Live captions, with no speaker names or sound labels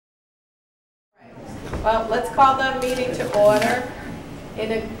Well, let's call the meeting to order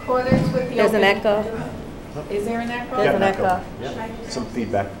in accordance with the There's an open... echo. Is there an echo? There's an echo. Yeah. Some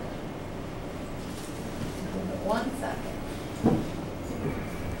feedback. 1 second.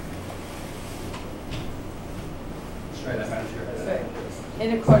 Good.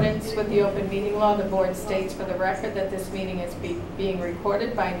 In accordance with the open meeting law, the board states for the record that this meeting is being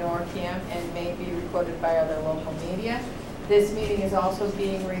recorded by NORCAM and may be recorded by other local media. This meeting is also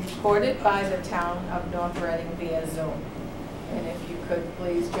being recorded by the town of North Reading via Zoom. And if you could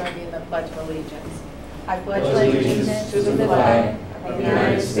please join me in the Pledge of Allegiance. I pledge allegiance to the flag of the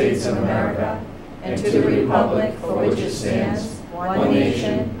United States of America and to the republic for which it stands, one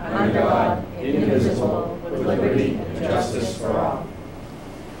nation, under God, indivisible, with liberty and justice for all.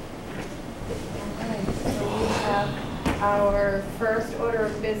 Okay, so we have our first order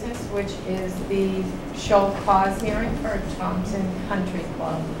of business, which is the show cause hearing for Thompson Country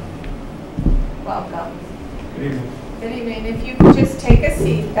Club. Welcome. Good evening. Good evening. If you could just take a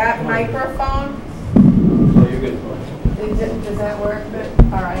seat. That microphone, Oh, you're good. does that work?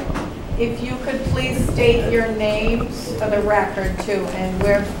 All right. If you could please state your names for the record too, and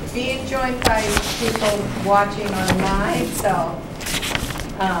we're being joined by people watching online, so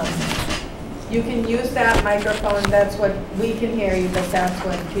you can use that microphone. That's what we can hear you, but that's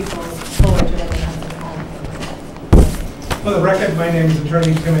what people who are joining us at home. For the record, my name is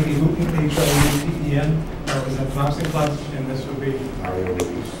Attorney Timothy Hooten, H-O-U-T-E-N. I represent Thompson Club, and this would be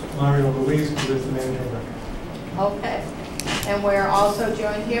Mario Luis, who is the manager of record. Okay. And we're also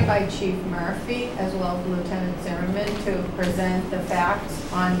joined here by Chief Murphy, as well as Lieutenant Zimmerman, to present the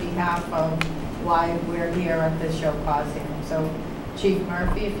facts on behalf of why we're here at the show cause hearing. So, Chief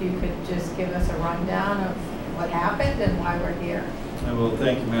Murphy, if you could just give us a rundown of what happened and why we're here. I will.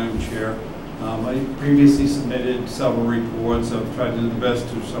 Thank you, Madam Chair. I previously submitted several reports. I've tried to do the best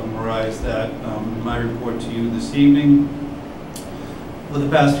to summarize that in my report to you this evening. For the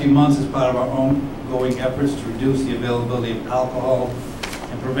past few months, as part of our ongoing efforts to reduce the availability of alcohol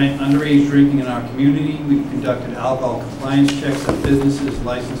and prevent underage drinking in our community, we conducted alcohol compliance checks at businesses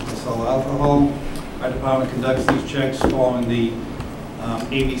licensed to sell alcohol. Our department conducts these checks following the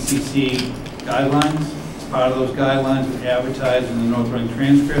ABCC guidelines. As part of those guidelines, we advertised in the North Reading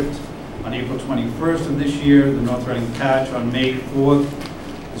Transcript on April 21st of this year, the North Reading Patch on May 4th,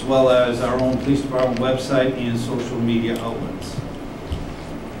 as well as our own police department website and social media outlets.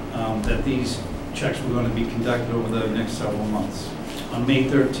 That these checks were going to be conducted over the next several months. On May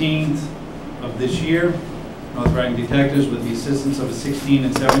 13th of this year, North Reading detectives, with the assistance of a 16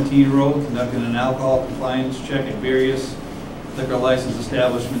 and 17-year-old, conducted an alcohol compliance check at various liquor license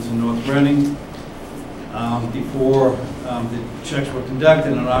establishments in North Reading. Before the checks were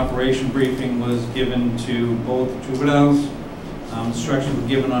conducted, an operation briefing was given to both juveniles. Instructions were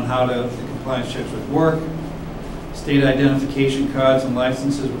given on how the compliance checks would work. State identification cards and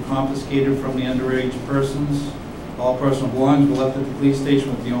licenses were confiscated from the underage persons. All personal belongings were left at the police station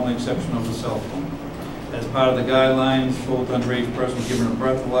with the only exception of a cell phone. As part of the guidelines, both underage persons were given a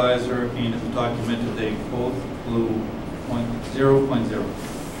breathalyzer, and it was documented they both blew 0.0.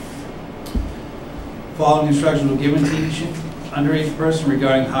 Following instructions were given to each underage person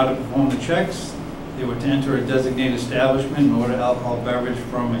regarding how to perform the checks. They were to enter a designated establishment and order alcohol beverage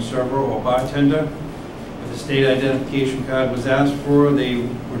from a server or bartender. If a state identification card was asked for, they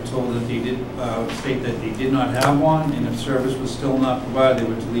were told that they did state that they did not have one, and if service was still not provided, they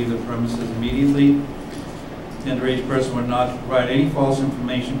were to leave the premises immediately. The underage person would not provide any false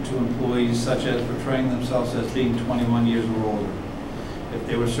information to employees, such as portraying themselves as being 21 years or older. If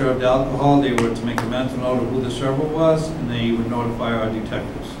they were served alcohol, they were to make a mental note of who the server was, and they would notify our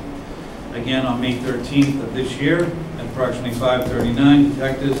detectives. Again, on May 13th of this year, at approximately 5:39,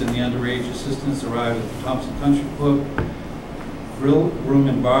 detectives and the underage assistants arrived at the Thompson Country Club Grill, Room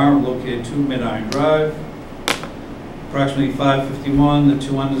and Bar, located 2 Mid-Iron Drive. Approximately 5:51, the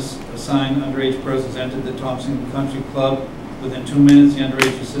 2 unassigned underage persons entered the Thompson Country Club. Within 2 minutes, the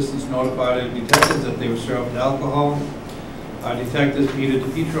underage assistants notified the detectives that they were served alcohol. Our detectives, Peter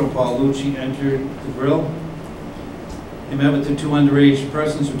DePietro and Paul Lucci, entered the grill. They met with the 2 underage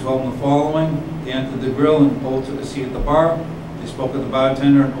persons who told them the following. They entered the grill and both took a seat at the bar. They spoke with the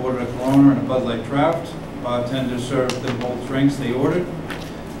bartender and ordered a Corona and a Bud Light draft. The bartender served them both drinks they ordered.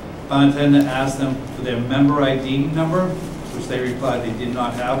 The bartender asked them for their member ID number, which they replied they did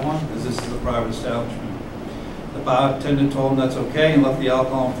not have one, as this is a private establishment. The bartender told them that's okay and left the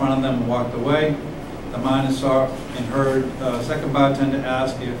alcohol in front of them and walked away. The minor saw and heard a second bartender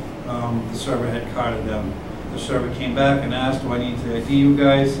ask if the server had carded them. The server came back and asked, do I need to ID you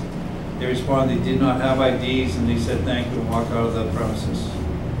guys? They responded they did not have IDs, and they said thank you and walked out of the premises.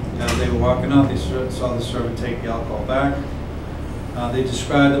 As they were walking out, they saw the server take the alcohol back. They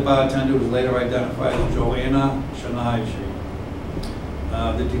described the bartender, who was later identified as Joanna Shanaiji.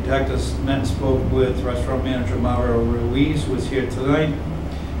 The detectives met and spoke with restaurant manager Mario Ruiz, who was here tonight,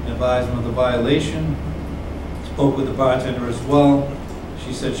 and advised him of the violation. Spoke with the bartender as well.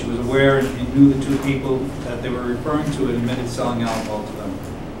 She said she was aware and knew the two people that they were referring to and admitted selling alcohol to them.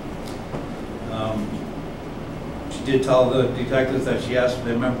 She did tell the detectives that she asked for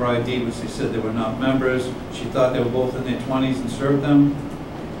their member ID, which they said they were not members. She thought they were both in their 20s and served them.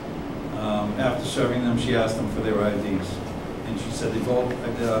 After serving them, she asked them for their IDs. And she said they both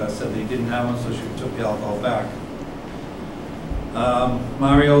said they didn't have one, so she took the alcohol back.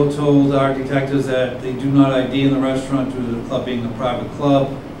 Mario told our detectives that they do not ID in the restaurant due to the club being a private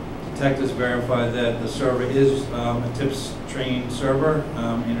club. Detectives verified that the server is a tips-trained server,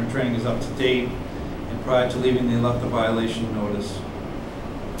 and her training is up to date. And prior to leaving, they left a violation notice.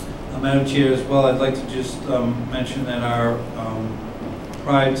 Madam Chair, as well, I'd like to just mention that our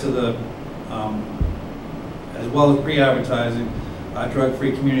prior to the as well as pre-advertising, our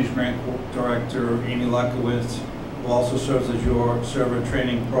Drug-Free Communities Grant Director Amy Luckowitz, who also serves as your server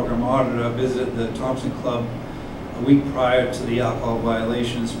training program auditor, visited the Thompson Club a week prior to the alcohol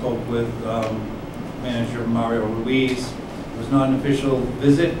violation, spoke with manager Mario Ruiz. It was not an official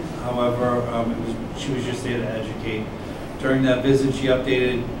visit, however, she was just there to educate. During that visit, she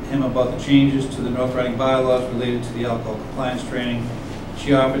updated him about the changes to the North Reading bylaws related to the alcohol compliance training.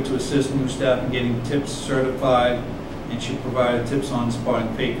 She offered to assist new staff in getting tips certified, and she provided tips on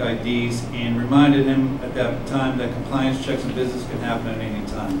spotting fake IDs and reminded him at that time that compliance checks in business can happen at any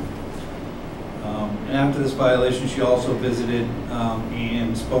time. And after this violation, she also visited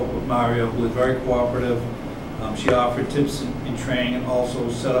and spoke with Mario, who was very cooperative. She offered tips in training and also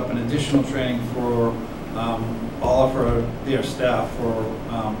set up an additional training for all of their staff for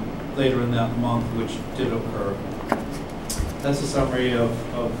later in that month, which did occur. That's a summary of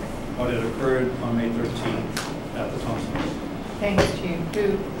what had occurred on May 13th at the Thompson. Thanks, Chief.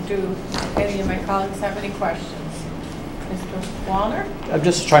 Do any of my colleagues have any questions? Mr. Wallner? I'm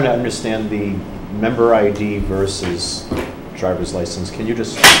just trying to understand the member ID versus driver's license. Can you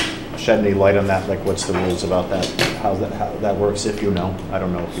just shed any light on that? Like, what's the rules about that? How that works, if you know? I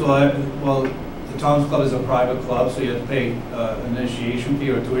don't know. So, well, the Thompson Club is a private club, so you have to pay an initiation fee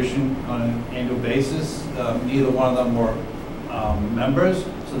or tuition on an annual basis. Neither one of them were members,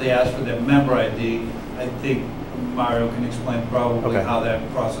 so they asked for their member ID. I think Mario can explain probably how that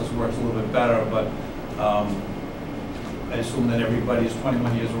process works a little bit better, but I assume that everybody is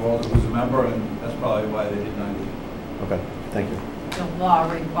 21 years old who's a member, and that's probably why they did 90. Okay, thank you. The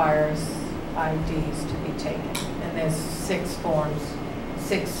law requires IDs to be taken, and there's 6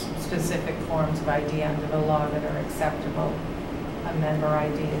 specific forms of ID under the law that are acceptable. A member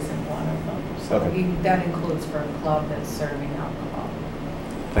ID isn't one of them. So that includes for a club that's serving alcohol.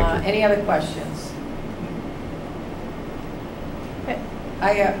 Thank you. Any other questions?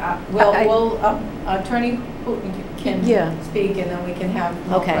 Attorney Hooten can speak, and then we can have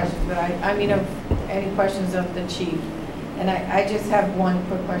more questions. But I mean, any questions of the chief? And I just have one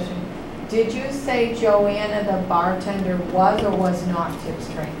quick question. Did you say Joanna, the bartender, was or was not tips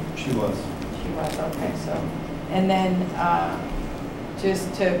trained? She was. She was, okay. So, and then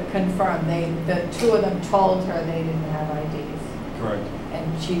just to confirm, the 2 of them told her they didn't have IDs. Correct.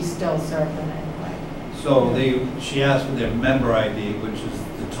 And she still served them anyway. So she asked for their member ID, which is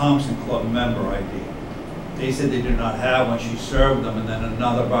the Thompson Club member ID. They said they did not have one. She served them, and then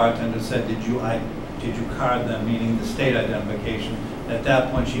another bartender said, did you card them, meaning the state identification? At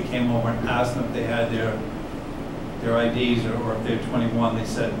that point, she came over and asked them if they had their IDs or if they're 21. They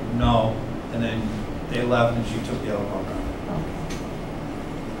said no, and then they left, and she took the alcohol back. Okay.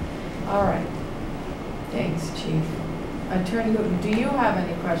 All right. Thanks, Chief. Attorney Hooten, do you have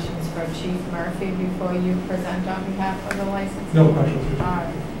any questions for Chief Murphy before you present on behalf of the licensee? No questions. All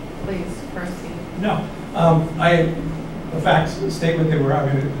right. Please proceed. No. The facts statement they were,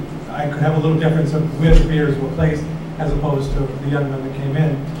 I mean, I could have a little difference of where the beers were placed as opposed to the young men that came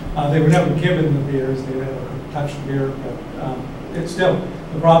in. They were never given the beers. They never touched the beer, but it's still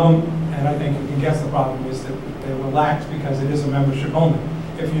the problem, and I think you can guess the problem, is that they were lax because it is a membership only.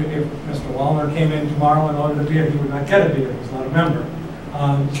 If Mr. Wallner came in tomorrow and ordered a beer, he would not get a beer. He's not a member.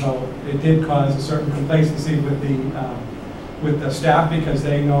 So it did cause a certain complacency with the staff, because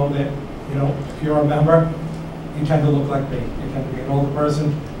they know that, you know, if you're a member, you tend to look like me. You tend to be an older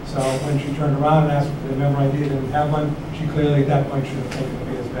person. So when she turned around and asked for the member ID, didn't have one, she clearly at that point should have taken the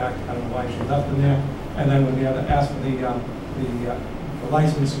beers back. I don't know why she left them there. And then when the other asked for the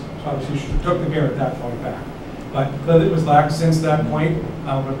license, so obviously she took the beer at that point back. But clearly it was lax since that point.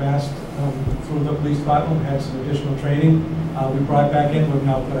 We've asked through the police department, had some additional training. We brought back in, we've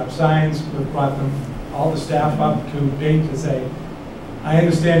now put up signs, we've brought them, all the staff up to date to say, I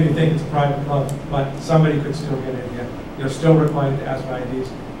understand you think it's a private club, but somebody could still get in here. You're still required to ask for IDs.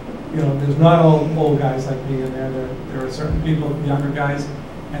 You know, there's not all old guys like me in there. There are certain people, younger guys,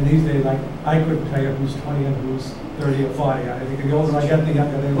 and these days, like, I couldn't tell you who's 20 and who's 30 or 40. I think the older I get, the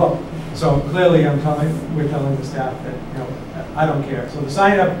younger they look. So clearly, we're telling the staff that, you know, I don't care. So the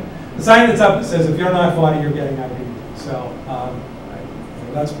sign that's up that says if you're not 40, you're getting ID. So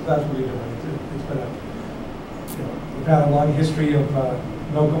that's what we're doing. It's been we've had a long history of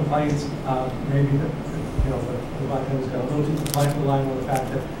no complaints. Maybe the bartender's got a little too compliant in line with the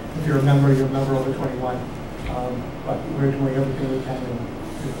fact that if you're a member over 21. But we're doing everything we can, and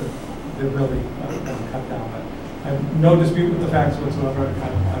they're really cut down. But I have no dispute with the facts whatsoever.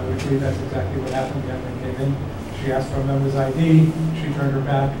 I would agree that's exactly what happened. The young man came in, she asked for a member's ID, she turned her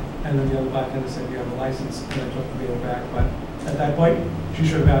back, and then the other bartender said, you have a license, and I took the beer back. But at that point, she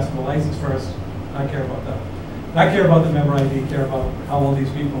should have asked for the license first. I care about that. I care about the member ID, care about how old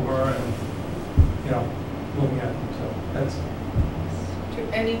these people were, and, you know, looking at them. So that's.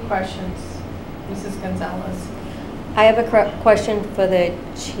 Any questions? Mrs. Gonzalez? I have a question for the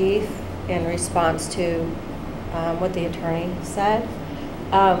chief in response to what the attorney said.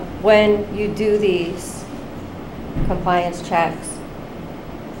 When you do these compliance checks,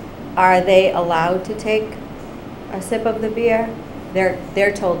 are they allowed to take a sip of the beer?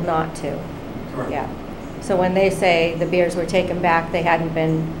 They're told not to. Correct. Yeah. So when they say the beers were taken back, they hadn't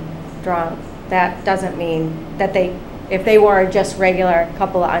been drunk, that doesn't mean that if they were just regular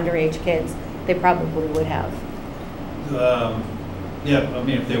couple of underage kids, they probably would have. Yeah, I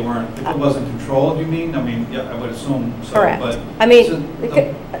mean, if it wasn't controlled, you mean? I mean, yeah, I would assume so. Correct. But I mean,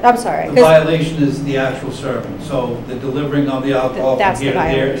 so I'm sorry. The violation is the actual serving. So the delivering of the alcohol from here to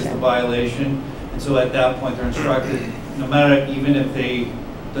there is the violation. And so at that point, they're instructed, no matter, even if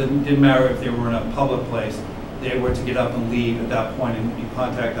didn't matter if they were in a public place, they were to get up and leave at that point and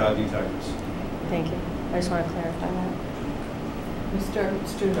contact our detectives. Thank you. I just want to clarify that. Mr.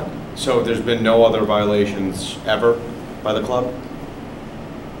 Strudel? So there's been no other violations ever by the club?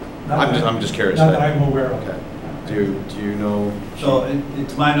 I'm just curious. Not that I'm aware of. Okay. Do you know? So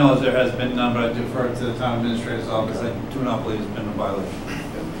to my knowledge, there has been none, but I defer to the town administrator's office. I do not believe there's been a violation.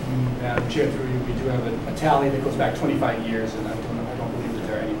 Madam Chair, through you, we do have a tally that goes back 25 years, and I don't believe that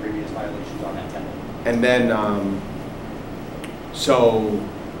there are any previous violations on that tally. And then, so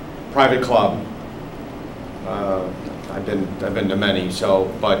private club. I've been to many.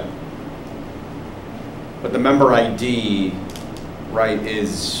 So, but the member ID, right,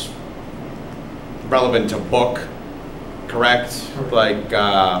 is relevant to book, correct? Correct. Like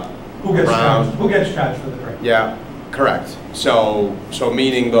Who gets charged for the drink? Yeah, correct. So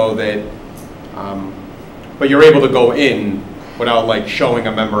meaning though that, but you're able to go in without like showing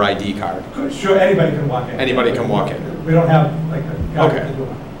a member ID card. Sure, anybody can walk in. Anybody can walk in. We don't have like a guy Okay. to do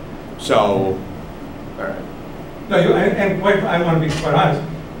it. So, all right. No, I want to be quite honest.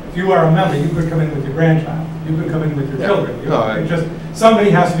 If you are a member, you could come in with your grandchild. You could come in with your children.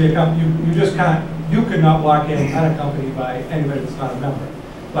 Somebody has to be accompanied. You just can't. You could not walk in unaccompanied by anybody that's not a member.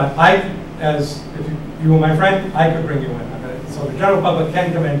 But if you were my friend, I could bring you in. So the general public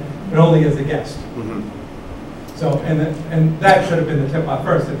can come in, but only as a guest. Mm-hmm. So, and that should have been the tip-off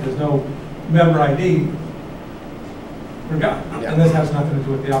first. If there's no member ID, we're gone. Yeah. And this has nothing to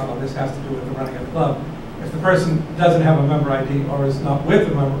do with the alcohol. This has to do with the running of the club. If the person doesn't have a member ID or is not with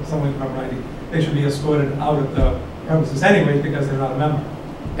someone with a member ID, they should be escorted out of the premises anyways because they're not a member.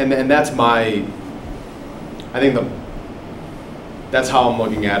 And that's that's how I'm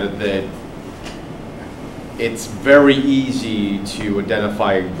looking at it, that it's very easy to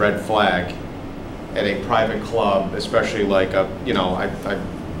identify a red flag at a private club, especially like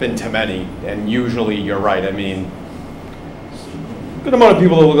I've been to many, and usually you're right. I mean, good amount of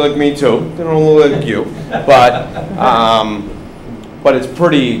people that look like me too. They don't look like you, but it's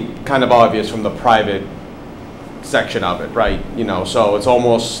pretty kind of obvious from the private section of it, right? So it's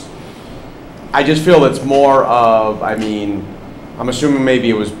almost. I just feel it's more of. I mean, I'm assuming maybe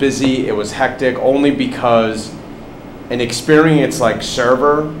it was busy, it was hectic, only because an experience like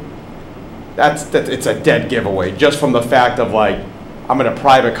server, it's a dead giveaway just from the fact of like I'm in a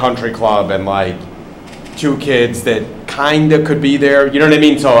private country club and like two kids that kind of could be there, you know what I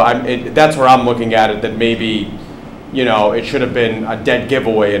mean? So that's where I'm looking at it, that maybe, it should have been a dead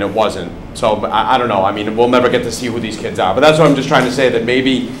giveaway and it wasn't. So I don't know. I mean, we'll never get to see who these kids are. But that's what I'm just trying to say, that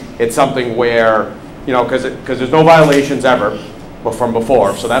maybe it's something where, because there's no violations ever. but from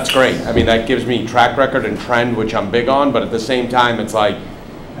before, so that's great. I mean, that gives me track record and trend, which I'm big on, but at the same time, it's like,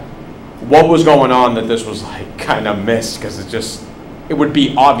 what was going on that this was like kind of missed? Because it would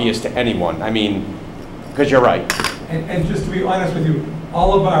be obvious to anyone. I mean, because you're right. And just to be honest with you,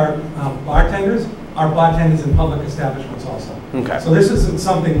 all of our bartenders are bartenders in public establishments also. Okay. So this isn't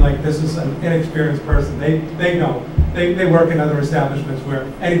something like this is an inexperienced person. They know. They work in other establishments where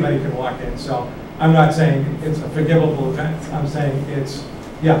anybody can walk in. So I'm not saying it's a forgivable offense. I'm saying it's,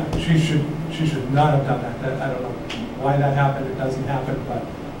 yeah, she should not have done that. I don't know why that happened. It doesn't happen, but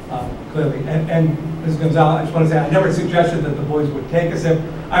clearly. And Ms. Gonzalez, I just want to say, I never suggested that the boys would take a sip.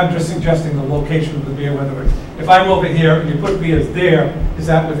 I'm just suggesting the location of the beer, whether it's, if I'm over here and you put beers there, is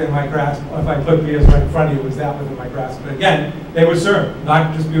that within my grasp? Or if I put beers right in front of you, is that within my grasp? But again, they were served,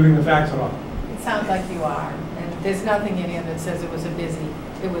 not disputing the facts at all. It sounds like you are, and there's nothing in here that says it was a busy.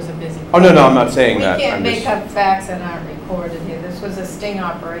 Oh, no, I'm not saying that. We can't I'm make just, up facts that aren't recorded here. This was a sting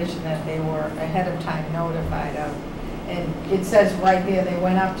operation that they were ahead of time notified of. And it says right there, they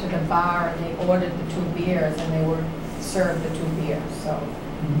went up to the bar and they ordered the 2 beers and they were served the 2 beers. So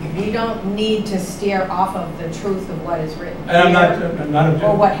we don't need to steer off of the truth of what is written And I'm not here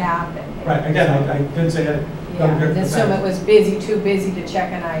or what happened. Right, again, I did say that. Yeah, and assume it was busy, too busy to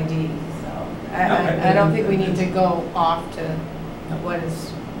check an ID. So I don't think we need to go off to what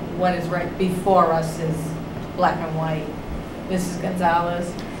is right before us is black and white. Mrs.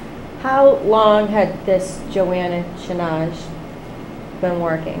 Gonzalez? How long had this Joanna Chenage been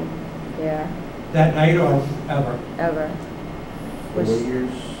working there? That night or ever? Ever? 4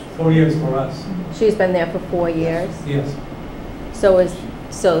 years. 4 years for us. She's been there for 4 years? Yes. So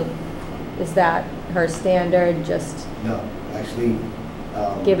is that her standard, just No, actually.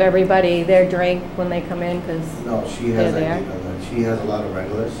 give everybody their drink when they come in, because No, she has, they're there? she has a lot of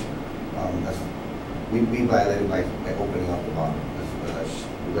regulars. We violated by opening up the bottle.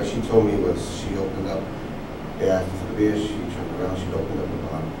 What she told me was she opened up, they asked for the beer, she turned around, she opened up the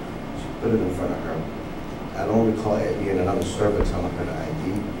bottle, she put it in front of her. I don't recall it being another server telling her the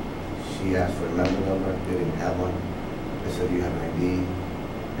ID. She asked for a member number, they didn't have one. They said, "Do you have an ID?"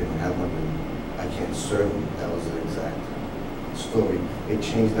 They didn't have one, and I can't serve you. That was the exact story. It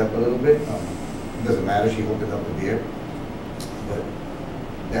changed up a little bit. It doesn't matter, she opened up the beer, but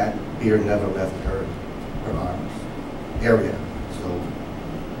that beer never left her arms area. So,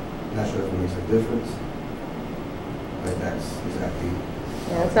 not sure if it makes a difference, but that's exactly.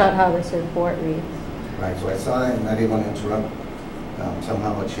 yeah, that's not how this report reads. Right, so I saw it and I didn't want to interrupt.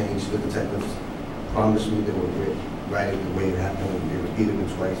 Somehow it changed. The detectives promised me they would write it the way it happened, and they repeated it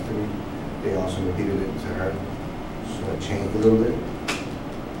twice to me. They also repeated it to her, so it changed a little bit.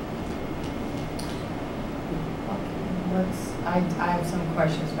 I have some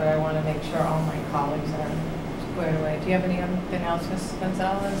questions, but I want to make sure all my colleagues are squared away. Do you have anything else, Ms.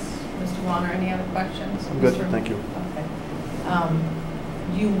 Gonzalez? Mr. Warner, any other questions? I'm good, Mr. thank you. Okay.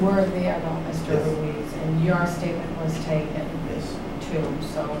 You were there though, Mr. Yes. Ruiz, and your statement was taken Yes. too.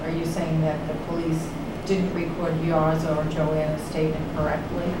 So are you saying that the police didn't record yours or Joanna's statement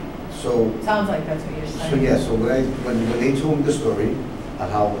correctly? So, Sounds like that's what you're saying. yeah, so when they told me the story of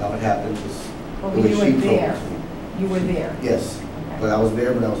how it happened, is Well, the way you she were told there. it to me. You were there. Yes, Okay. but I was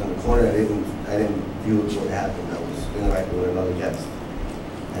there, but I was in the corner. I didn't view what happened. I was interacting with another guest.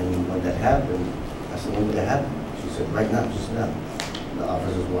 And when that happened, I said, "When did that happen?" She said, "Right now, just now." The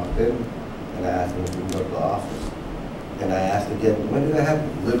officers walked in, and I asked them if we go to the office. And I asked again, "When did that happen?"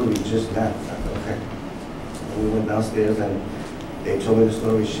 Literally just now. I said, "Okay." And we went downstairs, and they told me the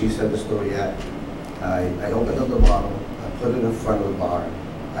story. She said the story. I opened up the bottle. I put it in front of the bar.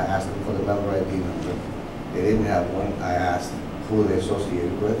 I asked them for the member ID number. They didn't have one. I asked who they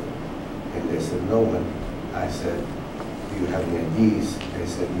associated with, and they said no one. I said, "Do you have any IDs?" They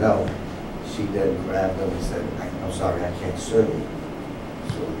said no. She then grabbed them and said, "I'm sorry, I can't serve you."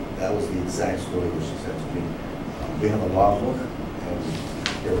 So that was the exact story that she said to me. We have a logbook, and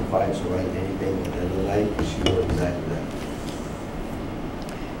they're required to write anything at the end of the night, and she wrote exactly that.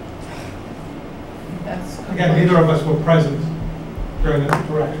 That's Again, neither of us were present during the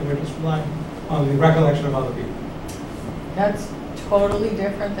interaction. We're just relying on the recollection of other people. That's totally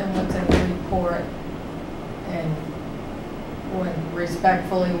different than what's in the report. And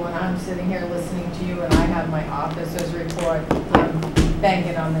respectfully, when I'm sitting here listening to you and I have my officer's report, I'm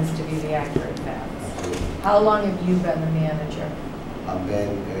banking on this to be the accurate facts. Absolutely. How long have you been the manager? I've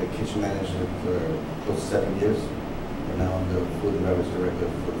been a kitchen manager for close to 7 years, and now I'm the food and beverage director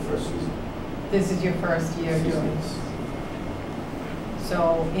for the first season. This is your first year doing this.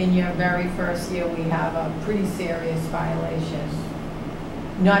 So in your very first year, we have a pretty serious violation.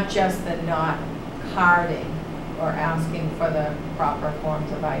 Not just the not carding or asking for the proper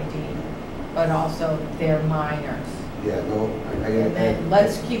forms of ID, but also they're minors. Yeah, no, And then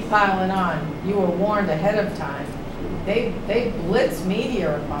let's keep piling on. You were warned ahead of time. They blitz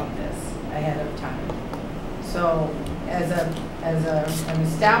media about this ahead of time. So as an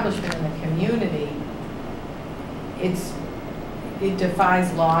establishment in the community, it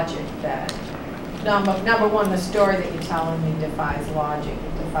defies logic that, number one, the story that you're telling me defies logic.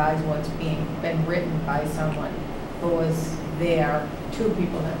 It defies what's been written by someone who was there, two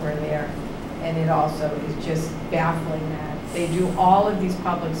people that were there. And it also is just baffling that they do all of these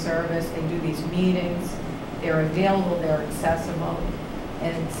public service, they do these meetings, they're available, they're accessible,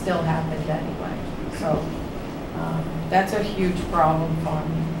 and it still happens anyway. So that's a huge problem for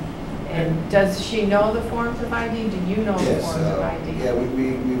me. And does she know the forms of ID? Do you know the forms of ID? Yeah,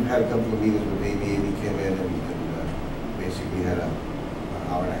 we've had a couple of meetings with Amy. Amy came in and basically had an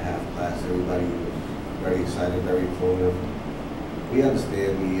hour and a half class. Everybody was very excited, very informative. We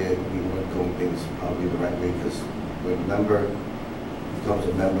understand we weren't doing things probably the right way, because when a member becomes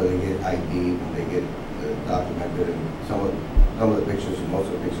a member, they get ID and they get documented, and some of the pictures, most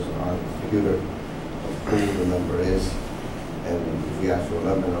of the pictures are on the computer of who the member is. And if we ask for a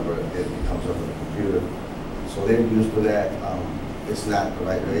member number, it comes up on the computer. So they're used to that. It's not the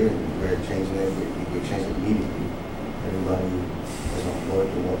right way, and we're changing it. We're changing it immediately. Everybody is on board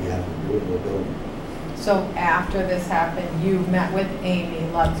with what we have to do, and we're doing it. So after this happened, you met with Amy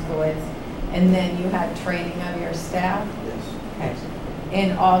Lubskowitz, and then you had training of your staff? Yes. Okay.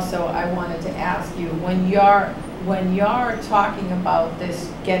 And also, I wanted to ask you, when you're talking about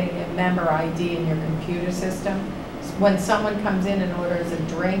this, getting a member ID in your computer system, when someone comes in and orders a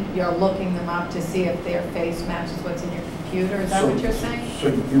drink, you're looking them up to see if their face matches what's in your computer? Is that what you're saying? So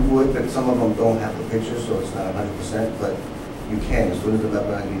you would, but some of them don't have the pictures, so it's not 100%, but you can. As soon as the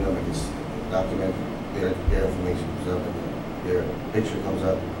member ID number gets documented, their information comes up, and their picture comes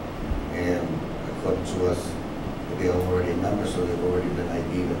up, and according to us, they're already a member, so they've already been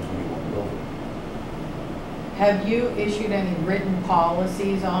ID'd at 21 and over. Have you issued any written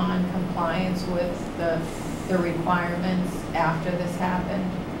policies on compliance with the requirements after this happened?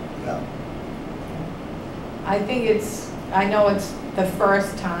 No. I think I know it's the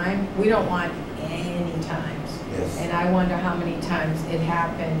first time. We don't want any times. Yes. And I wonder how many times it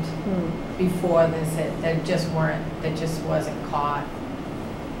happened before this, that just wasn't caught.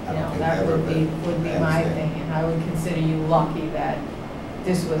 You know, that would be my thing, and I would consider you lucky that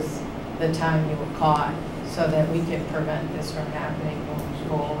this was the time you were caught, so that we can prevent this from happening moving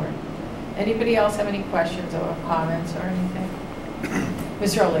forward. Anybody else have any questions or comments or anything?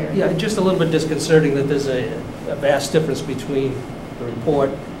 Mr. O'Leary. Yeah, just a little bit disconcerting that there's a vast difference between the report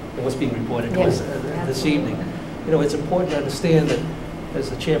and what's being reported to us this evening. You know, it's important to understand that, as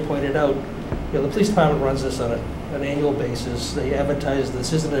the chair pointed out, you know, the police department runs this on an annual basis. They advertise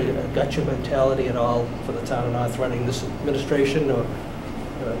this isn't a gotcha mentality at all for the town of North Reading, this administration or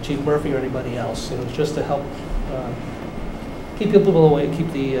Chief Murphy or anybody else. You know, it's just to help keep people away,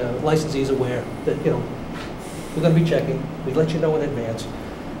 keep the licensees aware that, you know, we're going to be checking. We let you know in advance.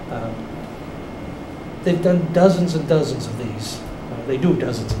 They've done dozens and dozens of these. They do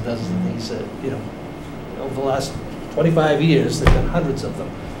dozens and dozens of these. You know, over the last 25 years, they've done hundreds of them,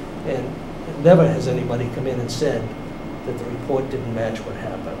 and never has anybody come in and said that the report didn't match what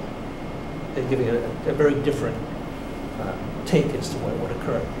happened. They're giving it a very different take as to what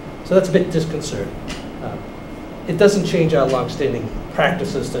occurred. So that's a bit disconcerting. It doesn't change our long-standing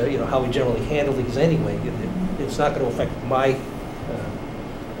practices to, you know, how we generally handle these anyway. It's not going to affect my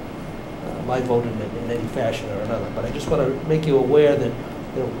vote in any fashion or another. But I just want to make you aware that,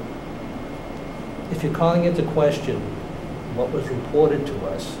 you know, if you're calling into question what was reported to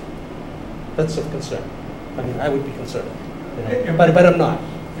us, that's of concern. I mean, I would be concerned, you know, but I'm not,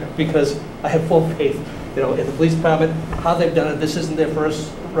 because I have full faith, you know, in the police department, how they've done it. This isn't their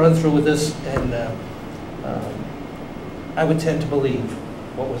first run through with this, and I would tend to believe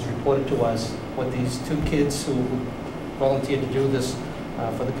what was reported to us, what these two kids who volunteered to do this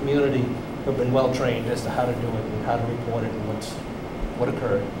for the community have been well trained as to how to do it and how to report it and what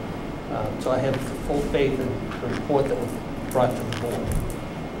occurred. So I have full faith in the report that was brought to the board.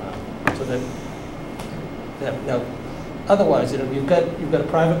 So that now, otherwise, you know, you've got a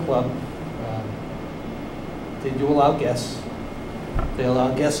private club. They do allow guests. They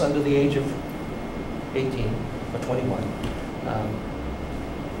allow guests under the age of 18 or 21.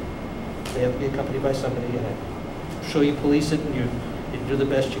 They have to be accompanied by somebody, and I'm sure you police it and you do the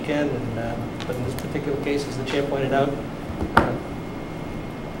best you can. And but in this particular case, as the chair pointed out,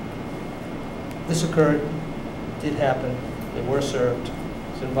 this occurred, did happen. They were served.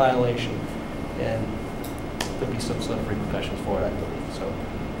 It's in violation, and there'd be some sort of repercussions for it, I believe, so.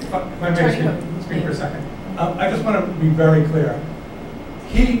 If I may speak for a second. I just want to be very clear.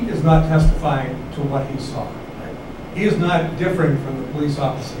 He is not testifying to what he saw. He is not differing from the police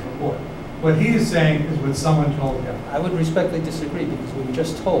officer's report. What he is saying is what someone told him. I would respectfully disagree, because we were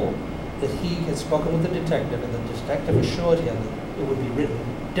just told that he had spoken with the detective, and the detective assured him that it would be written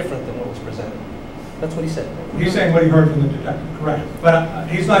different than what was presented. That's what he said. He's saying what he heard from the detective, correct. But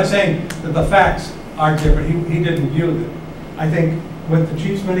he's not saying that the facts are different. He didn't view it. I think with the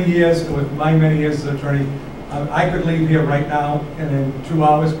chief's many years, and with my many years as an attorney, I could leave here right now and in 2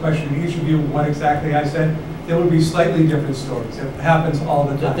 hours question each of you what exactly I said. There would be slightly different stories. It happens all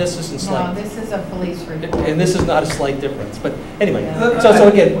the time. This isn't No, slight. this is a police report. And this is not a slight difference, but anyway. Yeah. So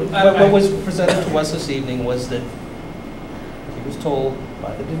again, what was presented to us this evening was that he was told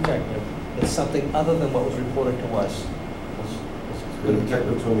by the detective that something other than what was reported to us was The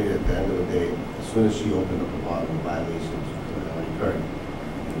detective told me at the end of the day, as soon as she opened up the bottle, the violations occurred.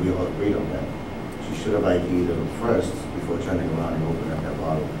 And we all agreed on that. She should have ID'd them first before turning around and opening up that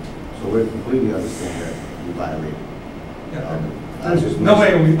bottle. So we completely understand that we violated. There's no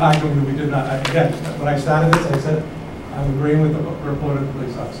way we arguing that we did not. Again, when I started this, I said, I'm agreeing with the report of the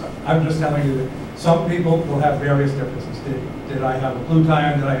police officer. I'm just telling you that some people will have various differences. Did I have a blue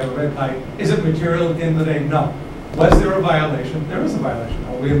tie on? Did I have a red tie? Is it material at the end of the day? No. Was there a violation? There is a violation.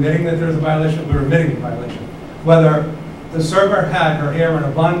 Are we admitting that there's a violation? We're admitting a violation. Whether the server had her hair in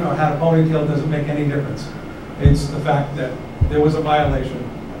a bun or had a ponytail doesn't make any difference. It's the fact that there was a violation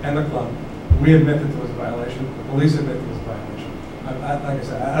and the club. We admit that there was a violation. The police admit there was a violation. Like I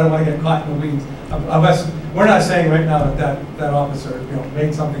said, I don't want to get caught in the weeds. We're not saying right now that officer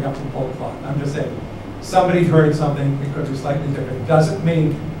made something up from whole cloth. I'm just saying somebody heard something. It could be slightly different. It doesn't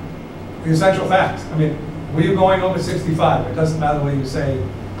mean the essential facts. I mean, were you going over 65? It doesn't matter whether you say,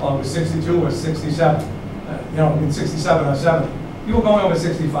 oh, it was 62 or 67. In 67 or 70. You were going over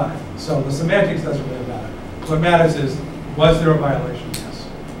 65. So the semantics doesn't really matter. What matters is, was there a violation? Yes.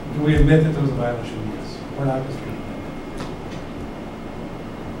 Do we admit that there was a violation? Yes. We're not disputing that.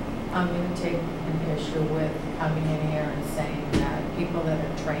 I'm going to take an issue with coming in here and saying that people that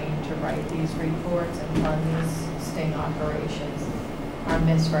are trained to write these reports and run these sting operations are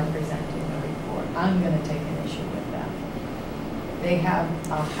misrepresenting the report. I'm going to take an issue with that. They have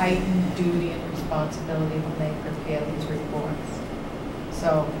a heightened duty and responsibility when they prepare these reports.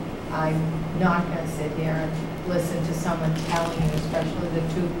 So I'm not going to sit here and listen to someone telling you, especially the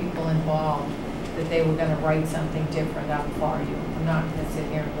 2 people involved, that they were going to write something different up for you. I'm not going to sit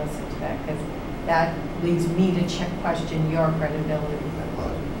here and listen to that, because that leads me to question your credibility.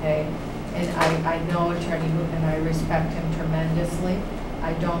 Okay? And I know Attorney Newton, and I respect him tremendously.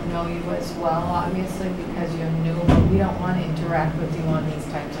 I don't know you as well, obviously, because you're new, but we don't want to interact with you on these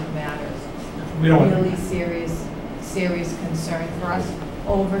types of matters. We don't really serious concern for us,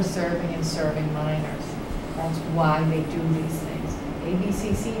 over-serving and serving minors. That's why they do these things.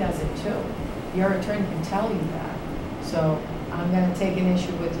 ABCC does it too. Your attorney can tell you that. So I'm going to take an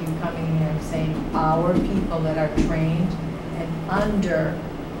issue with you coming in here and saying our people that are trained and under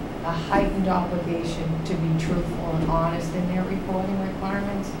a heightened obligation to be truthful and honest in their reporting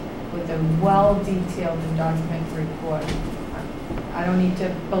requirements with a well-detailed and documented report. I don't need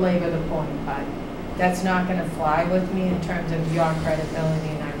to belabor the point, but that's not going to fly with me in terms of your credibility,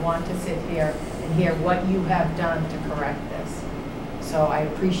 and I want to sit here and hear what you have done to correct this. So I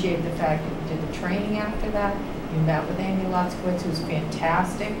appreciate the fact that you did the training after that. You met with Amy Lutzkowitz, who's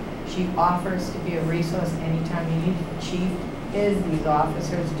fantastic. She offers to be a resource anytime you need it. The chief is, these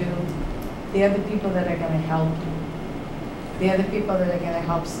officers do. They're the people that are going to help you. They're the people that are going to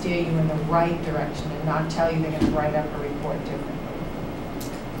help steer you in the right direction and not tell you they're going to write up a report differently.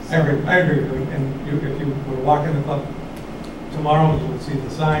 I agree with you. And if you were walking the club tomorrow, you would see the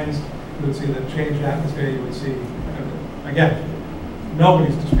signs, you would see the changed atmosphere, you would see, again,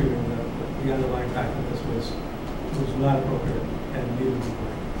 nobody's disputing the underlying fact that this was not appropriate and needed to be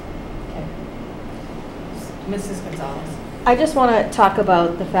corrected. Okay. Mrs. Gonzalez. I just want to talk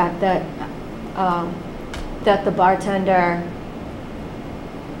about the fact that that the bartender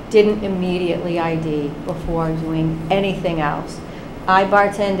didn't immediately ID before doing anything else. I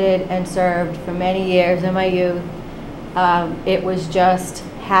bartended and served for many years in my youth. It was just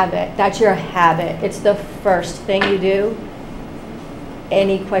habit. That's your habit. It's the first thing you do.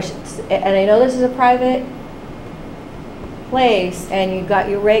 Any questions? And I know this is a private place and you've got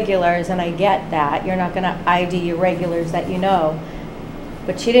your regulars, and I get that. You're not going to ID your regulars that you know.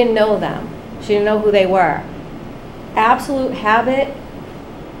 But she didn't know them. She didn't know who they were. Absolute habit,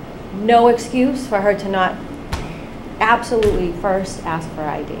 no excuse for her to not absolutely first ask for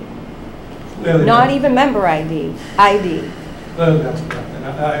ID. Clearly not that's- even member ID. Clearly that's correct. And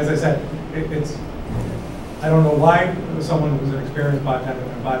as I said, it's, I don't know why someone who's an experienced bartender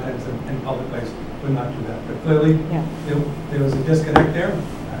and bartenders in public place would not do that. But clearly, Yeah. there was a disconnect there.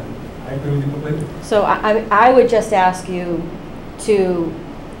 And I agree with you completely. So I would just ask you to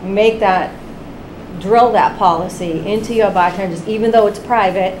make that, drill that policy into your bartenders, even though it's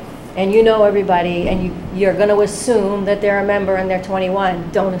private, and you know everybody, and you're going to assume that they're a member and they're 21.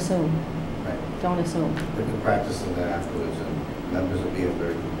 Don't assume. Right. Don't assume. We can practice on that afterwards, and members will be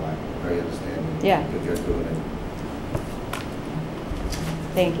very compliant, very understanding. Yeah. If you're doing it.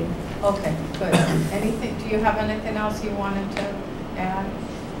 Thank you. Okay, good. Anything, do you have anything else you wanted to add?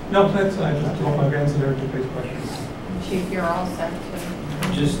 No, that's, I just hope I've answered everybody's questions. Chief, you're all set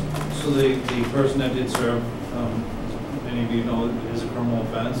too. Just so the person that did serve, many of you know, it is a criminal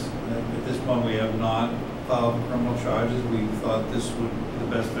offense. At this point, we have not filed criminal charges. We thought this would be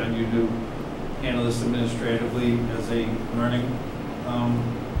the best venue to handle this administratively as a learning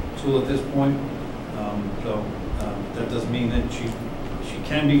tool at this point. So that doesn't mean that she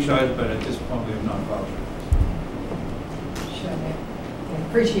can be charged, but at this point, we have not filed charges. Sure, I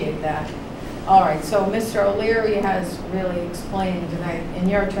appreciate that. All right, so Mr. O'Leary has really explained, and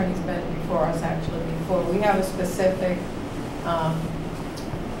your attorney's been before us actually before. We have a specific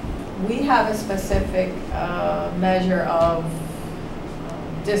measure of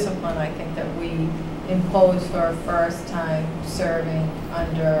discipline, I think, that we impose for a first time serving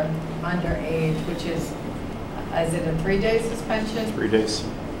underage, which is it a 3-day suspension? 3 days.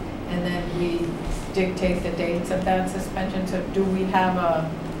 And then we dictate the dates of that suspension. So do we have a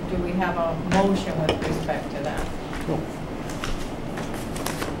motion with respect to that? Cool.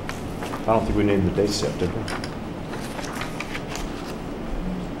 I don't think we named the dates yet, did we?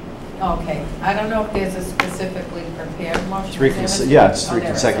 Okay, I don't know if there's a specifically prepared motion. Yeah, it's Oh, 3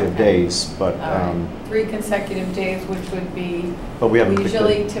 there is, consecutive okay. days, but, All right, 3 consecutive days, which would be, but we haven't we picked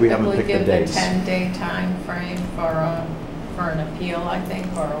usually the, we haven't typically picked the give the days. 10-day time frame for an appeal, I think,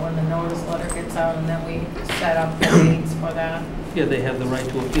 or when the notice letter gets out, and then we set up the dates for that. Yeah, they have the right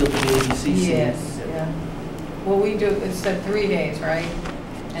to appeal to the ABCC. Yes, yeah. Well, we do, it said 3 days, right?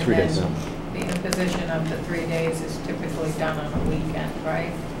 3 days, And then the imposition of the 3 days is typically done on a weekend,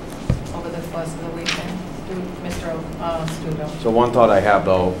 right? Over the course of the weekend. Mr. Studo. So one thought I have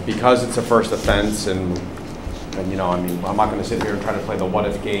though, because it's a first offense and you know, I mean, I'm not gonna sit here and try to play the what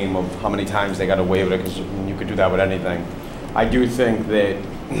if game of how many times they gotta waive it, because you could do that with anything. I do think that,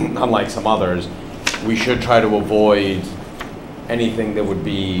 unlike some others, we should try to avoid anything that would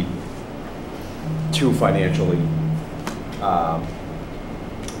be too financially,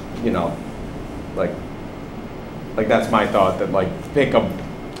 you know, like that's my thought, that like pick a,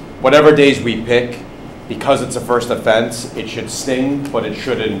 whatever days we pick, because it's a first offense, it should sting, but it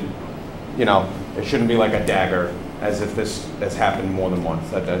shouldn't, you know, it shouldn't be like a dagger, as if this has happened more than once.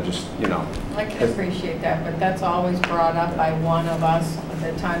 That just, you know. I can appreciate that, but that's always brought up by one of us.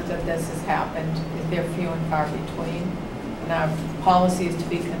 The times that this has happened, they're few and far between. And our policy is to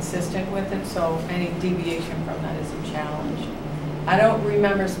be consistent with it, so any deviation from that is a challenge. I don't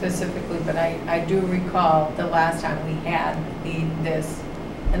remember specifically, but I do recall the last time we had this,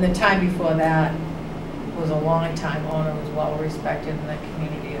 and the time before that was a long time. Owner was well respected in the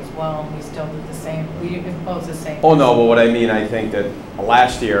community as well, and we still did the same. We imposed the same. Oh no, but what I mean, I think that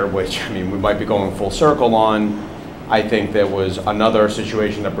last year, which I mean we might be going full circle on, I think there was another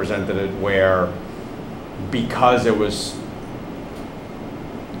situation that presented it where, because it was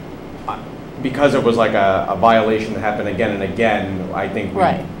like a violation that happened again and again, I think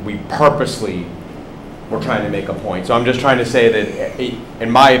we purposely were trying to make a point. So I'm just trying to say that,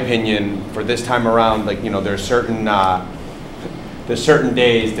 in my opinion, for this time around, like, you know, there's certain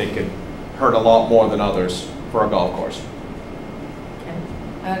days that could hurt a lot more than others for a golf course.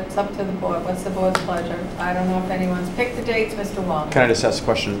 Okay. It's up to the board. What's the board's pleasure? I don't know if anyone's picked the dates, Mr. Wong. Can I just ask a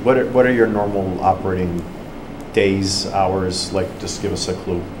question? What are your normal operating days, hours? Like, just give us a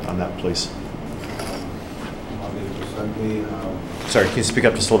clue on that, please. Monday to Sunday. Sorry, can you speak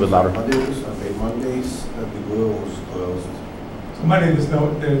up just a little bit louder? Monday to Sunday. Mondays, the grill was closed. So Monday, there's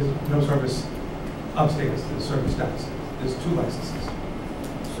no service upstairs, there's service downstairs. There's 2 licenses.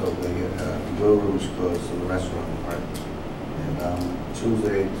 So the grill room is closed, so the restaurant part. And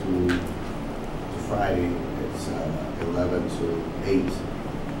Tuesday to Friday, it's 11 to 8.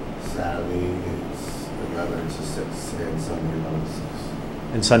 Saturday, it's 11 to 6. And Sunday, 11 to 6.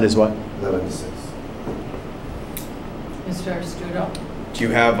 And Sunday's what? 11 to 6. Mr. Studo? Do you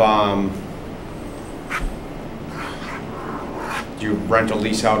have, do you rent a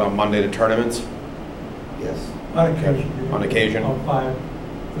lease out on Monday to tournaments? Yes. On occasion. On occasion. About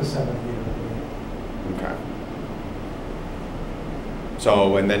 5 to 7 here. Okay.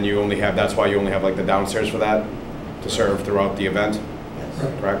 So, and then you only have, that's why you only have like the downstairs for that, to serve throughout the event,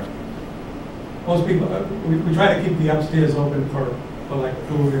 Yes. correct? Most people, we try to keep the upstairs open for like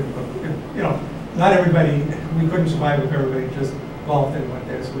food and, you know, not everybody, we couldn't survive if everybody just golfed and went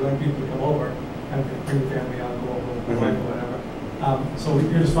there, so we like people to come over and bring the family out, go over, or whatever. So you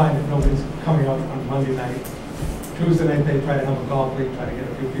just find that nobody's coming out on Monday night. Tuesday night, they try to have a golf league, try to get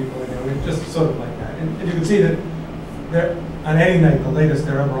a few people in there. It's just sort of like that. And you can see that they're, on any night, the latest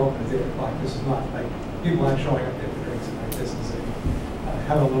they're ever open is 8 o'clock. This is not like, people aren't showing up there for drinks at night. This is a,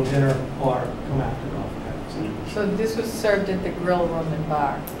 have a little dinner or come after golf. So this was served at the grill room and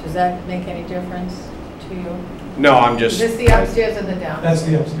bar. Does that make any difference to you? No, I'm just. Is this the upstairs or the downstairs? That's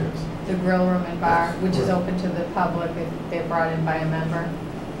the upstairs. The grill room and bar, which is Correct. open to the public if they're brought in by a member?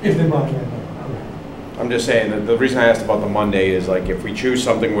 If they brought them in. I'm just saying that the reason I asked about the Monday is like if we choose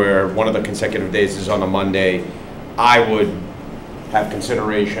something where one of the consecutive days is on a Monday, I would have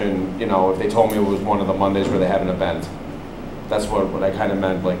consideration, you know, if they told me it was one of the Mondays where they had an event. That's what I kind of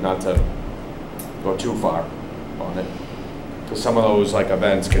meant, like not to go too far on it. Because some of those like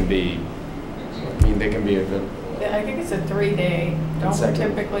events can be, I mean, they can be a good. I think it's a 3-day. Don't we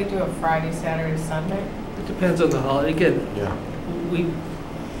Consecutive. typically do a Friday, Saturday, Sunday? It depends on the holiday. Again, Yeah.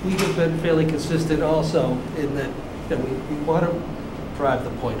 we have been fairly consistent also in that, you know, we want to drive the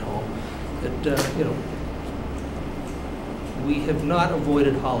point home that, you know, we have not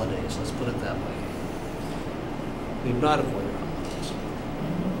avoided holidays, let's put it that way. We've not avoided holidays.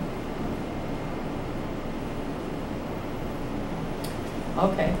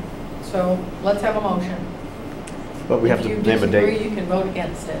 Okay, so let's have a motion. But we have to If name a you disagree, date. you can vote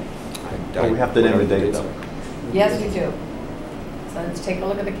against it. We have to name a date, though. Yes, we do. So let's take a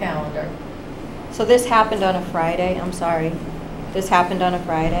look at the calendar. So this happened on a Friday, I'm sorry. This happened on a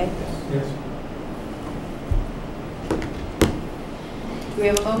Friday? Yes. Do we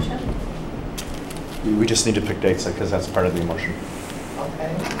have a motion? We just need to pick dates, because that's part of the emotion.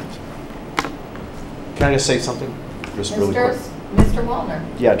 Okay. Can I just say something? Just really quick. Mr. Wallner?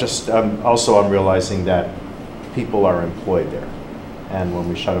 Yeah, just, also I'm realizing that people are employed there. And when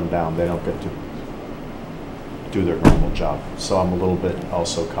we shut them down, they don't get to do their normal job. So I'm a little bit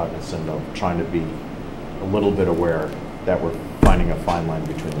also cognizant of trying to be a little bit aware that we're finding a fine line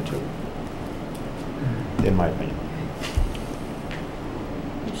between the two, in my opinion.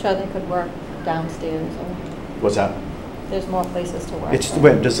 I'm sure they could work downstairs, or What's that? there's more places to work. It's,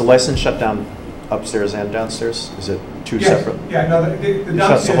 wait, does the license shut down upstairs and downstairs? Is it two Yes. separate? Yeah, no, the It downstairs.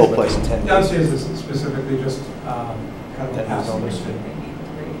 shuts the whole place. Downstairs is specifically just kind of a pass-through.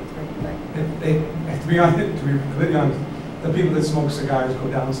 To be honest, to be completely honest, the people that smoke cigars go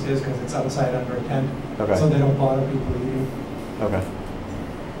downstairs because it's outside under a tent, Okay. so they don't bother people eating. Okay.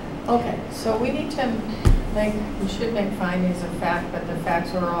 Okay, so we need to we should make findings of fact, but the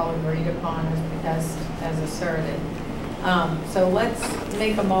facts were all agreed upon as asserted. So let's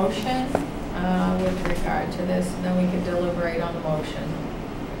make a motion with regard to this, and then we can deliberate on the motion.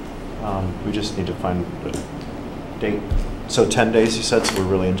 We just need to find a date. So 10 days, you said, so we're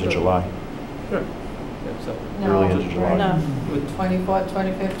really into July. Sure. Yeah, so, Really into July. No. with 24th,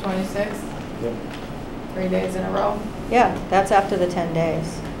 25th, 26th? Yep. 3 days in a row? Yeah, that's after the 10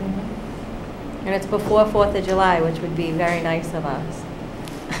 days. And it's before 4th of July, which would be very nice of us.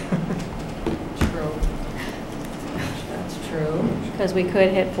 True. That's true. Because we could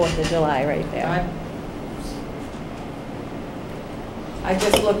hit 4th of July right there. I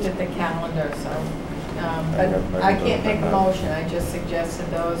just looked at the calendar, so, but I can't make a motion. I just suggested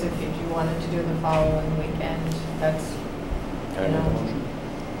those if you wanted to do the following weekend. That's, Can I you make a know, motion?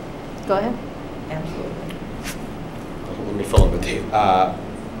 Go ahead. absolutely. Let me fill in the tape.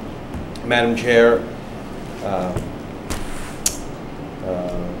 Madam Chair,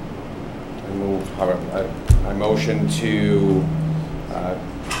 I motion to,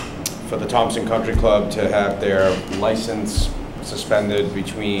 for the Thompson Country Club to have their license suspended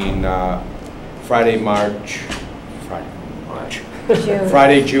between Friday,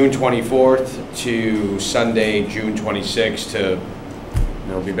 June 24th to Sunday, June 26th to,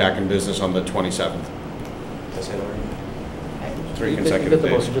 they'll be back in business on the 27th. Did I say that right? 3 you consecutive get the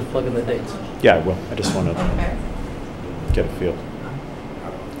days. motion, just plug in the dates. Yeah, I will. I just want to Okay. get a feel.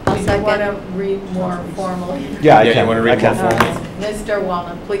 I'll Do you second. want to read more formally? Yeah, I Yeah, you can. wanna I read can. more All right. Mr.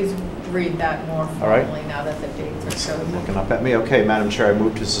 Wallner, please read that more All right. formally now that the dates are chosen. Looking up at me. Okay, Madam Chair, I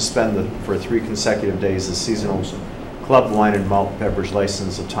move to suspend for 3 consecutive days the seasonal club wine and malt beverage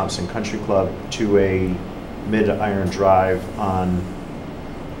license of Thompson Country Club to a Mid-Iron Drive on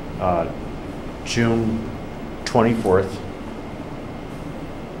June 24th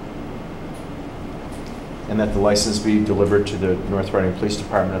and that the license be delivered to the North Reading Police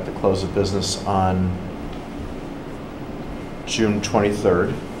Department at the close of business on June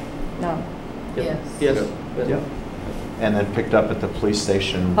 23rd. No. Yes. Yes. Yep. And then picked up at the police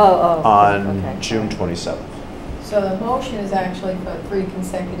station Oh, on okay. June 27th. So the motion is actually for 3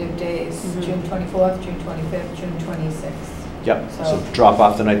 consecutive days, Mhm. June 24th, June 25th, June 26th. Yep, so So- drop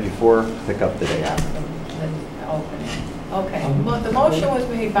off the night before, pick up the day Yeah, after. the opening. Okay, the motion was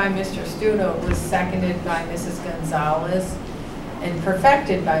made by Mr. Studo, was seconded by Mrs. Gonzalez, and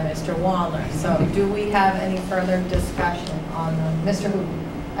perfected by Mr. Wallner. So do we have any further discussion on Mr. Hoover,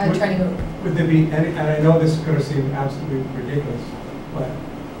 Attorney Hoover? Would there be any, and I know this is going to seem absolutely ridiculous, but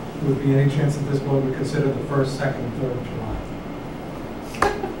would there be any chance that this board would consider the 1st, 2nd, 3rd of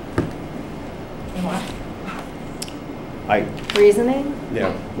July? What? I, Reasoning?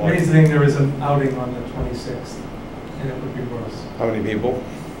 Yeah. Reasoning there is an outing on the 26th, and it would be worse. How many people?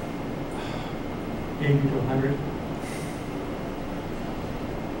 80 to 100.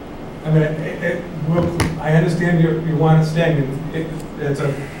 I mean, I understand you want to stay, and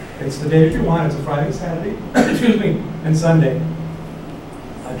it's the day that you want, it's a Friday, Saturday, excuse me, and Sunday.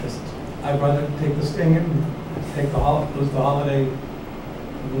 I'd rather take the sting and take lose the holiday,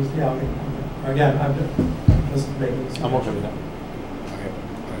 and lose the outing. Again, I'm just making this. I'm okay with that.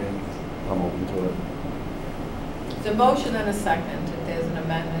 I'm open to it. It's a motion and a second. If there's an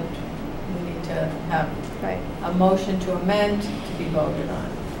amendment, we need to have Right. a motion to amend to be voted on.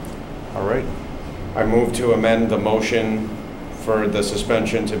 All right. I move to amend the motion for the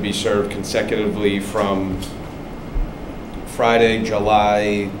suspension to be served consecutively from Friday,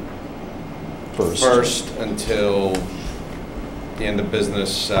 July 1st until the end of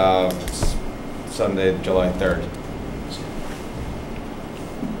business, Sunday, July 3rd.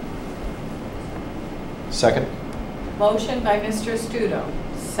 Second? Motion by Mr. Studo,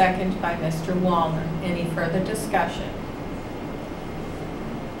 second by Mr. Wallner. Any further discussion?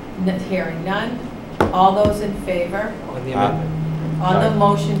 Hearing none. All those in favor? On the amendment. On the Aye.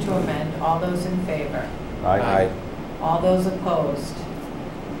 motion to amend, all those in favor? Aye. All those opposed?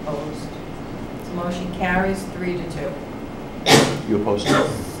 Opposed. This motion carries 3-2. You opposed?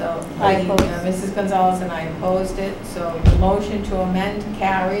 So, I oppose. Mrs. Gonzalez and I opposed it, so the motion to amend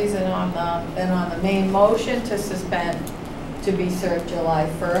carries, and then on the main motion to suspend to be served July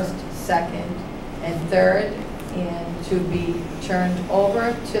 1st, 2nd, and 3rd, and to be turned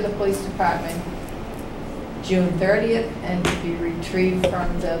over to the police department June 30th, and to be retrieved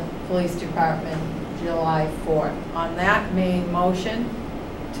from the police department July 4th. On that main motion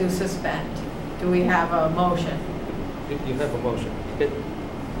to suspend, do we have a motion? You have a motion.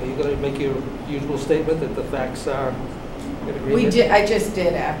 Are you going to make your usual statement that the facts are in agreement? We did, I just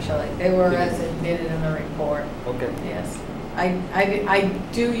did actually. They were as admitted in the report, Okay. yes. I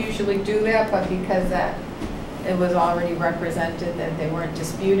do usually do that, but because that, it was already represented that they weren't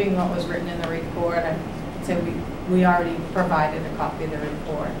disputing what was written in the report, I said we already provided a copy of the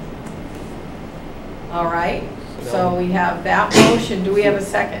report. All right, so we have that motion. Do we have a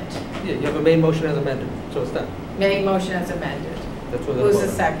second? Yeah, you have a main motion as amended, so it's done. Main motion as amended. That's what Who's the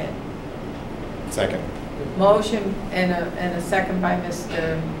second? Second. Motion and a second by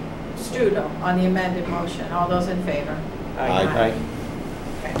Mr. Studo on the amended motion. All those in favor? Aye.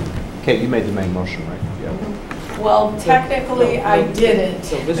 Okay. Kate, you made the main motion, right? Yeah. Well, technically, No, I no. didn't,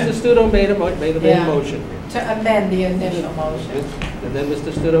 So Mr. Studo made a main Yeah. motion. to amend the initial motion. And then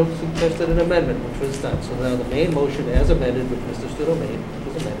Mr. Studo suggested an amendment, which was done. So now the main motion as amended, which Mr. Studo made,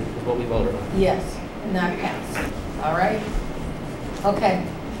 was amended, is what we voted on. Yes, and that passed. All right? Okay,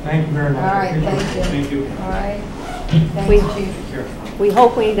 Thank you very all much. right, Appreciate it. thank you. Thank you. All right. We- Thanks, Chief. We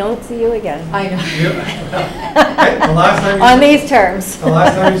hope we don't see you again I know. The last time on you, these terms. the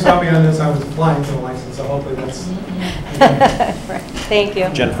last time you saw me on this, I was applying for the license, so hopefully that's. Right. Thank you.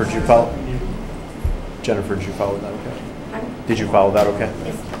 Jennifer, did you follow? Jennifer, did you follow that okay? Did you follow that okay?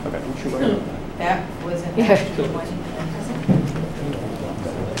 Okay. That was an Yeah. extra one.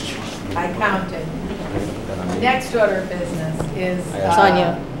 I counted. Next order of business is.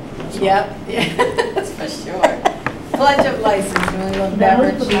 Sonia. Yep, yeah, that's for sure. Pledge of license, New England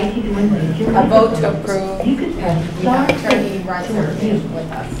Beverage. A vote to approve, and we have Attorney Reiser here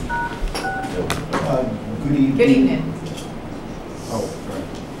with us. Good evening. Good evening. Oh, right.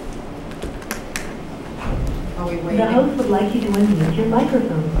 Are we The waiting? host would like you to unmute your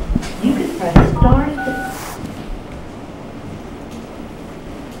microphone. You can press star six.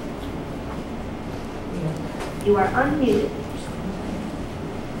 You are unmuted.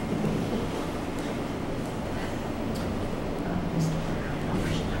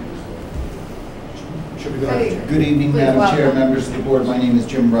 Should be good. Good evening, Please Madam Chair, welcome. members of the board. My name is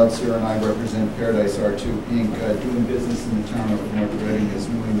Jim Rutzer, and I represent Paradise R2 Inc., doing business in the town of North Reading as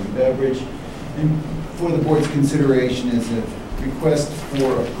New England Beverage. And for the board's consideration is a request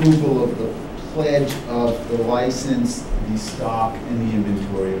for approval of the pledge of the license, the stock, and the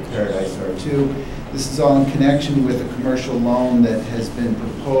inventory of Paradise R2. This is all in connection with a commercial loan that has been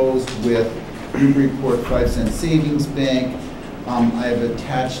proposed with Newburyport 5-cent Savings Bank. I have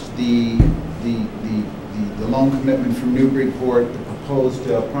attached the loan commitment from Newburyport, the proposed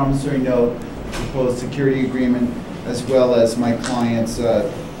promissory note, the proposed security agreement, as well as my client's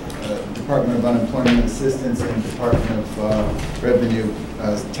Department of Unemployment Assistance and Department of Revenue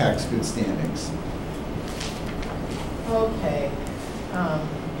tax good standings. Okay.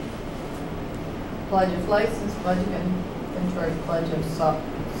 Pledge of license, pledge of inventory, pledge of stock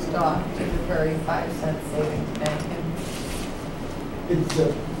to the very 5-cent savings bank. It's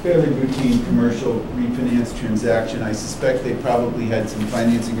a fairly routine commercial refinance transaction. I suspect they probably had some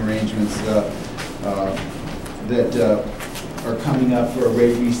financing arrangements that are coming up for a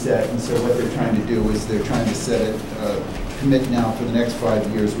rate reset, and so what they're trying to do is they're trying to set it, commit now for the next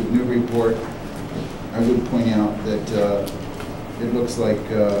 5 years with Newburyport. I would point out that it looks like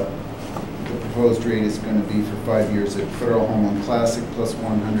the proposed rate is going to be for 5 years at Federal Home Loan Classic plus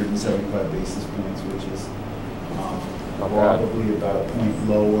 175 basis points, which is probably about a point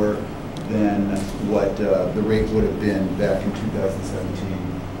lower than what the rate would have been back in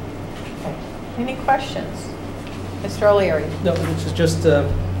 2017. Okay. Any questions? Mr. O'Leary? No, this is just,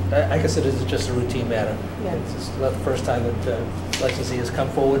 I consider this just a routine matter. Yeah. It's not the first time that licensee has come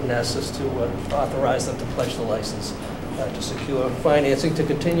forward and asked us to authorize them to pledge the license to secure financing to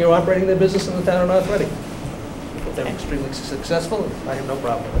continue operating their business in the town of North Reading. If they're extremely successful, I have no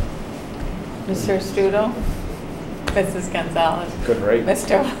problem with it. Mr. Studo? Mrs. Gonzalez? Good rate.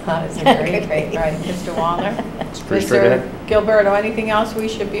 Mr. Is a great rate, right? Mr. Wallner? It's pretty straight ahead. Mr. Gilberto, anything else we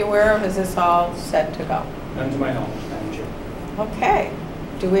should be aware of? Is this all set to go? None to my knowledge, Madam Chair. Okay.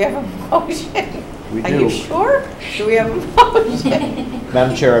 Do we have a motion? We Are do. you sure? Do we have a motion?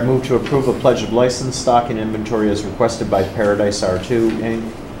 Madam Chair, I move to approve a pledge of license, stock, and inventory as requested by Paradise R2 Inc.,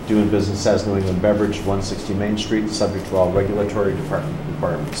 doing business as New England Beverage, 160 Main Street, subject to all regulatory department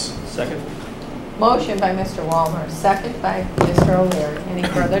requirements. Second? Motion by Mr. Wallner, second by Mr. O'Leary. Any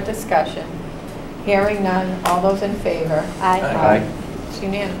further discussion? Hearing none. All those in favor? Aye. It's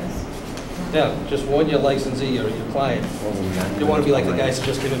unanimous. Now, just warn your licensee or your client. You don't want to be like the guys who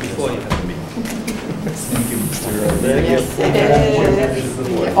just came in before you. Thank you, Mr. Yes, it is.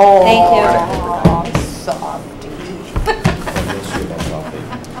 Thank you. Oh, softy.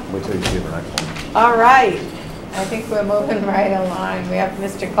 Wait till you see the next one. All right. I think we're moving right along. We have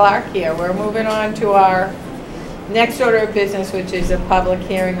Mr. Clark here. We're moving on to our next order of business, which is a public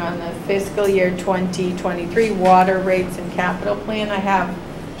hearing on the fiscal year 2023 water rates and capital plan. I have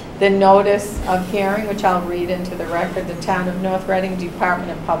the notice of hearing, which I'll read into the record. The Town of North Reading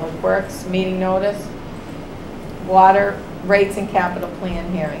Department of Public Works meeting notice, water rates and capital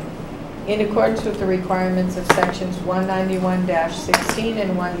plan hearing. In accordance with the requirements of sections 191-16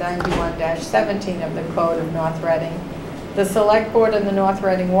 and 191-17 of the Code of North Reading, the Select Board and the North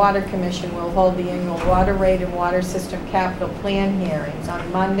Reading Water Commission will hold the annual water rate and water system capital plan hearings on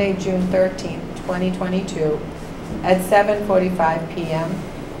Monday, June 13th, 2022 at 7:45 p.m.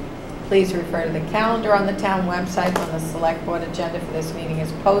 Please refer to the calendar on the town website when the Select Board agenda for this meeting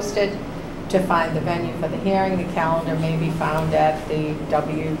is posted. To find the venue for the hearing, the calendar may be found at the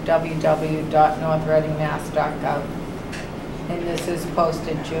www.northreadingmass.gov. And this is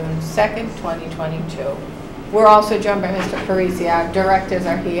posted June 2nd, 2022. We're also joined by Mr. Parisi. Our directors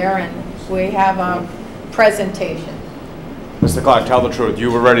are here, and we have a presentation. Mr. Clark, tell the truth.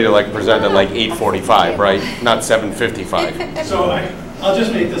 You were ready to like present at like 8:45, right? Not 7:55. So I'll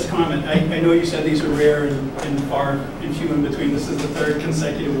just make this comment. I know you said these are rare and far and few in between. This is the third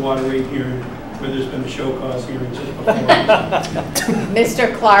consecutive water rate hearing where there's been a show cause hearing just before.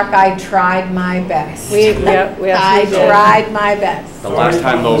 Mr. Clark, I tried my best. We I tried my best. The last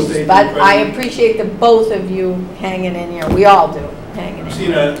time those... But I appreciate the both of you hanging in here. We all do, hanging in I've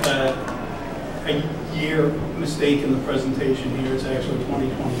here. seen a year mistake in the presentation here. It's actually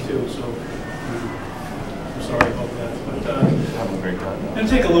 2022, so I'm sorry about that. But Have a great time. I'm going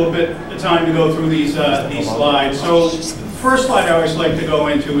to take a little bit of time to go through these slides. So the first slide I always like to go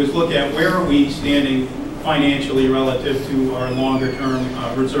into is look at where are we standing financially relative to our longer-term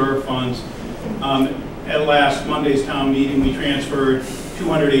reserve funds. At last Monday's town meeting, we transferred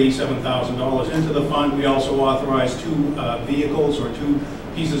 $287,000 into the fund. We also authorized two vehicles or two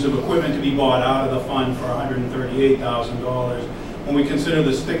pieces of equipment to be bought out of the fund for $138,000. When we consider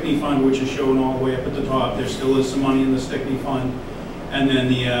the Stickney Fund, which is shown all the way up at the top, there still is some money in the Stickney Fund, and then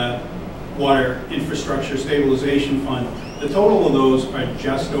the Water Infrastructure Stabilization Fund. The total of those are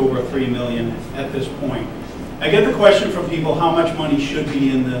just over $3 million at this point. I get the question from people, how much money should be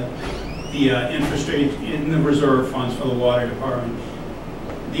in the reserve funds for the water department.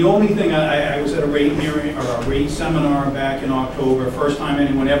 The only thing, I was at a rate hearing or a rate seminar back in October, first time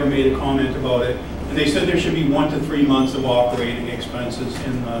anyone ever made a comment about it, and they said there should be 1 to 3 months of operating expenses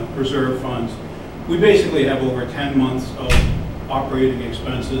in the reserve funds. We basically have over 10 months of operating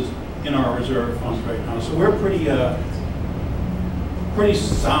expenses in our reserve funds right now. So we're pretty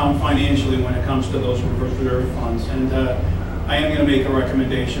sound financially when it comes to those reserve funds. And I am going to make a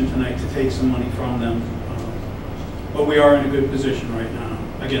recommendation tonight to take some money from them. But we are in a good position right now.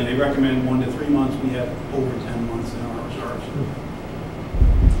 Again, they recommend 1 to 3 months. We have over 10 months in our reserves.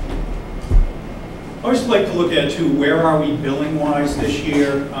 I always like to look at, too, where are we billing-wise this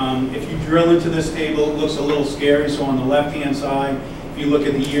year? If you drill into this table, it looks a little scary. So on the left-hand side, if you look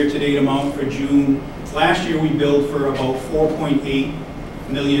at the year-to-date amount for June, last year we billed for about $4.8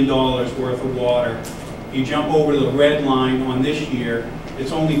 million worth of water. If you jump over to the red line on this year,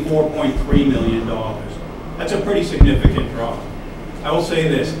 it's only $4.3 million. That's a pretty significant drop. I will say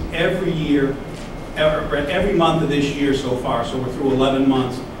this, every month of this year so far, so we're through 11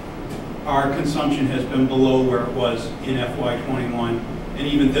 months, our consumption has been below where it was in FY21. And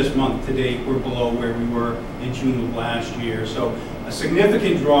even this month to date, we're below where we were in June of last year. So a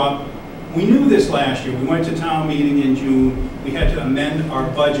significant drop. We knew this last year. We went to town meeting in June. We had to amend our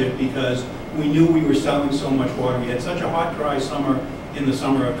budget because we knew we were selling so much water. We had such a hot, dry summer in the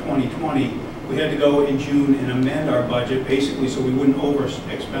summer of 2020. We had to go in June and amend our budget, basically so we wouldn't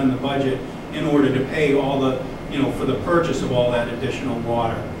overexpend the budget in order to pay all the, for the purchase of all that additional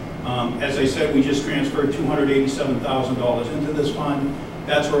water. As I said, we just transferred $287,000 into this fund.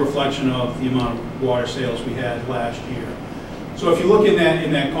 That's a reflection of the amount of water sales we had last year. So if you look in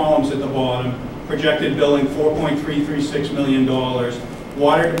that columns at the bottom, projected billing $4.336 million.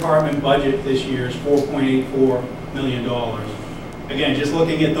 Water department budget this year is $4.84 million. Again, just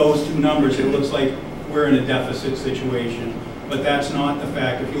looking at those two numbers, it looks like we're in a deficit situation. But that's not the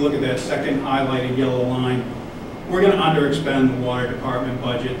fact. If you look at that second highlighted yellow line, we're going to underexpend the water department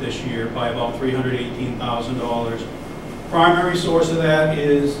budget this year by about $318,000. Primary source of that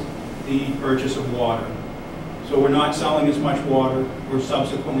is the purchase of water. So we're not selling as much water. We're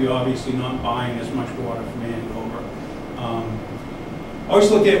subsequently obviously not buying as much water from Andover. Always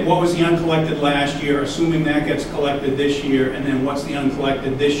look at what was the uncollected last year, assuming that gets collected this year, and then what's the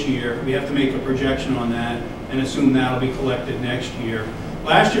uncollected this year. We have to make a projection on that and assume that'll be collected next year.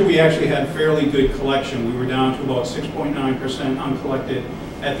 Last year we actually had fairly good collection. We were down to about 6.9% uncollected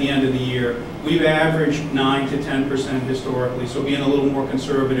at the end of the year. We've averaged 9 to 10% historically, so being a little more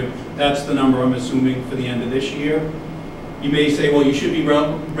conservative, that's the number I'm assuming for the end of this year. You may say, well, you should be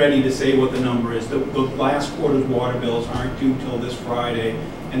ready to say what the number is. The last quarter's water bills aren't due till this Friday,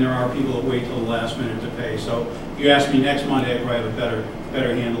 and there are people that wait till the last minute to pay. So if you ask me next Monday, I'd probably have a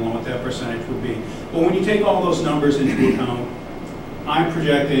better handle on what that percentage would be. But when you take all those numbers into account, I'm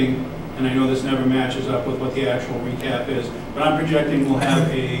projecting, and I know this never matches up with what the actual recap is, but I'm projecting we'll have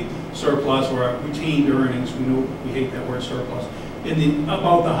a surplus or a retained earnings, we hate that word surplus, in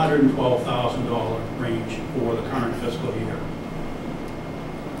about the $112,000 range for the current fiscal year.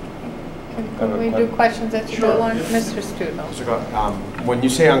 Can we do questions that you Sure. go on? Yes. Mr. Studo. When you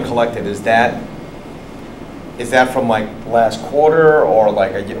say uncollected, is that from like last quarter or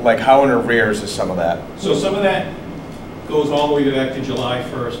like how in arrears is some of that? So some of that goes all the way back to July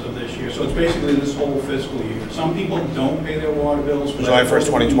 1st of this year. So it's basically this whole fiscal year. Some people don't pay their water bills. July 1st,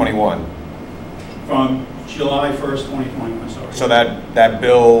 2021. From July 1st, 2021, sorry. So that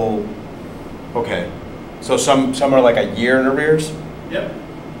bill, okay. So some are like a year in arrears? Yep.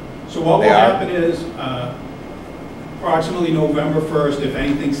 So what will happen is approximately November 1st, if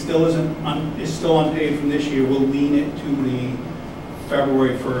anything still is still unpaid from this year, we'll lien it to the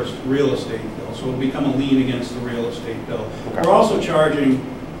February 1st real estate bill. So it'll become a lien against the real estate bill. Okay. We're also charging,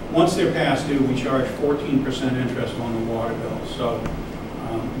 once they're past due, we charge 14% interest on the water bill. So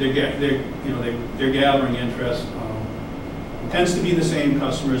they're gathering interest. It tends to be the same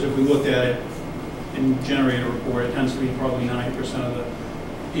customers. If we looked at it and generate a report, it tends to be probably 90% of the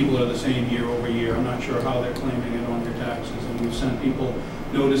people are the same year over year. I'm not sure how they're claiming it on their taxes. And we've sent people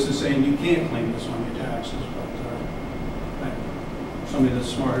notices saying you can't claim this on your taxes. But somebody that's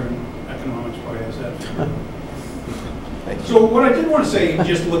smarter in economics probably has that. So what I did want to say,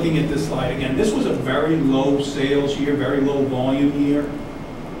 just looking at this slide again, this was a very low sales year, very low volume year.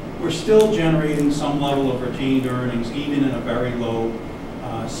 we're still generating some level of retained earnings, even in a very low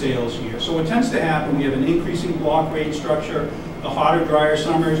sales year. So what tends to happen, we have an increasing block rate structure. The hotter, drier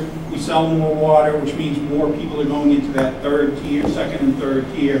summers, we sell more water, which means more people are going into that third tier, second and third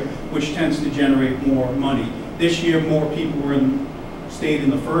tier, which tends to generate more money. This year, more people stayed in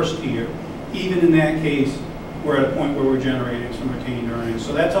the first tier. Even in that case, we're at a point where we're generating some retained earnings.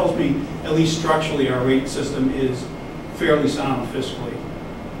 So that tells me, at least structurally, our rate system is fairly sound fiscally.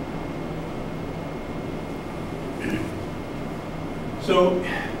 So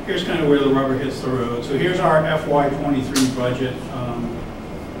here's kind of where the rubber hits the road. So here's our FY23 budget.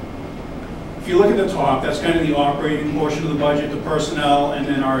 If you look at the top, that's kind of the operating portion of the budget, the personnel, and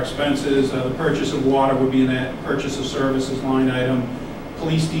then our expenses. The purchase of water would be in that purchase of services line item.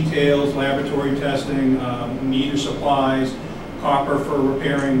 Police details, laboratory testing, meter supplies, copper for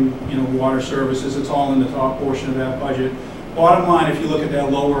repairing, water services. It's all in the top portion of that budget. Bottom line, if you look at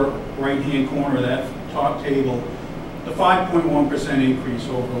that lower right-hand corner of that top table, the 5.1% increase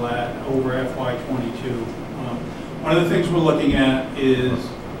over FY22. One of the things we're looking at is,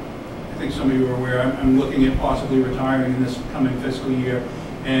 I think some of you are aware, I'm looking at possibly retiring in this coming fiscal year,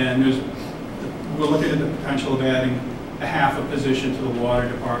 and we're looking at the potential of adding a half a position to the water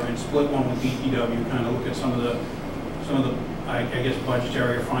department, split one with DPW, kind of look at some of the I guess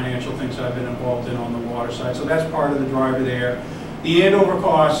budgetary or financial things I've been involved in on the water side. So that's part of the driver there. The Andover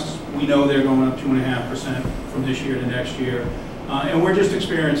costs, we know they're going up 2.5% from this year to next year. And we're just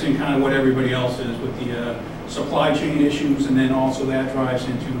experiencing kind of what everybody else is with the supply chain issues, and then also that drives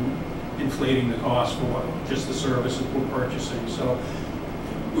into inflating the cost for just the services we're purchasing. So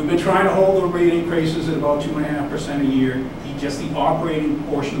we've been trying to hold the rate increases at about 2.5% a year. Just the operating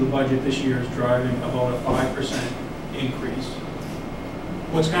portion of the budget this year is driving about a 5% increase.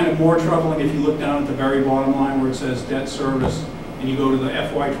 What's kind of more troubling, if you look down at the very bottom line where it says debt service, and you go to the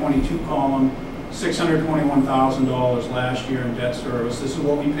FY22 column, $621,000 last year in debt service. This is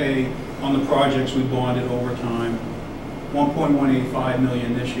what we pay on the projects we bonded over time. $1.185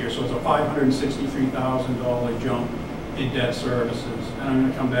 million this year, so it's a $563,000 jump in debt services. And I'm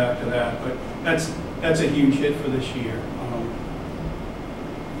going to come back to that, but that's a huge hit for this year.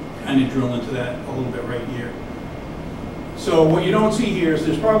 Kind of drill into that a little bit right here. So what you don't see here is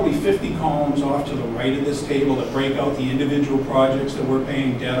there's probably 50 columns off to the right of this table that break out the individual projects that we're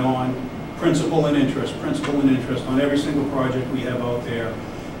paying debt on, principal and interest on every single project we have out there.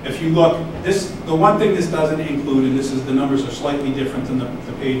 If you look, the one thing this doesn't include, and the numbers are slightly different than the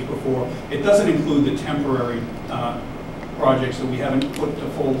page before, it doesn't include the temporary projects that we haven't put to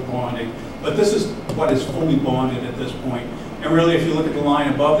full bonding. But this is what is fully bonded at this point. And really, if you look at the line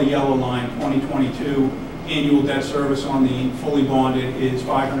above the yellow line, 2022, annual debt service on the fully bonded is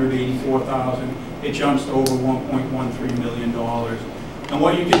 $584,000. It jumps to over $1.13 million. And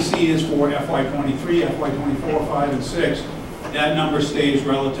what you can see is for FY23, FY24, 5, and 6, that number stays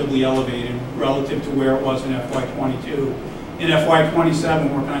relatively elevated relative to where it was in FY22. In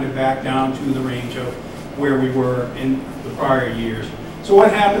FY27, we're kind of back down to the range of where we were in the prior years. So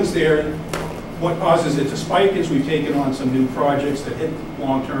what happens there, what causes it to spike is we've taken on some new projects that hit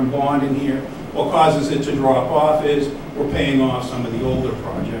long-term bond in here. What causes it to drop off is we're paying off some of the older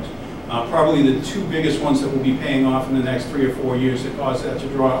projects. Probably the two biggest ones that we'll be paying off in the next 3 or 4 years that cause that to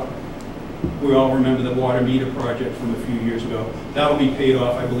drop. We all remember the water meter project from a few years ago. That'll be paid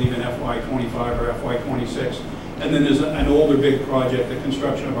off, I believe, in FY25 or FY26. And then there's an older big project, the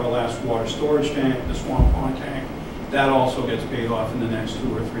construction of our last water storage tank, the Swamp Pond tank. That also gets paid off in the next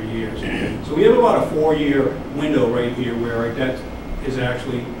 2 or 3 years. So we have about a 4-year window right here where our debt is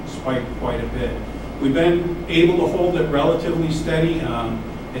actually spiked quite a bit. We've been able to hold it relatively steady.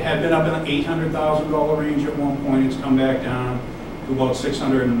 It had been up in the $800,000 range at one point. It's come back down to about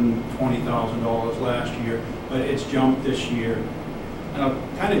 $620,000 last year, but it's jumped this year. And I'll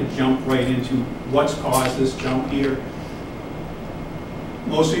kind of jump right into what's caused this jump here.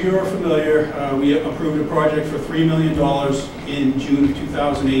 Most of you are familiar. We approved a project for $3 million in June of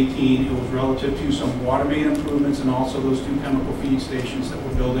 2018. It was relative to some water main improvements and also those 2 chemical feed stations that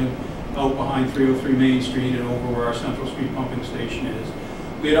we're building out behind 303 Main Street and over where our Central Street pumping station is.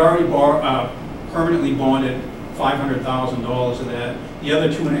 We had already permanently bonded $500,000 of that. The other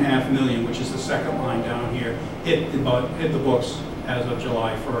 $2.5 million, which is the second line down here, hit the books as of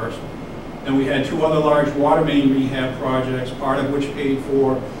July 1st. And we had 2 other large water main rehab projects, part of which paid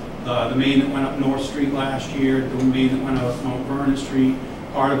for the main that went up North Street last year, the main that went up Mount Vernon Street,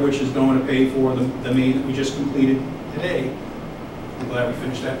 part of which is going to pay for the main that we just completed today. I'm glad we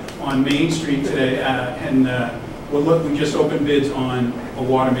finished that. On Main Street today, we just opened bids on a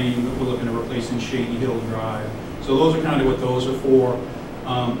water main that we're looking to replace in Shady Hill Drive. So those are kind of what those are for.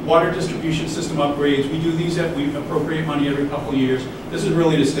 Water distribution system upgrades, we do these, we appropriate money every couple of years. This is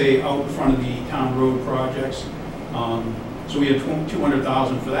really to stay out in front of the town road projects. So we had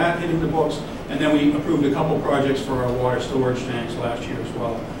 200,000 for that hitting the books, and then we approved a couple projects for our water storage tanks last year as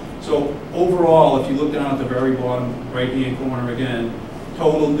well. So overall, if you look down at the very bottom right-hand corner again,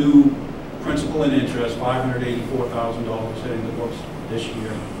 total new principal and interest, $584,000 hitting the books this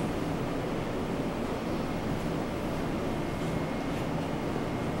year.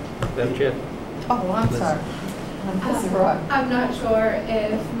 Madam Chair? Oh, I'm sorry. This is Roy. I'm not sure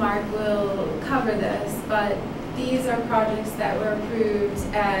if Mark will cover this, but these are projects that were approved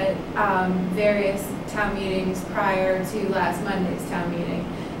at various town meetings prior to last Monday's town meeting.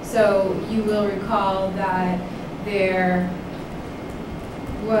 So you will recall that there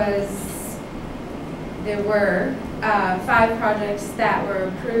were 5 projects that were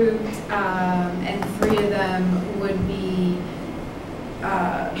approved, and 3 of them would be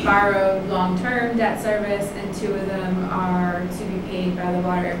borrowed long-term debt service, and 2 of them are to be paid by the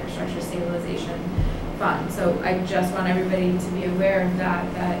Water Infrastructure Stabilization Fund. So I just want everybody to be aware of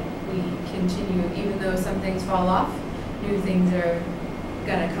that we continue, even though some things fall off, new things are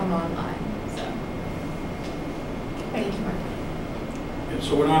gonna come online, so. Thank you, Mark. Yeah,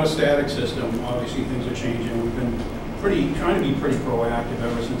 so we're not a static system. Obviously, things are changing. We've been trying to be pretty proactive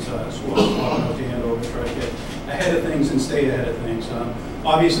ever since swapping out the handover to try to get ahead of things and stay ahead of things.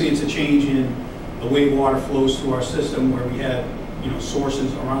 Obviously, it's a change in the way water flows through our system, where we had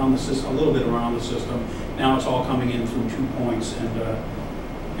sources around the system, a little bit around the system. Now it's all coming in through 2 points, and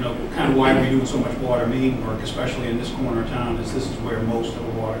kind of why we're doing so much water main work, especially in this corner of town, is this is where most of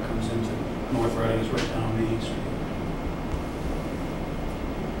the water comes into North Reading, is right down Main Street.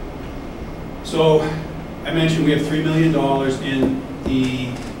 So I mentioned we have $3 million in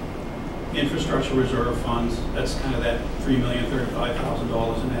the infrastructure reserve funds. That's kind of that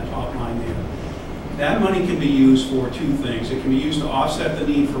 $3,035,000 in that top line there. That money can be used for 2 things. It can be used to offset the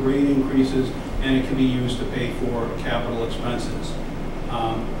need for rate increases, and it can be used to pay for capital expenses.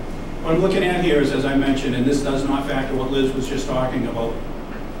 What I'm looking at here is, as I mentioned, and this does not factor what Liz was just talking about,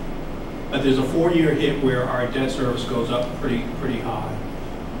 but there's a 4-year hit where our debt service goes up pretty high.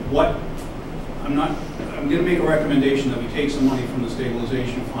 I'm going to make a recommendation that we take some money from the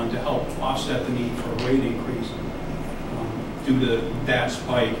stabilization fund to help offset the need for a rate increase due to that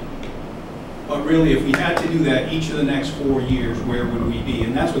spike. But really, if we had to do that each of the next 4 years, where would we be?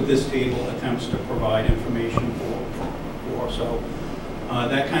 And that's what this table attempts to provide information for. So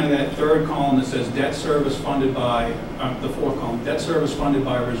that third column that says debt service funded by, the 4th column, debt service funded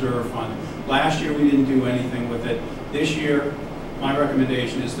by reserve fund. Last year, we didn't do anything with it. This year, my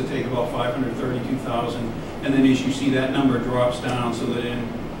recommendation is to take about $532,000, and then as you see, that number drops down, so that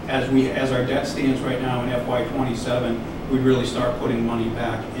as our debt stands right now in FY27, we really start putting money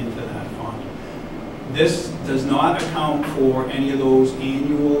back into that fund. This does not account for any of those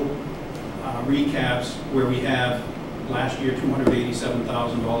annual recaps where we have last year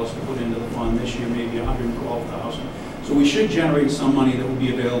 $287,000 to put into the fund, this year maybe $112,000. So we should generate some money that will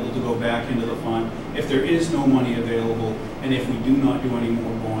be available to go back into the fund. If there is no money available, and if we do not do any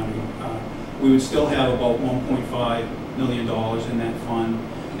more bonding, we would still have about $1.5 million in that fund.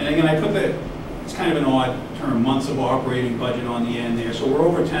 And again, I put that, it's kind of an odd term, months of operating budget on the end there. So we're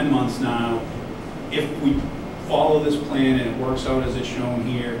over 10 months now. If we follow this plan and it works out as it's shown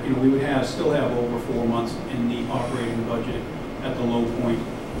here, we would still have over 4 months in the operating budget at the low point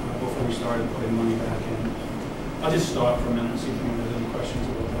before we started putting money back in. I'll just stop for a minute and see if anyone has any questions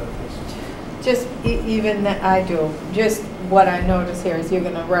about that. Just even that I do. Just what I notice here is you're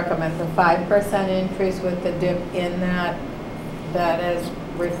going to recommend the 5% increase with the dip in that is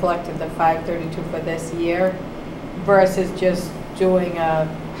reflected the 532 for this year, versus just doing a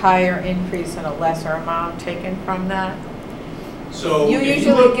higher increase and a lesser amount taken from that. So you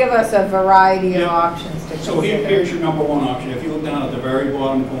usually give us a variety of options to consider. So here's your number 1 option. If you look down at the very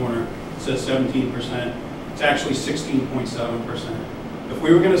bottom corner, it says 17%. It's actually 16.7%. If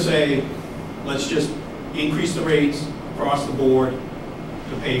we were going to say, let's just increase the rates across the board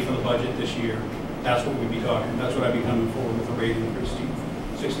to pay for the budget this year, that's what we'd be talking. That's what I'd be coming forward with, a rate increase to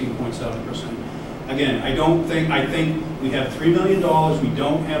 16.7%. Again, I think we have $3 million. We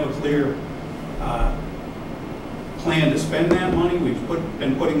don't have a clear plan to spend that money. We've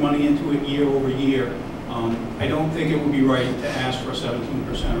been putting money into it year over year. I don't think it would be right to ask for a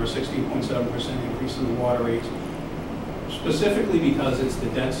 17% or a 16.7% increase in the water rates, specifically because it's the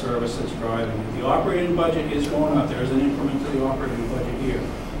debt service that's driving it. The operating budget is going up. There's an increment to the operating budget here.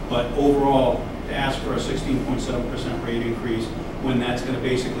 But overall, to ask for a 16.7% rate increase when that's going to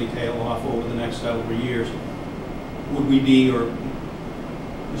basically tail off over the next several years, would we be, or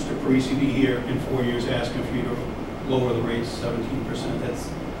Mr. Parisi be here in 4 years asking for you to lower the rates 17%. That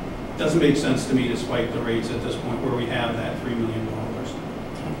doesn't make sense to me to spike the rates at this point where we have that $3 million.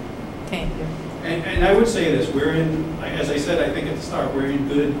 Thank you. And I would say this, we're in, as I said, I think at the start, we're in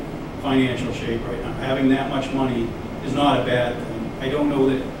good financial shape right now. Having that much money is not a bad thing. I don't know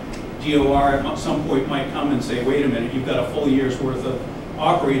that DOR at some point might come and say, wait a minute, you've got a full year's worth of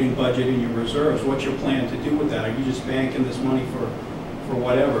operating budget in your reserves. What's your plan to do with that? Are you just banking this money for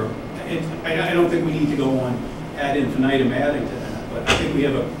whatever? I don't think we need to go on ad infinitum adding to that, but I think we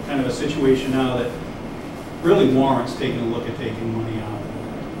have a kind of a situation now that really warrants taking a look at taking money out.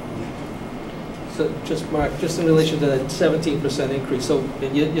 So just, Mark, just in relation to that 17% increase, so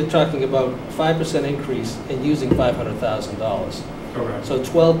you're talking about 5% increase in using $500,000. Correct. So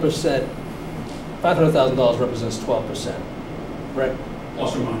 12%, $500,000 represents 12%, right?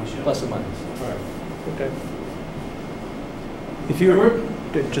 Plus or minus, yeah. Plus or minus, all right, okay. If you were,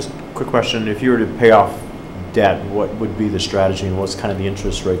 just a quick question, if you were to pay off debt, what would be the strategy and what's kind of the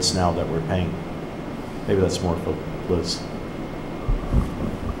interest rates now that we're paying? Maybe that's more for Liz.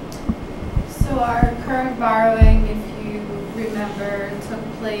 So our current borrowing, if you remember, took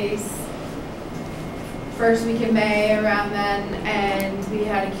place first week in May around then, and we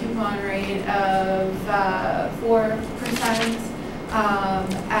had a coupon rate of 4%,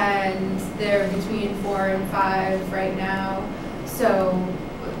 and they're between 4 and 5 right now. So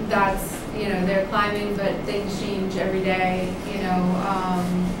that's, you know, they're climbing, but things change every day, you know,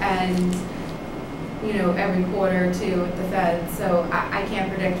 and you know, every quarter too with the Fed. So I can't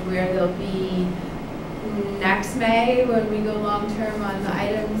predict where they'll be next May when we go long-term on the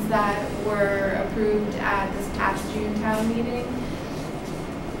items that were approved at this past June town meeting.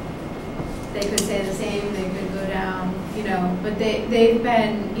 They could stay the same, they could go down, you know, but they've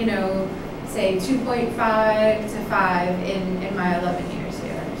been, you know, say 2.5 to 5 in my 11 years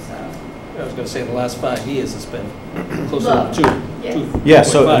here, so. I was going to say in the last 5 years it's been closer Low. to 2. Yes. Yeah,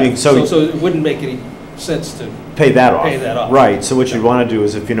 so I mean, so it wouldn't make any sense to pay that off. Pay that off. Right. So what you'd want to do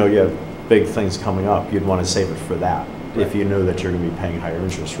is, if you know you have big things coming up, you'd want to save it for that. Right. If you knew that you're going to be paying higher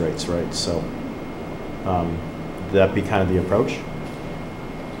interest rates, right? So that'd be kind of the approach.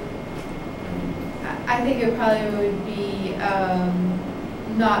 I think it probably would be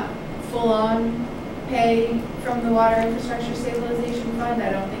not full-on pay from the Water Infrastructure Stabilization Fund. I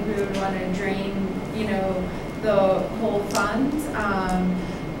don't think we would want to drain, you know, the whole fund.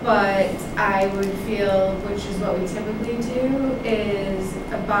 But I would feel, which is what we typically do, is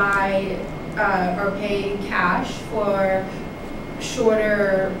buy or pay cash for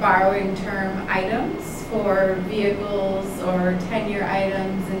shorter borrowing term items for vehicles or 10-year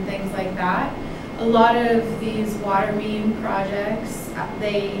items and things like that. A lot of these water main projects,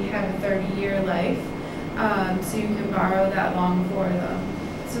 they have a 30-year life, so you can borrow that long for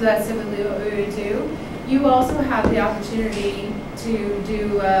them. So that's typically what we would do. You also have the opportunity to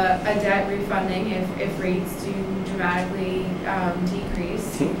do a debt refunding if rates do dramatically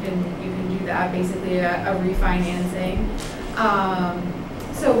decrease. You can do that, basically a refinancing.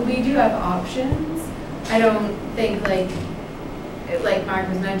 So we do have options. I don't think like Mark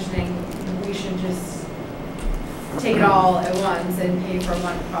was mentioning, we should just take it all at once and pay for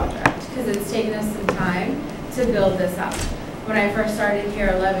one project, because it's taken us some time to build this up. When I first started here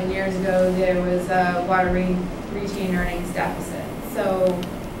 11 years ago, there was a water retained earnings deficit. So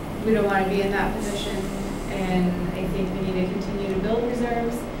we don't want to be in that position, and I think we need to continue to build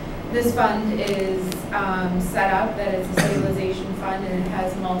reserves. This fund is set up that it's a stabilization fund, and it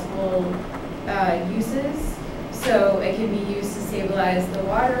has multiple uses. So it can be used to stabilize the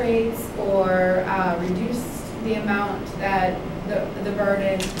water rates or reduce the amount that the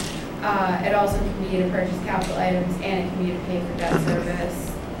burden. It also can be to purchase capital items, and it can be to pay for debt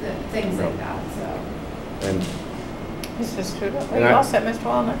service, things like that. So. And Mr. Studo, are you all set, Mr.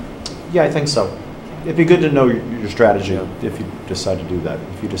 Wallner? yeah, I think so. It'd be good to know your strategy if you decide to do that.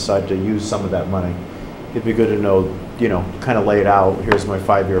 If you decide to use some of that money, it'd be good to know, you know, kind of lay it out. Here's my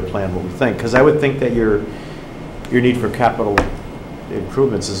 5-year plan, what we think. Because I would think that your need for capital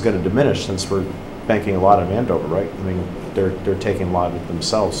improvements is going to diminish, since we're banking a lot on Andover, right? I mean, they're taking a lot of it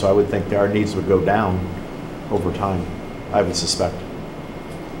themselves. So I would think that our needs would go down over time, I would suspect.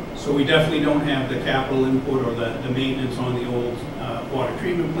 So we definitely don't have the capital input or the maintenance on the old water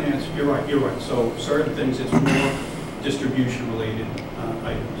treatment plants. You're right. So certain things, it's more distribution-related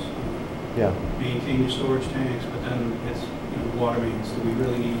items. Yeah. Maintain your storage tanks, but then it's, you know, water mains. Do we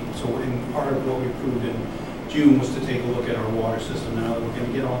really need? So in part of what we approved in June was to take a look at our water system. Now that we're going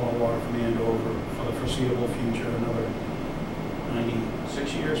to get all our water from Andover for the foreseeable future, another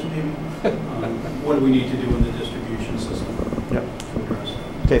 96 years maybe. What do we need to do in the distribution system? Yep. To address that?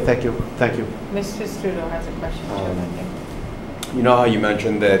 Okay, thank you, thank you. Mr. Studo has a question too, I think. You know how you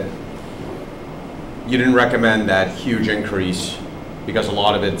mentioned that you didn't recommend that huge increase because a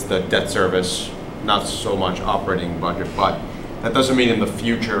lot of it's the debt service, not so much operating budget, but that doesn't mean in the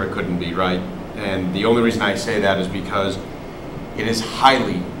future it couldn't be, right? And the only reason I say that is because it is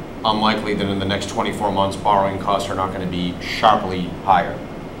highly unlikely that in the next 24 months borrowing costs are not going to be sharply higher.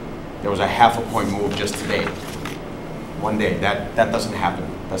 There was a half a point move just today. One day, that doesn't happen.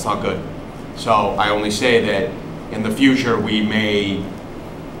 That's not good. So I only say that in the future we may,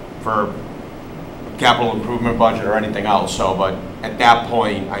 for capital improvement budget or anything else, so, but at that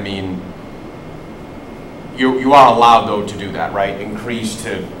point, I mean, you are allowed though to do that, right? Increase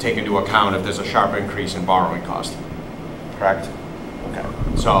to take into account if there's a sharp increase in borrowing cost, correct? Okay,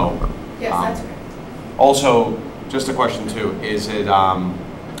 so. Yes, that's correct. Also, just a question too, is it,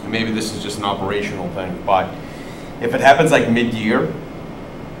 maybe this is just an operational thing, but if it happens like mid-year,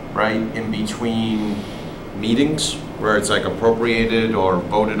 right, in between meetings, where it's like appropriated or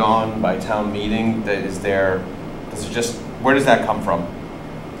voted on by town meeting, does it just, where does that come from?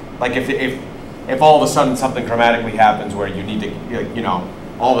 Like if all of a sudden something dramatically happens where you need to, you know,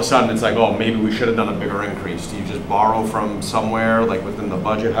 all of a sudden it's like, oh, maybe we should have done a bigger increase. Do you just borrow from somewhere, like within the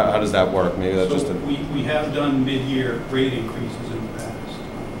budget? How does that work? Maybe that's just a... We have done mid-year rate increases in the past.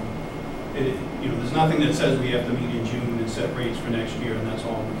 You know, there's nothing that says we have to meet in June and set rates for next year, and that's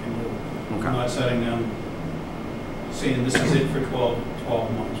all we can do. Okay. We're not setting them, saying this is it for 12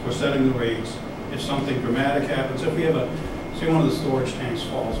 months. We're setting the rates. If something dramatic happens, if we have say one of the storage tanks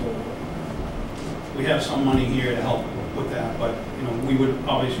falls over, we have some money here to help with that, but you know, we would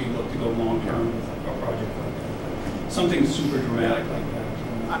obviously look to go long-term with a project like that. But something super dramatic like that.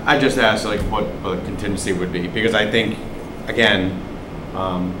 I just asked like what the contingency would be, because I think, again,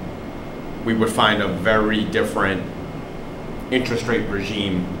 we would find a very different interest rate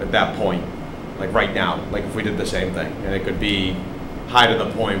regime at that point, like right now, like if we did the same thing. And it could be high to the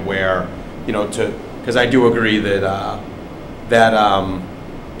point where, you know, because I do agree that that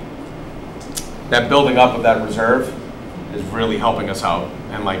building up of that reserve is really helping us out.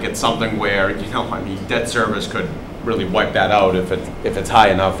 And like it's something where, you know, I mean, debt service could really wipe that out if it's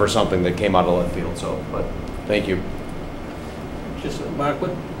high enough for something that came out of left field. So, but thank you. Just, Mark,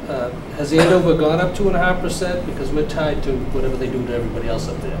 has Andover gone up 2.5%? Because we're tied to whatever they do to everybody else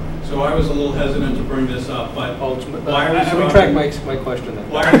up there. So I was a little hesitant to bring this up, but I retract my question then.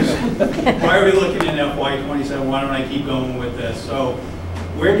 Why are we looking at FY27? Why don't I keep going with this? So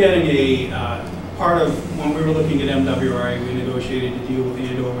we're getting a part of, when we were looking at MWRA, we negotiated to deal with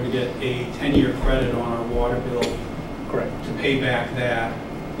Andover to get a 10-year credit on our water bill. Correct. To pay back that.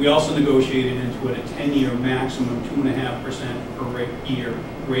 We also negotiated into it a 10-year maximum 2.5% per year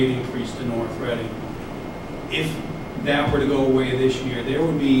rate increase to North Reading. If that were to go away this year, there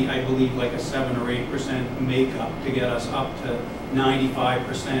would be, I believe, like a 7 or 8% makeup to get us up to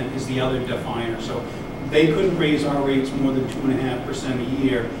 95% is the other definer. So they couldn't raise our rates more than 2.5% a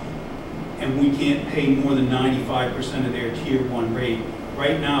year, and we can't pay more than 95% of their tier 1 rate.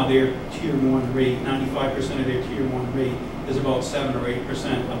 Right now, their tier 1 rate, 95% of their tier 1 rate is about 7 or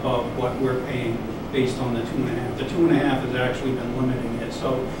 8% above what we're paying based on the 2.5. The 2.5 has actually been limiting it.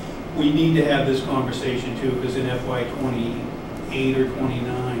 So we need to have this conversation too, because in FY 28 or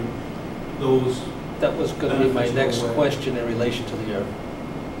 29, those... That was going to be my next question in relation to your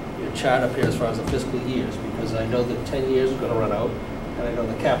chart up here as far as the fiscal years, because I know that 10 years is going to run out, and I know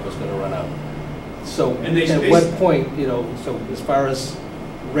the cap is going to run out. So at what point, you know, so as far as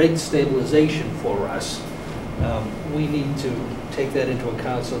rate stabilization for us, we need to take that into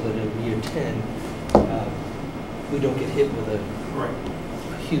account so that in year 10, we don't get hit with a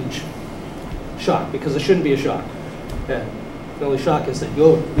huge shock, because there shouldn't be a shock. The only shock is that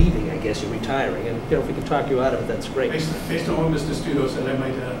you're leaving, I guess, you're retiring, and you know, if we can talk you out of it, that's great. Based on what Mr. Studo said, I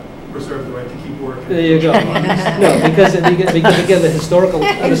might reserve the right to keep working. There you go. No, because again, the historical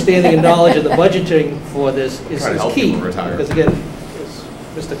understanding and knowledge of the budgeting for this is key. Because again, as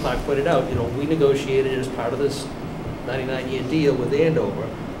Mr. Clark pointed out, you know, we negotiated as part of this 99-year deal with Andover,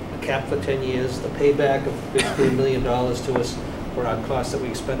 a cap for 10 years, the payback of $15 million to us for our costs that we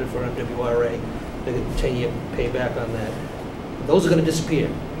expended for MWRA, they get a 10-year payback on that. Those are going to disappear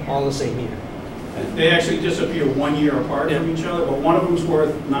all the same year. They actually disappear 1 year apart from each other, but one of them's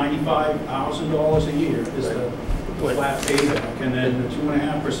worth $95,000 a year is the flat payback, and then the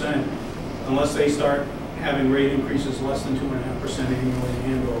 2.5%, unless they start having rate increases less than 2.5% annually in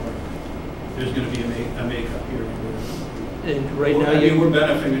Andover, there's going to be a makeup here. And right now, we're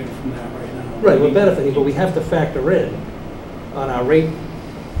benefiting from that right now. Right, we're benefiting, but we have to factor in on our rate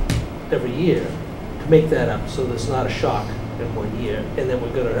every year to make that up, so there's not a shock in 1 year, and then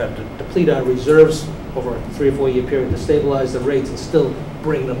we're gonna have to deplete our reserves over a 3 or 4 year period to stabilize the rates and still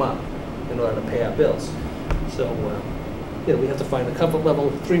bring them up in order to pay our bills. So, you know, we have to find a comfort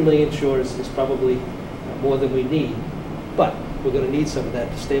level. 3 million sure is probably more than we need, but we're gonna need some of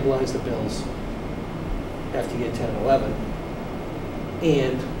that to stabilize the bills after year 10 and 11,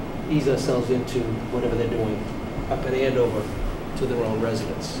 and ease ourselves into whatever they're doing up in Andover to their own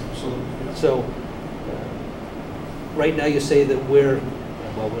residents. Absolutely. So, right now you say that we're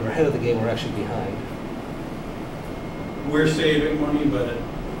ahead of the game, we're actually behind. We're saving money, but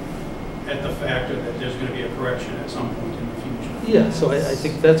at the factor that there's going to be a correction at some point in the future. Yeah, so I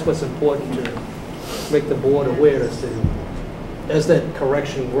think that's what's important to make the board aware as that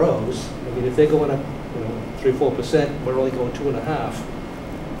correction grows. I mean, if they're going up, 3-4%, we're only going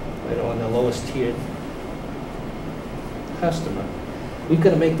 2.5%, on the lowest tiered customer. We've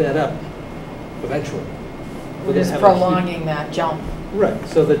got to make that up eventually. We're just prolonging that jump. Right,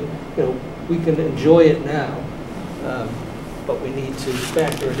 so that, we can enjoy it now, but we need to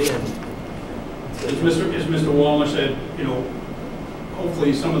factor it in. As Mr. Wallner said,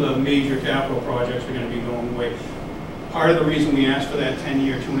 hopefully some of the major capital projects are going to be going away. Part of the reason we asked for that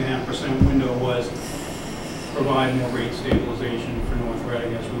 10-year, 2.5% window was provide more rate stabilization for North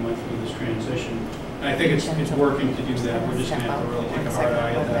Reading as we went through this transition. And I think it's working to do that. We're just going to have to really take a hard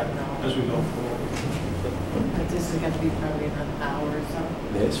eye at that as we go forward. But this is going to be probably another hour or so.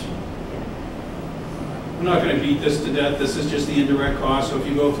 Yes. I'm not going to beat this to death. This is just the indirect cost. So if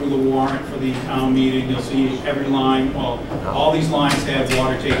you go through the warrant for the town meeting, you'll see every line, well, all these lines have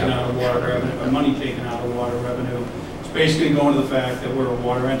water taken out of water revenue, or money taken out of water revenue. It's basically going to the fact that we're a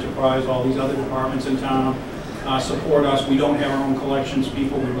water enterprise. All these other departments in town support us. We don't have our own collections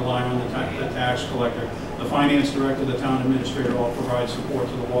people. We rely on the tax collector. The finance director, the town administrator all provide support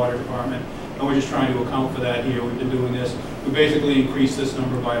to the water department. And we're just trying to account for that here. We've been doing this. We basically increased this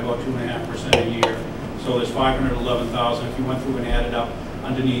number by about 2.5% a year. So there's 511,000. If you went through and added up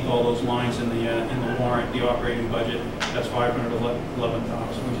underneath all those lines in the warrant, the operating budget, that's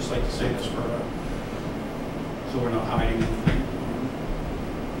 511,000. We just like to say this for so we're not hiding anything.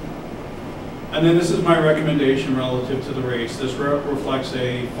 And then this is my recommendation relative to the rates. This reflects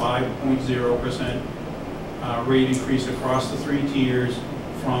a 5.0% rate increase across the 3 tiers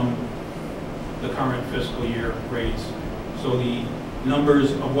from the current fiscal year rates. So the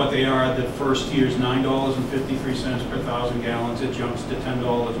numbers of what they are, the first tier is $9.53 per 1,000 gallons. It jumps to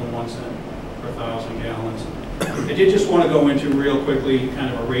 $10.01 per 1,000 gallons. I did just want to go into real quickly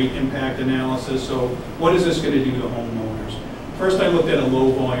kind of a rate impact analysis. So what is this going to do to homeowners? First, I looked at a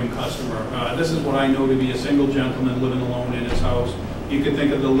low volume customer. This is what I know to be a single gentleman living alone in his house. You could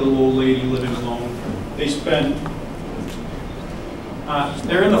think of the little old lady living alone. They spend,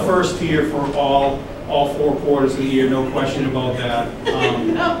 they're in the first tier for all 4 quarters of the year, no question about that.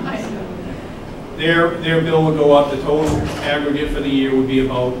 Their bill would go up, the total aggregate for the year would be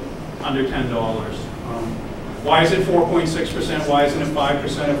about under $10. Why is it 4.6%? Why isn't it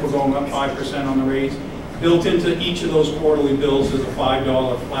 5% if we're going up 5% on the rates? Built into each of those quarterly bills is a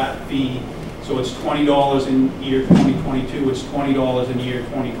 $5 flat fee. So it's $20 in year 2022, it's $20 in year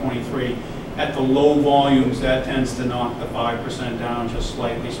 2023. At the low volumes, that tends to knock the 5% down just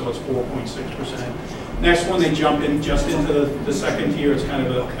slightly, so it's 4.6%. Next one, they jump in just into the second tier. It's kind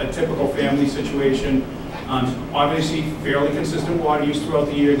of a typical family situation. Obviously, fairly consistent water use throughout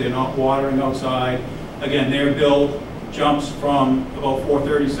the year. They're not watering outside. Again, their bill jumps from about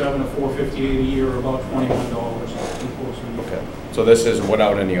 $437 to $458 a year, or about $21. Okay. So this is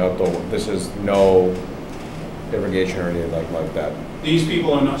without any outdoor. This is no irrigation or anything like that. These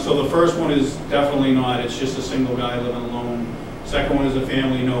people are not. So the first one is definitely not. It's just a single guy living alone. Second one is a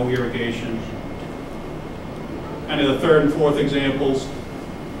family, no irrigation. Kind of the third and fourth examples.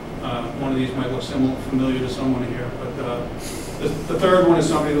 One of these might look familiar to someone here, but the third one is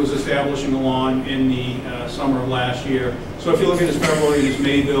somebody who was establishing a lawn in the summer of last year. So if you look at his February and his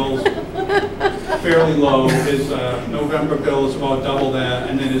May bills, fairly low. His November bill is about double that,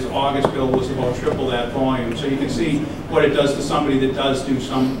 and then his August bill was about triple that volume. So you can see what it does to somebody that does do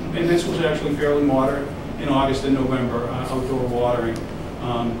some, and this was actually fairly moderate in August and November, outdoor watering.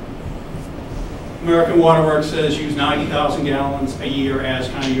 American Water Works says use 90,000 gallons a year as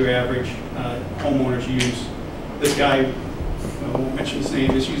kind of your average homeowners use. This guy, I won't mention his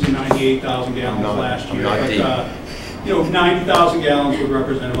name, is using 98,000 gallons last year. But, 90,000 gallons would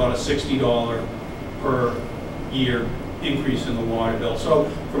represent about a $60 per year increase in the water bill. So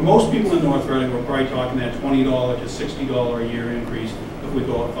for most people in North Reading, we're probably talking that $20 to $60 a year increase if we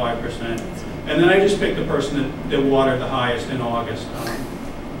go up 5%. And then I just picked the person that watered the highest in August.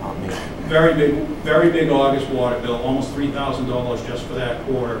 Very big August water bill, almost $3,000 just for that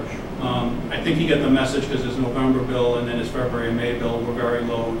quarter. I think he got the message because his November bill and then his February and May bill were very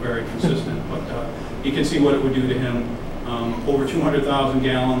low and very consistent. But you can see what it would do to him. Over 200,000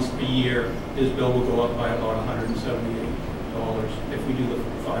 gallons a year, his bill will go up by about $178 if we do the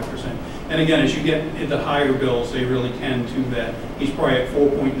 5%. And again, as you get into higher bills, they really tend to that. He's probably at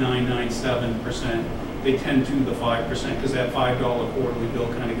 4.997%. They tend to the 5% because that $5 quarterly bill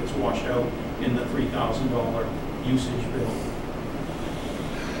kind of gets washed out in the $3,000 usage bill.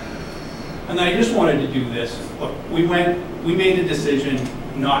 And I just wanted to do this. Look, we made a decision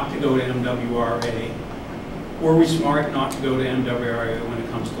not to go to MWRA. Were we smart not to go to MWRA when it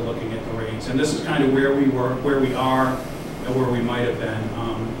comes to looking at the rates? And this is kind of where we were, where we are, and where we might have been.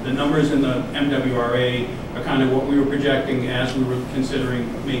 The numbers in the MWRA are kind of what we were projecting as we were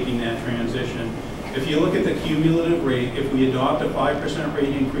considering making that transition. If you look at the cumulative rate, if we adopt a 5% rate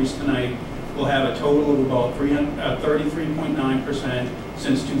increase tonight, we'll have a total of about 33.9%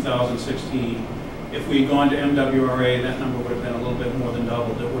 since 2016. If we had gone to MWRA, that number would have been a little bit more than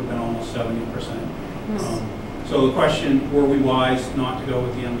doubled. It would have been almost 70%. So the question, were we wise not to go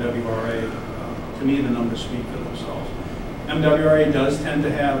with the MWRA? To me, the numbers speak for themselves. MWRA does tend to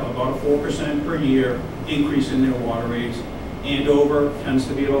have about a 4% per year increase in their water rates. Andover tends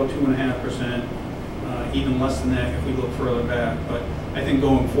to be about 2.5%, even less than that if we look further back. But I think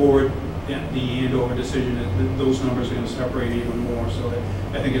going forward, the Andover decision, those numbers are going to separate even more. So that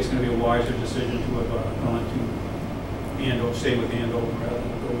I think it's going to be a wiser decision to have gone to Andover, stay with Andover rather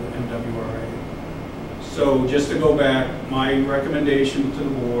than go with MWRA. So just to go back, my recommendation to the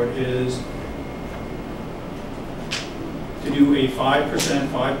board is to do a 5%,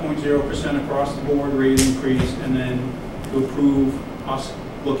 5.0% across the board rate increase, and then to approve us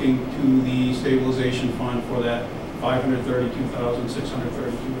looking to the stabilization fund for that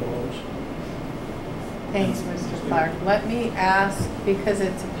 $532,632. Thanks, Mr. Clark. Let me ask, because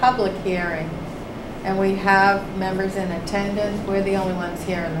it's a public hearing, and we have members in attendance, we're the only ones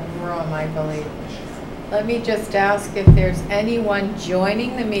here in the room, I believe. Let me just ask if there's anyone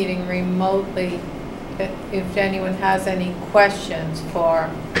joining the meeting remotely, if anyone has any questions for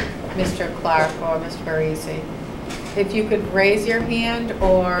Mr. Clark or Ms. Parisi. If you could raise your hand,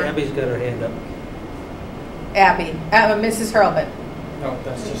 or... Abby's got her hand up. Abby, Mrs. Hurlbut. No,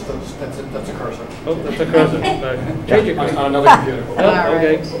 that's just that's a cursor. Oh, that's a cursor. Change your cursor. On another computer. Oh,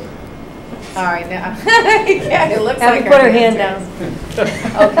 okay. All right, now, yeah, it looks Abby like put her hand down.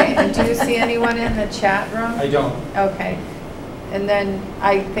 Okay, and do you see anyone in the chat room? I don't. Okay, and then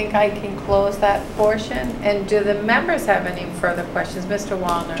I think I can close that portion. And do the members have any further questions? Mr.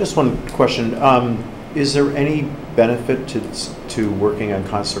 Wallner? Just one question. Is there any benefit to working on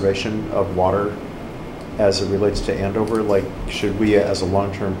conservation of water as it relates to Andover? Like, should we, as a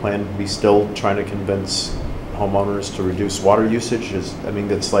long-term plan, be still trying to convince homeowners to reduce water usage? I mean,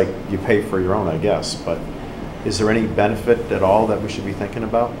 it's like you pay for your own, I guess, but is there any benefit at all that we should be thinking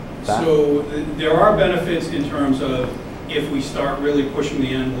about that? So there are benefits in terms of if we start really pushing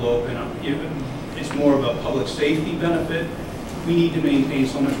the envelope, and it's more of a public safety benefit. We need to maintain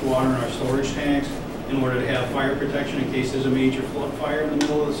so much water in our storage tanks in order to have fire protection in case there's a major flood fire in the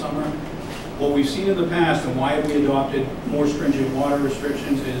middle of the summer. What we've seen in the past and why we adopted more stringent water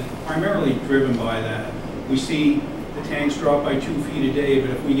restrictions is primarily driven by that. We see the tanks drop by 2 feet a day,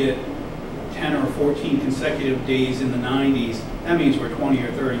 but if we get 10 or 14 consecutive days in the 90s, that means we're 20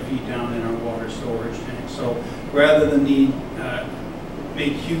 or 30 feet down in our water storage tanks. So rather than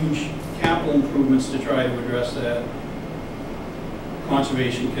make huge capital improvements to try to address that,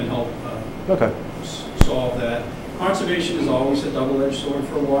 conservation can help solve that. Conservation is always a double-edged sword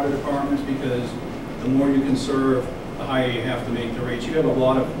for water departments because the more you conserve, the higher you have to make the rates. You have a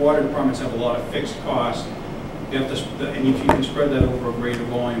lot of, water departments have a lot of fixed costs. You have to, and if you can spread that over a greater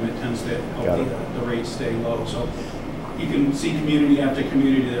volume, it tends to help the rates stay low. So you can see community after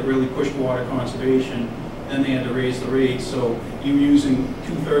community that really pushed water conservation, then they had to raise the rates. So you're using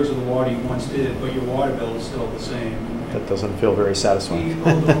 2/3 of the water you once did, but your water bill is still the same. That doesn't feel very satisfying.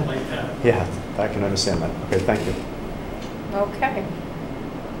 People don't like that. Yeah, I can understand that. Okay, thank you. Okay.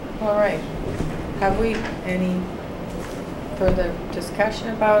 All right. Have we any further discussion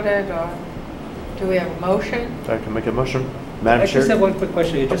about it, or do we have a motion? I can make a motion. Madam Chair? I just have one quick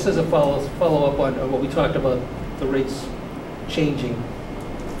question here, just as a follow-up on what we talked about, the rates changing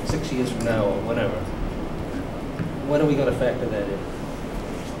 6 years from now or whatever. When are we going to factor that in?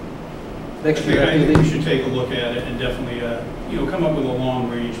 Next year, I think we should take a look at it and definitely, come up with a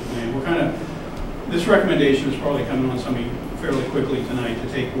long-range plan. We're kind of, this recommendation is probably coming on some of you fairly quickly tonight to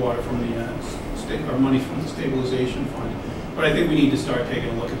take water from the, or money from the stabilization fund. But I think we need to start taking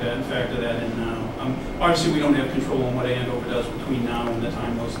a look at that and factor that in now. Obviously, we don't have control on what Andover does between now and the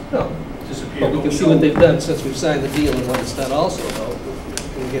time those No. disappear. But we can see what they've done since we've signed the deal and what it's done also, though.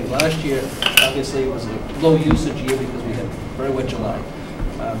 And again, last year, obviously, it was a low usage year because we had very wet July.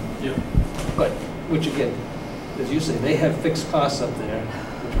 Yeah. But, which again, as you say, they have fixed costs up there,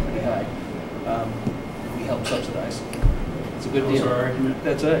 which are pretty high. We help subsidize. It's a good deal. That was our argument.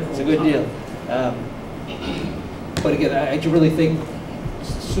 That's right, it's a good deal. But again, I really think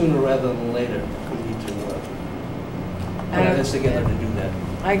sooner rather than later, we need to put our heads together to do that.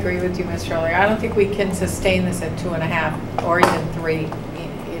 I agree with you, Mr. Early. I don't think we can sustain this at 2.5 or even 3.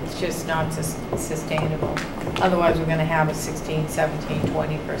 It's just not sustainable. Otherwise, we're going to have a 16, 17,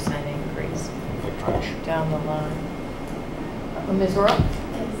 20% increase down the line. Ms. Rowe?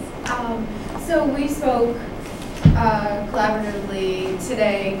 Yes. So we spoke collaboratively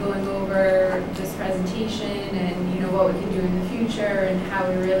today, going over this presentation and what we can do in the future and how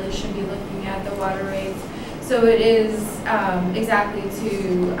we really should be looking at the water rates. So it is exactly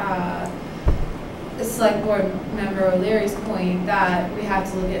to the Select Board Member O'Leary's point that we have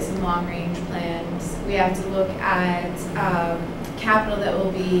to look at some long-range plans. We have to look at capital that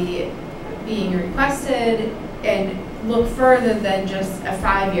will be being requested and look further than just a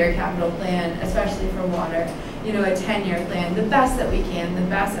 5-year capital plan, especially for water. A 10-year plan, the best that we can, the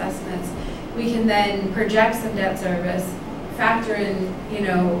best estimates. We can then project some debt service, factor in,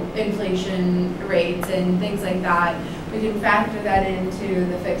 inflation rates and things like that. We can factor that into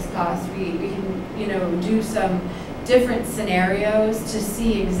the fixed costs. We can, do some different scenarios to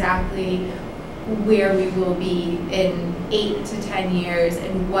see exactly where we will be in 8 to 10 years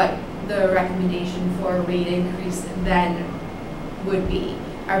and what the recommendation for a rate increase then would be,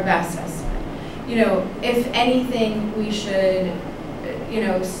 our best estimate. If anything, we should,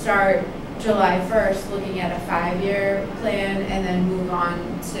 start July 1st looking at a 5-year plan and then move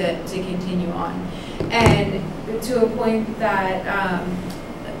on to continue on. And to a point that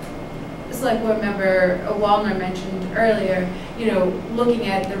Select Board Member Wallner mentioned earlier, looking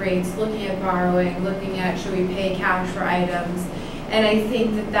at the rates, looking at borrowing, looking at should we pay cash for items. And I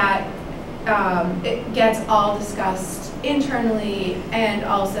think that it gets all discussed internally and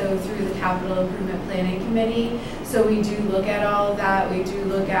also through the Capital Improvement Planning Committee. So we do look at all of that. We do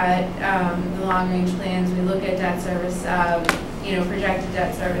look at the long-range plans. We look at debt service, projected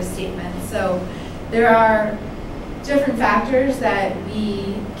debt service statements. So there are different factors that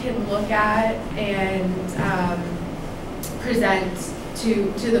we can look at and present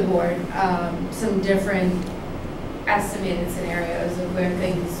to the board, some different estimated scenarios of where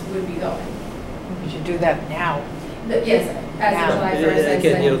things would be going. We should do that now. Yes, as of July 1st.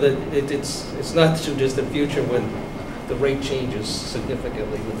 Again, it's not too distant future when the rate changes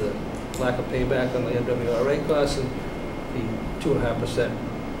significantly with the lack of payback on the MWRA costs and the 2.5%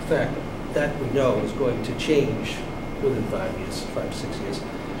 factor. That we know is going to change within 5 years, 5 to 6 years,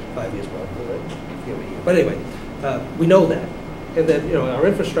 5 years probably, right? But anyway, we know that. And then, our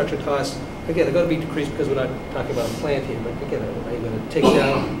infrastructure costs, again, are going to be decreased because we're not talking about a plant here, but again, are you going to take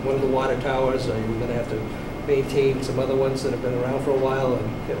down one of the water towers? Are you going to have to maintain some other ones that have been around for a while? And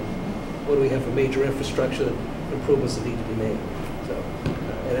what do we have for major infrastructure improvements that need to be made? So,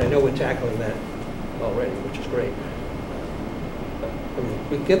 and I know we're tackling that already, which is great.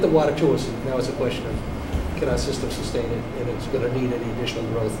 We get the water to us, and now it's a question of can our system sustain it, and it's going to need any additional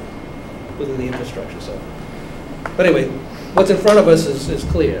growth within the infrastructure. So, but anyway, what's in front of us is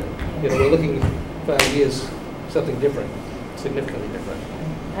clear. We're looking 5 years, something different, significantly different.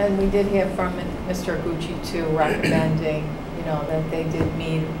 And we did hear from Mr. Aguchi too, recommending, that they did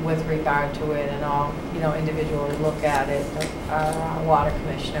meet with regard to it and all, individually look at it, our water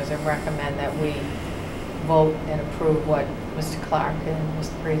commissioners, and recommend that we vote and approve what Mr. Clark and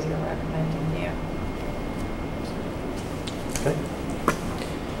Mr. Breezy are recommending here. Okay.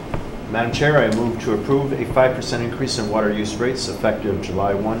 Madam Chair, I move to approve a 5% increase in water use rates effective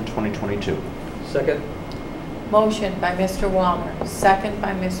July 1, 2022. Second. Motion by Mr. Wallner, second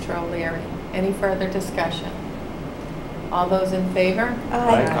by Mr. O'Leary. Any further discussion? All those in favor?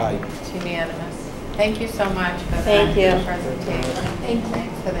 Aye. Aye. It's unanimous. Thank you so much for that Thank you. presentation.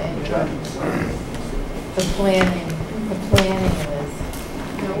 Thanks for the intro. The planning is.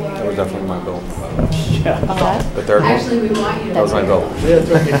 That was definitely my bill. Yeah. The third one? Actually, we want you. That was my bill.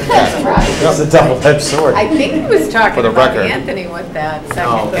 That's right. It's a double-edged sword. I think he was talking For the about record. Anthony with that second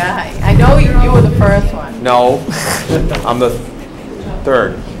No. guy. I know you were the first one. No, I'm the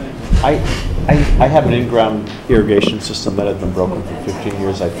third. I have an in-ground irrigation system that had been broken for 15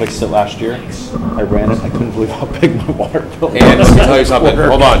 years. I fixed it last year. I ran it. I couldn't believe how big my water bill was. And let me tell you something,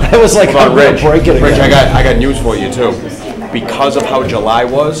 hold on. I was like, hold on, I'm gonna Rich. break it Rich, again. I got news for you too. Because of how July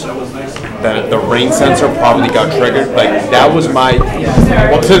was, the rain sensor probably got triggered. Like, that was my,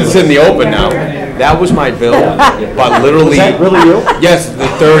 well, since it's in the open now, that was my bill, but literally. Was that really you? Yes, the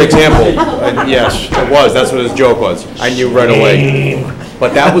third example. Yes, it was. That's what his joke was. I knew right away.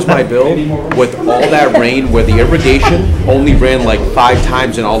 But that was my bill with all that rain where the irrigation only ran like 5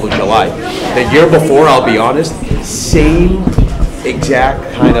 times in all of July. The year before, I'll be honest, same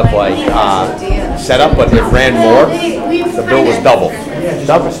exact kind of like setup, but it ran more. The bill was double.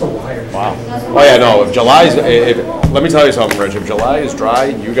 Double. Wow. Oh yeah, no, if July's, let me tell you something, Rich, if July is dry,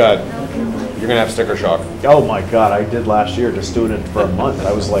 you're gonna have sticker shock. Oh my God, I did last year, just doing it for a month.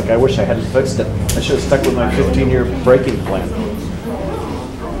 I was like, I wish I hadn't fixed it. I should have stuck with my 15-year braking plan.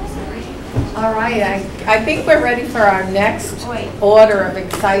 All right, I think we're ready for our next order of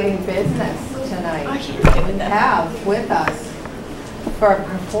exciting business tonight. We have with us for a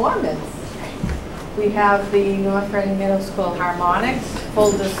performance. We have the North Reading Middle School Harmonics.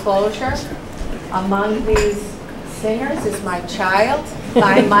 Full disclosure, among these singers is my child.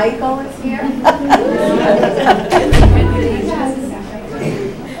 My Michael is here.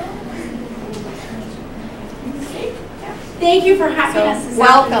 Thank you for having us this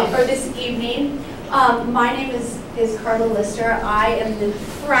welcome. afternoon, or this evening. My name is Carla Lister. I am the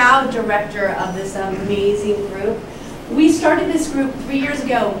proud director of this amazing group. We started this group 3 years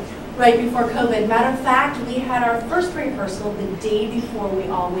ago, right before COVID. Matter of fact, we had our first rehearsal the day before we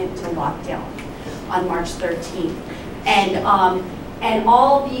all went to lockdown on March 13th. And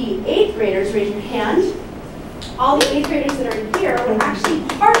all the 8th graders, raise your hand. All the 8th graders that are here were actually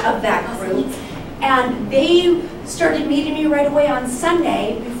part of that group. And they started meeting me right away on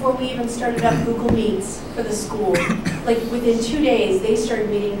Sunday before we even started up Google Meets for the school. Like within 2 days, they started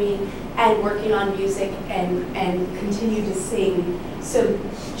meeting me and working on music and continue to sing. So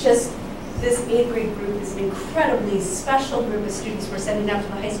just this 8th grade group is an incredibly special group of students we're sending out to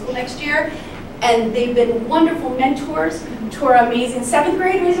the high school next year. And they've been wonderful mentors to our amazing 7th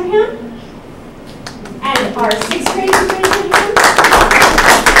grade, raise your hand. And our 6th grade, raise your hand.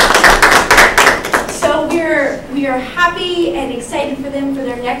 So we are happy and excited for them for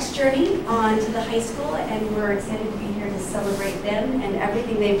their next journey on to the high school, and we're excited to be here to celebrate them and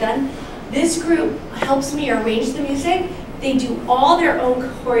everything they've done. This group helps me arrange the music. They do all their own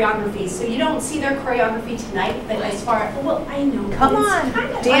choreography, so you don't see their choreography tonight, but as far, well, I know. Come on,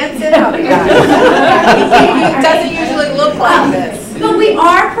 dance it up, guys. It doesn't usually look like this. But we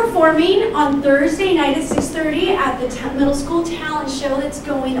are performing on Thursday night at 6:30 at the middle school talent show that's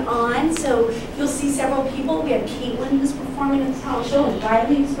going on. So you'll see several people. We have Caitlin who's performing at the talent show, and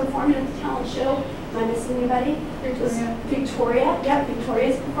Riley who's performing at the talent show. Am I missing anybody? Victoria. Yeah,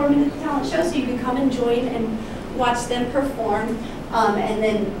 Victoria's performing at the talent show, so you can come and join and watch them perform. And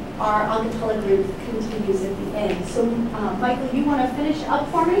then our acapella group continues at the end. So, Michael, you want to finish up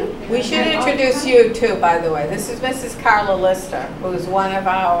for me? We should introduce you too, by the way. This is Mrs. Carla Lister, who's one of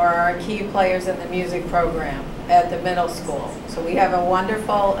our key players in the music program at the middle school. So we have a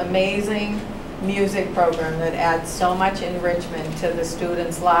wonderful, amazing music program that adds so much enrichment to the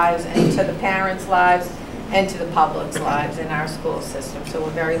students' lives and to the parents' lives and to the public's lives in our school system. So we're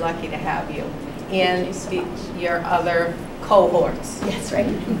very lucky to have you and your other cohorts. Yes, right.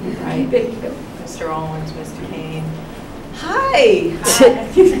 Right. Thank you. Mr. Owens, Mr. Kane. Hi.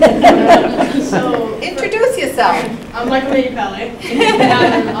 So introduce yourself. I'm Michael Pelle.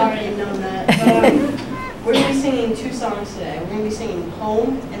 I've already known that. We're going to be singing 2 songs today. We're going to be singing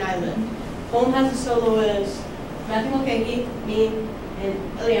Home and I Live. Home has a soloist, Matthew Mulcahy, me,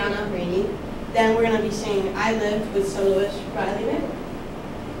 and Ileana Rainey. Then we're going to be singing I Live with soloist Riley Nick.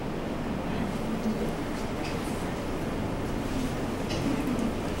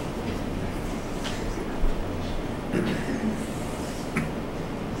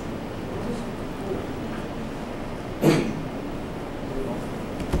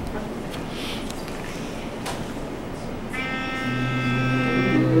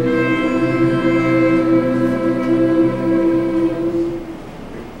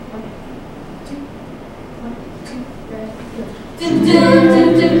 Dun, dun.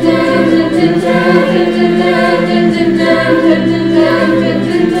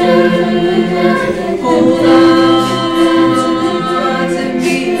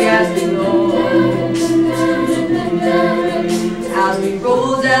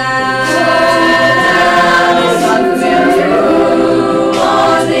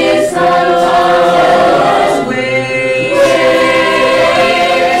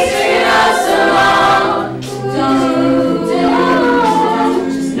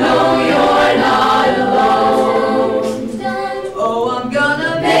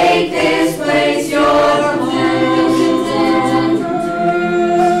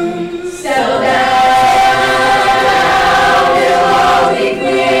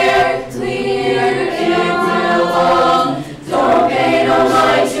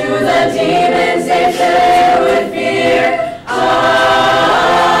 the demons they fill you with fear.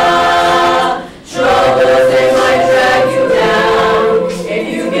 Troubles they might drag you down. If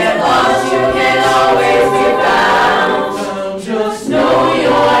you get lost, you can always be found. Just know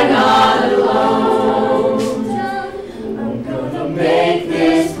you're not alone. I'm gonna make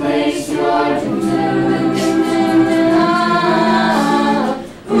this place your doom.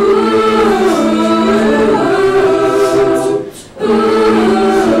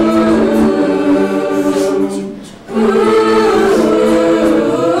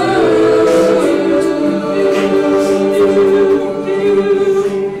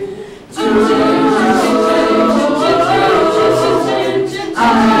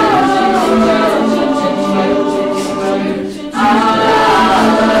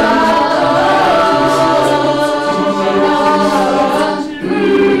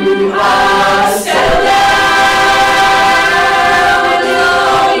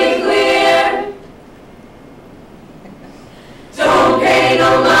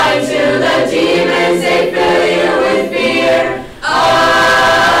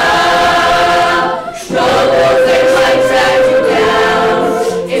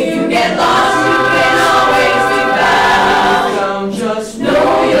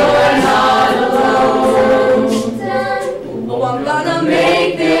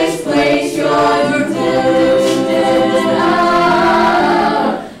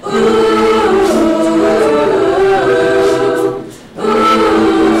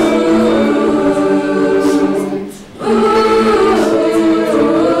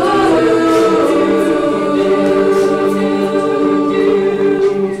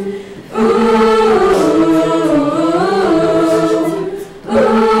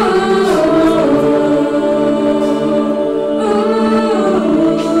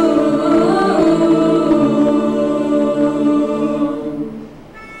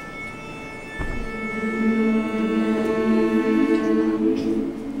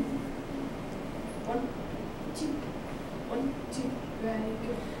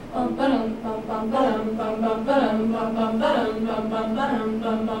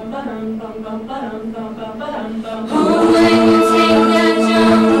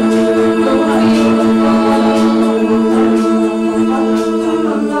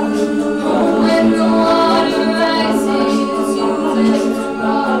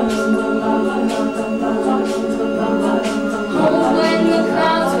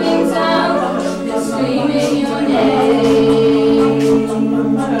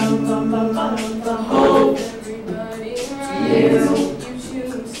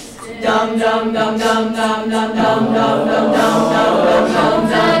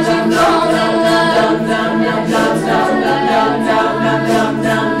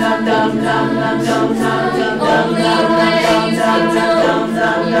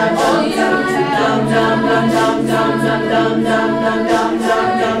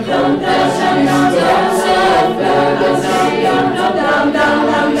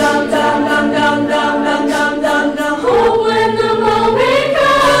 When the moment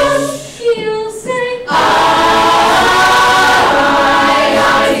comes, you'll say, ah.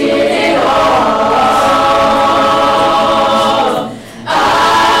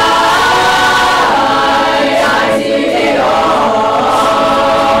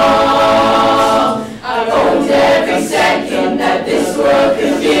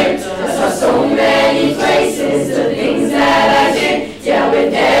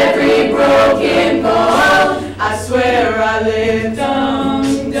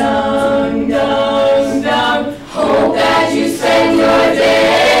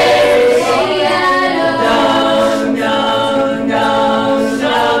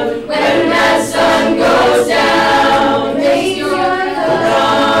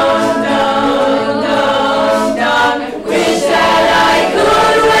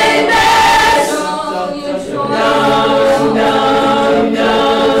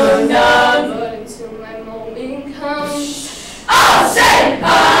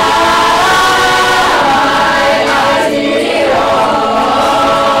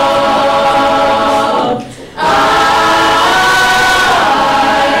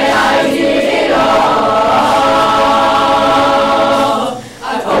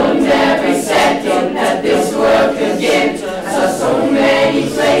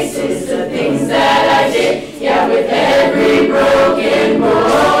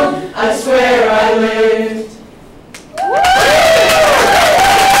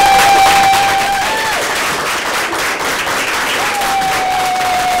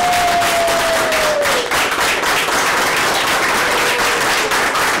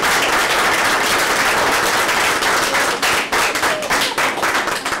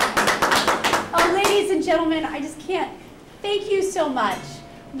 gentlemen, I just can't, thank you so much.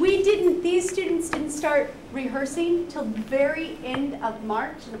 These students didn't start rehearsing till the very end of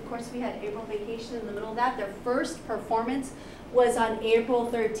March, and of course we had April vacation in the middle of that. Their first performance was on April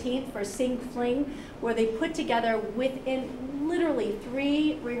 13th for Sing Fling, where they put together, within literally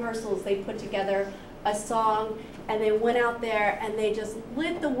 3 rehearsals, they put together a song, and they went out there and they just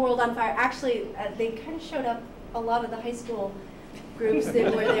lit the world on fire. Actually, they kind of showed up a lot of the high school groups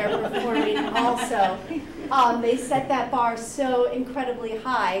that were there performing also. They set that bar so incredibly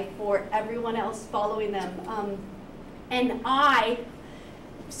high for everyone else following them. And I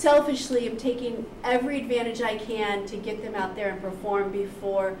selfishly am taking every advantage I can to get them out there and perform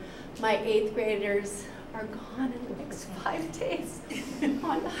before my 8th graders are gone in the next 5 days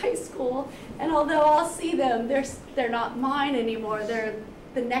on high school. And although I'll see them, they're not mine anymore. They're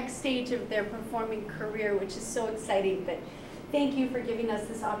the next stage of their performing career, which is so exciting. But thank you for giving us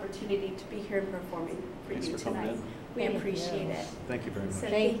this opportunity to be here and performing for you tonight. We appreciate it. Thank you very much. So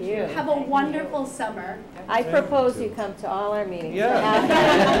Thank you. Have a wonderful summer. I propose you come to all our meetings. Yeah.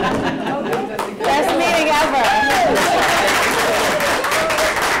 Best meeting ever.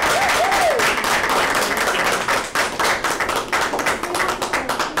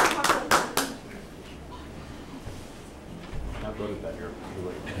 I voted that you're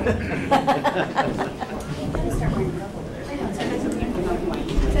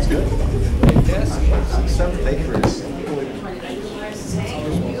It's good. Yes. 7th acres.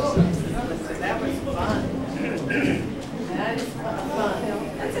 That was fun. That is fun.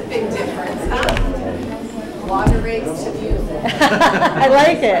 That's a big difference, huh? Water rigs to music. I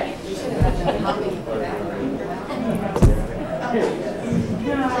like it.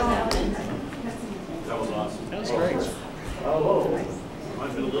 That was awesome. That was great. Oh, might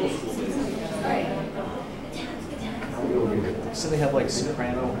have been a little school. So they have like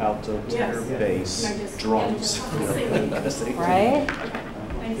soprano, alto, tenor, bass, drums. Right?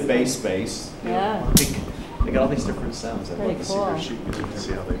 Bass. Yeah. They got all these different sounds. I'd love to see Pretty their cool. sheet music to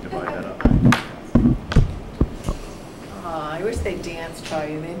see how they divide that up. I wish they danced for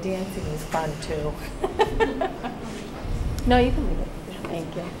you. Their dancing is fun too. No, you can leave it.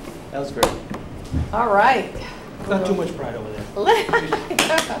 Thank you. That was great. All right. Not too much pride over there.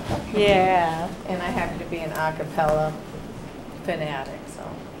 Yeah. And I happen to be an a cappella fanatic,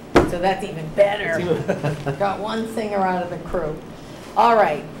 so that's even better. Got one singer out of the crew. All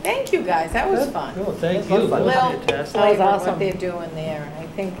right, thank you guys. That was fun. Cool, thank That was you. fun. Well, Fantastic. That was flavor of awesome. what they're doing there. And I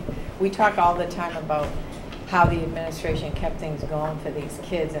think we talk all the time about how the administration kept things going for these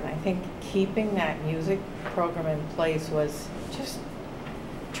kids, and I think keeping that music program in place was just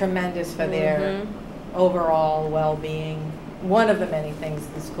tremendous for their overall well-being. One of the many things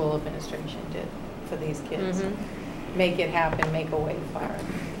the school administration did for these kids. Make it happen, make a way for it.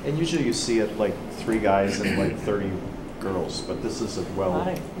 And usually you see it like 3 guys and like 30 girls, but this is a well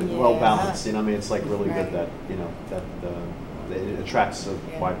balanced. You know, I mean, it's like really good that that it attracts a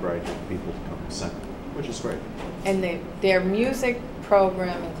wide variety of people to come sing, which is great. And their music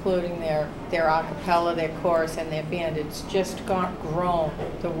program, including their a cappella, their chorus, and their band, it's just grown.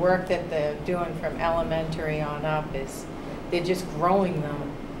 The work that they're doing from elementary on up they're just growing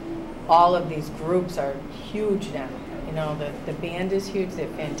them. All of these groups are huge now. You know, the band is huge. They're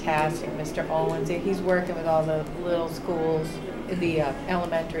fantastic. Mr. Owens, he's working with all the little schools, the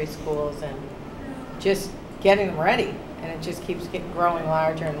elementary schools, and just getting them ready. And it just keeps growing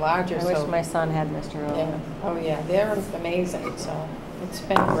larger and larger. I wish my son had Mr. Owens. Yeah. Oh yeah, they're amazing. So it's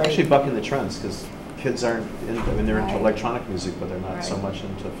been great. Actually bucking the trends because kids aren't, they're into Right. electronic music, but they're not so Right. much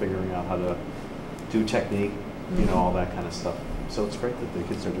into figuring out how to do technique, all that kind of stuff. So it's great that the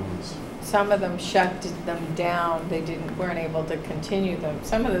kids are doing this. Some of them shut them down. They weren't able to continue them.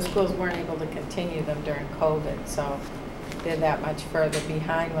 Some of the schools weren't able to continue them during COVID, so they're that much further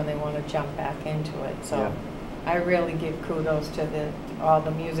behind when they want to jump back into it. So Yeah. I really give kudos to all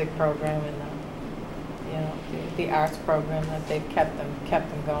the music program and the arts program that they've kept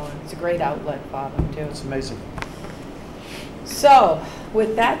them going. It's a great outlet for them too. It's amazing. So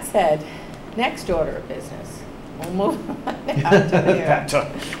with that said, next order of business. We'll move on now to Back the to-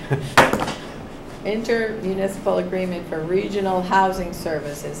 intermunicipal agreement for regional housing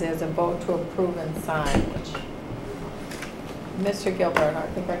services. There's a vote to approve and sign, which Mr. Gilbert, I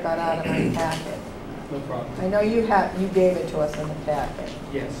think I got out of my packet. No problem. I know you gave it to us in the packet.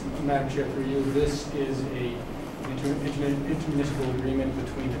 Yes, Madam Chair, through you, this is a intermunicipal agreement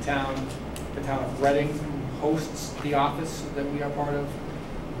between the town of Reading, who hosts the office that we are part of,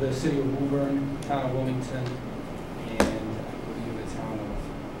 the city of Woburn, town of Wilmington, and I believe the town of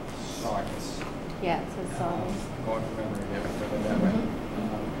Saugus. Yeah, it says so. Going from memory, yeah, that way.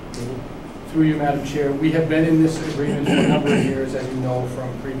 Through you, Madam Chair, we have been in this agreement for a number of years, as you know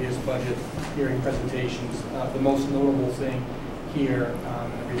from previous budget hearing presentations. The most notable thing here, and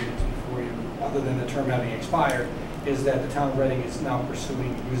I read it before you, other than the term having expired, is that the town of Reading is now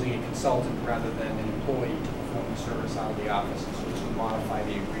pursuing using a consultant rather than an employee to perform the service out of the office. And so this will modify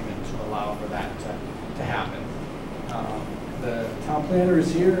the agreement to allow for that to happen. The town planner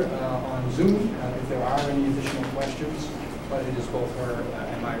is here on Zoom if there are any additional questions, but it is both her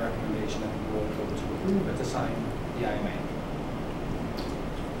and my recommendation that the board vote to approve and to sign the IMA.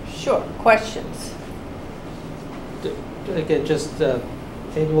 Sure, questions? Again, just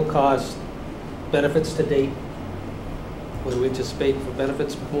annual cost, benefits to date. What do we anticipate for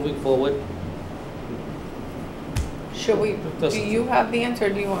benefits moving forward? Should we, do you have the answer, or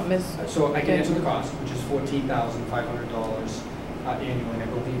do you want Ms.? So I can answer the cost, which is $14,500 annually, and I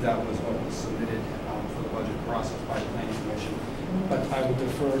believe that was what was submitted for the budget process by the Planning Commission. But I will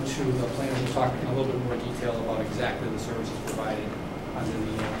defer to the planner to talk in a little bit more detail about exactly the services provided under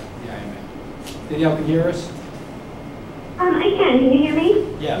the IMA. Danielle, can you hear us? I can. Can you hear me?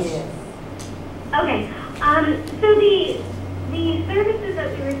 Yes. Okay. So the services that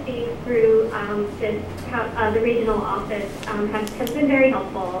we receive through the regional office have been very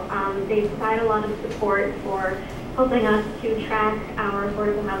helpful. They provide a lot of support for helping us to track our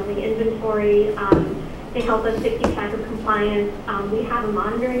affordable housing inventory. They help us to keep track of compliance. We have a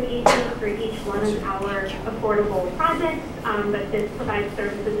monitoring agent for each one of our affordable projects, but this provides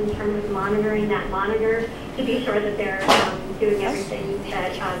services in terms of monitoring that monitor to be sure that they're doing everything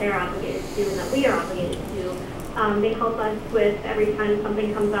that they're obligated to do and that we are obligated to do. They help us with every time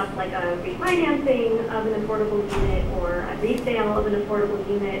something comes up, like a refinancing of an affordable unit or a resale of an affordable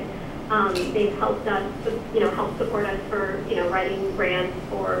unit. They've helped us, help support us for, writing grants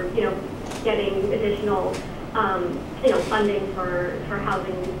or, getting additional, funding for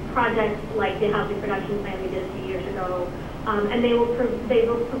housing projects like the housing production plan we did a few years ago. And they will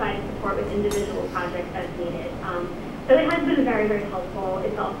provide support with individual projects as needed. So it has been very, very helpful.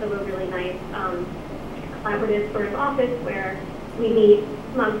 It's also a really nice collaborative sort of office where we meet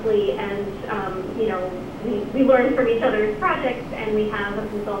monthly and, we learn from each other's projects, and we have a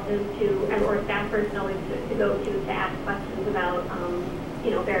consultant or staff person always to go to ask questions about,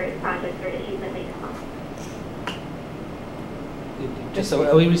 various projects or issues that may come up. So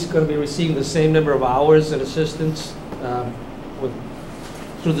are we going to be receiving the same number of hours and assistance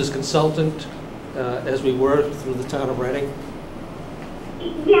through this consultant as we were through the town of Reading?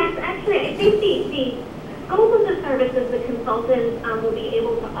 Yes, actually, I think the scope of the services the consultant will be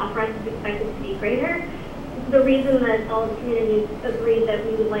able to offer us is expected to be greater. The reason that all the communities agreed that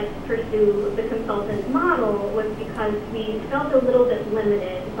we would like to pursue the consultant model was because we felt a little bit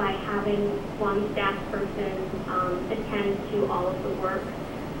limited by having one staff person attend to all of the work.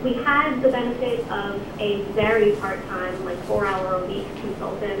 We had the benefit of a very part-time, like 4-hour-a-week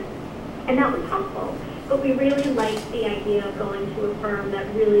consultant, and that was helpful. But we really liked the idea of going to a firm that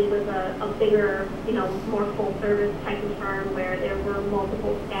really was a bigger, more full-service type of firm where there were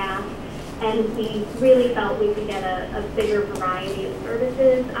multiple staff. And we really felt we could get a bigger variety of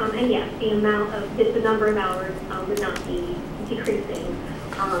services. And yes, the number of hours would not be decreasing.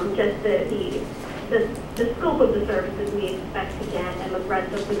 Just the scope of the services we expect to get and the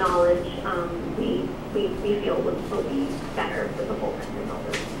breadth of the knowledge we feel will be better for the whole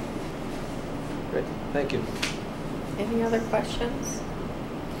consultant. Great, thank you. Any other questions?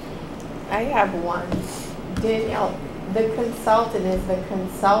 I have one. Danielle, the consultant's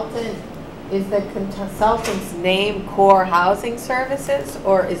name Core Housing Services,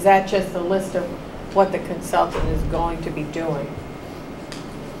 or is that just a list of what the consultant is going to be doing?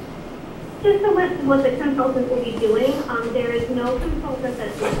 Just a list of what the consultant will be doing. There is no consultant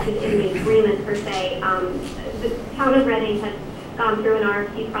that's listed in the agreement per se. The town of Reading has gone through an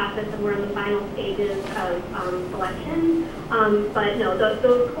RFP process and we're in the final stages of selection. But no,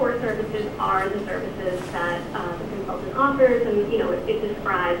 those core services are the services that the consultant offers, and it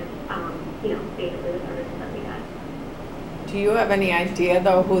describes basically the services that we got. Do you have any idea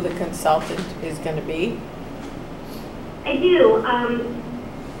though who the consultant is going to be? I do.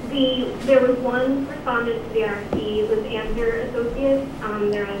 There was one respondent to the RFP. It was Answer Associates.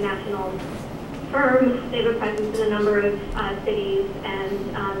 They're a national firm. They have a presence in a number of cities,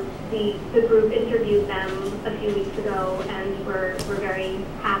 and the group interviewed them a few weeks ago, and we're very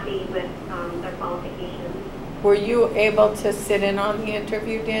happy with their qualifications. Were you able to sit in on the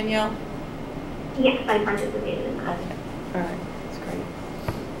interview, Danielle? Yes, I participated in that. Okay. All right. That's great.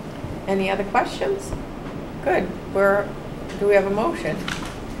 Any other questions? Good. Do we have a motion?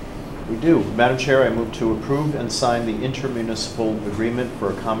 We do. Madam Chair, I move to approve and sign the intermunicipal agreement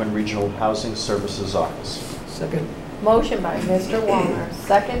for a common regional housing services office. Second. Motion by Mr. Wallner,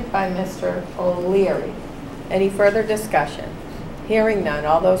 second by Mr. O'Leary. Any further discussion? Hearing none.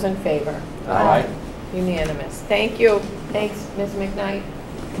 All those in favor? Aye. Unanimous. Thank you. Thanks, Ms. McKnight.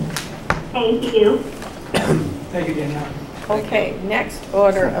 Thank you. Thank you, Danielle. Okay, next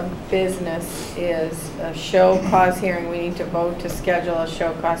order of business is a show cause hearing. We need to vote to schedule a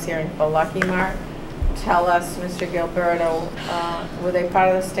show cause hearing for Lucky Mart. Tell us, Mr. Gilberto, were they part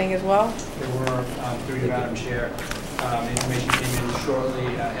of this thing as well? There were, through you, Madam Chair. The information came in shortly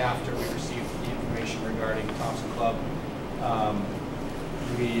after we received the information regarding Thompson Club.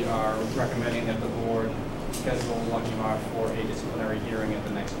 We are recommending that the board schedule Lucky Mart for a disciplinary hearing at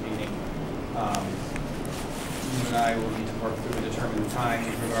the next meeting. You and I will need to work through and determine the time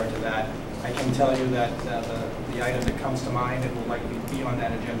with regard to that. I can tell you that the item that comes to mind that will likely be on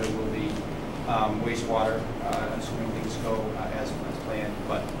that agenda will be wastewater, assuming things go as planned,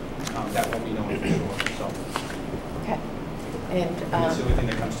 but that won't be known for sure. So, Okay. And that's the only thing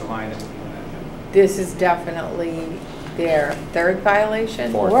that comes to mind that will be on that agenda. this is definitely their third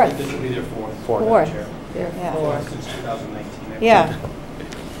violation? Fourth. This will be their fourth. Fourth. Madam Chair. Their Yeah. fourth. Since 2019. Yeah.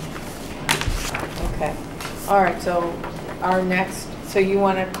 Okay. All right, so our next, so you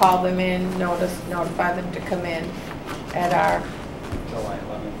want to call them in, notify them to come in at our July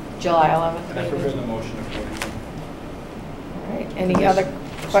 11th. July 11th And I meeting? prepared the motion accordingly. All right, any other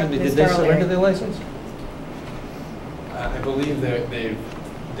Excuse questions? me, did they surrender their license? I believe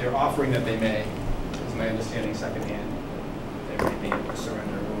they're offering that they may, is my understanding secondhand. They may be able to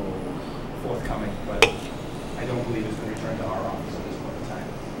surrender forthcoming, but I don't believe it's been returned to our office at this point in time.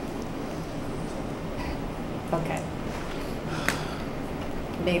 Okay.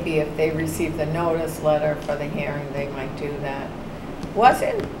 Maybe if they receive the notice letter for the hearing, they might do that.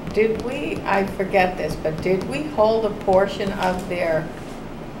 Did we, I forget this, but did we hold a portion of their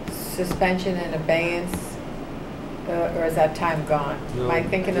suspension and abeyance? Or is that time gone? Am I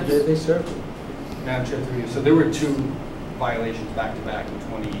thinking of? They served it. Madam Chair, through you. So there were two violations back to back in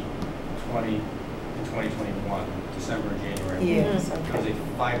 2020 and 2021, December and January. Yes, There was okay. a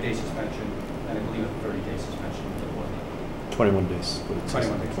 5-day suspension and I believe a 30-day suspension. 21 days.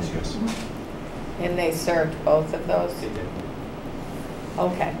 21 days, yes. And they served both of those? They did.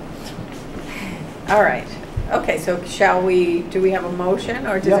 Okay. All right. Okay, so do we have a motion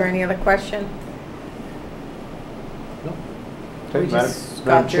or is there any other question? No. We Okay, just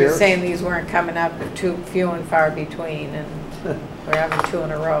Madam got through Chair? saying these weren't coming up, too few and far between, and we're having two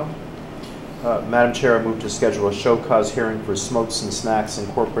in a row. Madam Chair, I move to schedule a show cause hearing for Smokes and Snacks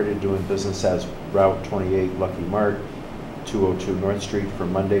Incorporated doing business as Route 28 Lucky Mart, 202 North Street for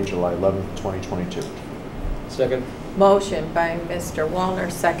Monday, July 11th, 2022. Second. Motion by Mr. Wallner,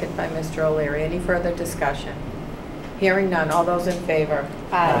 second by Mr. O'Leary. Any further discussion? Hearing none. All those in favor?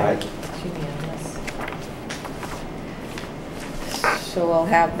 Aye. It's unanimous. So we'll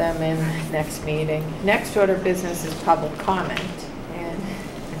have them in next meeting. Next order of business is public comment. And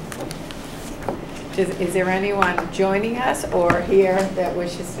is there anyone joining us or here that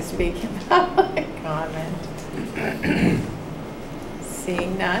wishes to speak in public comment?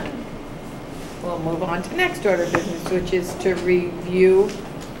 Seeing none, we'll move on to next order of business, which is to review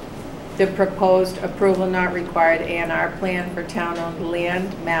the proposed approval not required A&R plan for town-owned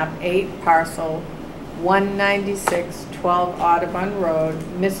land, map 8, parcel 196, 12 Audubon Road.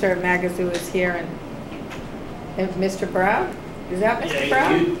 Mr. Magazoo is here, and Mr. Brown? Is that Mr.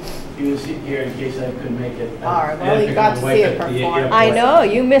 Brown? He was here in case I couldn't make it. All right, well, he got to see it perform. I know,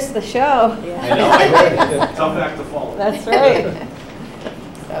 you missed the show. Yeah. I know, I heard it. Tough act to follow. That's right.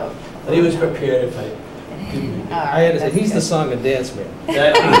 So, But he was prepared if I didn't make it. all right, I had to say, that's he's the good. song and dance man.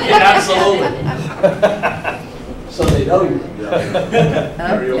 Absolutely. So they know you.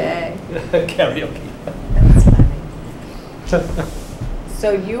 Okay. Karaoke. That's funny.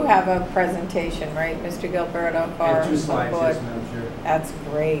 So you have a presentation, right, Mr. Gilberto, for And 2 the slides, board? yes, Madam Chair. That's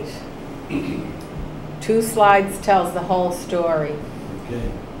great. 2 slides tells the whole story.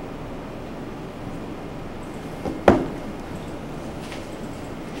 Okay.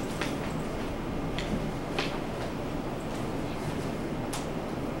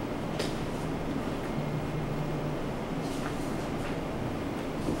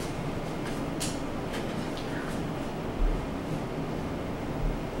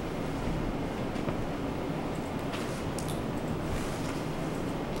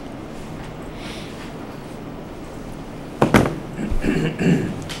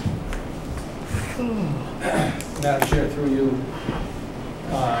 Madam Chair, through you,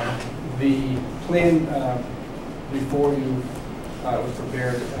 the plan before you was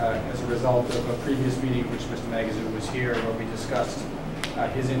prepared as a result of a previous meeting in which Mr. Magazoo was here, where we discussed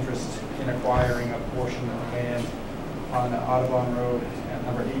his interest in acquiring a portion of land on Audubon Road, at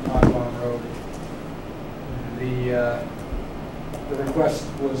number 8 Audubon Road. The request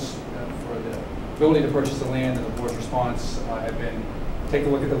was for the ability to purchase the land, and the board's response had been, take a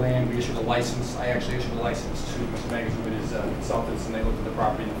look at the land. We issued a license. I actually issued a license to Mr. Magazoo and his consultants, and they looked at the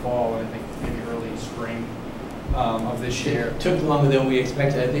property in the fall, and I think maybe early spring of this year. It took longer than we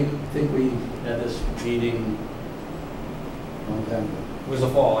expected. I think we had this meeting a long time ago. It was a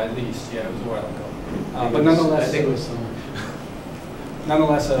fall, at least. Yeah, it was a while ago. But nonetheless, I think it was summer.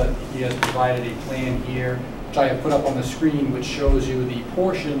 Nonetheless, he has provided a plan here, which I have put up on the screen, which shows you the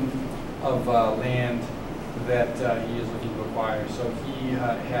portion of land that he is looking to acquire. So he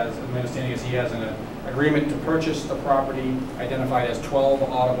has, my understanding is he has an agreement to purchase the property identified as 12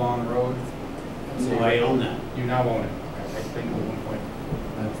 Audubon Road. No, I own that. You now own it. Okay, I think at one point.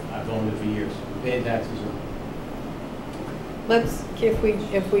 I've owned it for years. Paying taxes on it. Let's,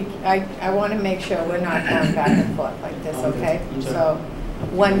 I want to make sure we're not going back and forth like this, okay? So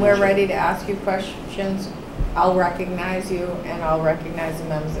when we're ready to ask you questions, I'll recognize you and I'll recognize the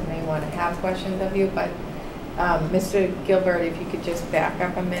members that may want to have questions of you. But Mr. Gilbert, if you could just back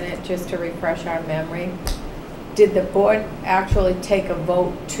up a minute just to refresh our memory. Did the board actually take a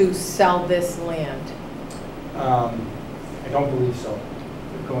vote to sell this land? I don't believe so.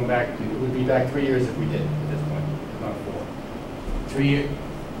 Going back, it would be back 3 years if we did at this point, not 4. 3 years.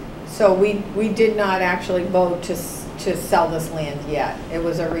 So we did not actually vote to sell this land yet. It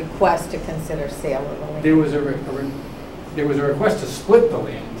was a request to consider sale of the land. There was a request to split the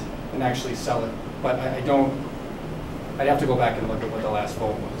land and actually sell it, but I'd have to go back and look at what the last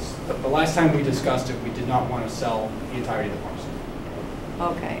vote was. The last time we discussed it, we did not want to sell the entirety of the parcel.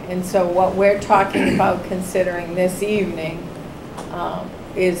 Okay, and so what we're talking about considering this evening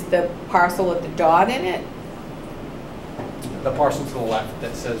is the parcel with the dot in it? The parcel to the left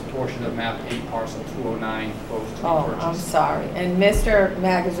that says portion of map 8 parcel 209 proposed to be purchased. I'm sorry. And Mr.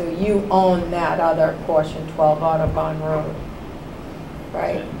 Magazoo, you own that other portion, 12 Audubon Road,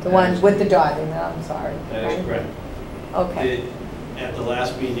 right? The one with the dot in it, I'm sorry. That is correct. Okay. At the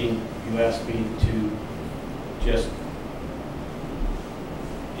last meeting, you asked me to just,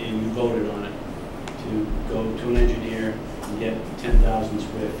 and you voted on it, to go to an engineer and get 10,000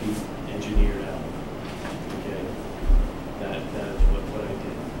 square feet engineered out. Okay, that is what I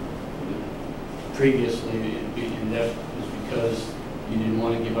did. Previously, and that was because you didn't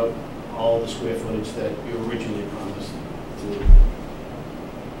want to give up all the square footage that you originally promised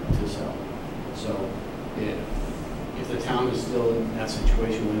to sell. So, if the town is still in that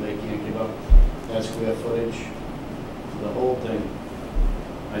situation where they can't give up that square footage, the whole thing,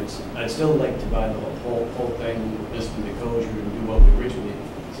 I'd still like to buy the whole thing with Mr. Nicosia and do what we originally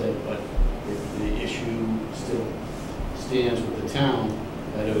said, but if the issue still stands with the town,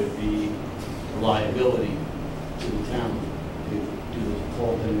 that it would be a liability to the town to do the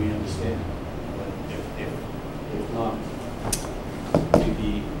whole thing, we understand. But if not,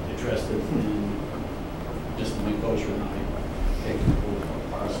 maybe address it in Mr. Nicosia and I taking the whole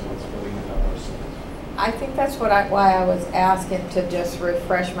parcel and splitting it up ourselves. I think that's why I was asking to just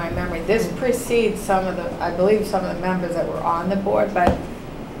refresh my memory. This precedes I believe some of the members that were on the board, but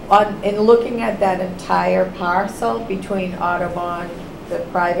in looking at that entire parcel between Audubon, the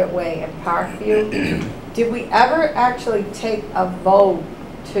private way, and Parkview, did we ever actually take a vote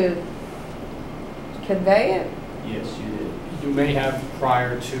to convey it? Yes, you did. You may have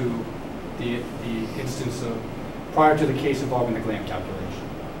prior to the instance of, prior to the case involving the GLAM calculation.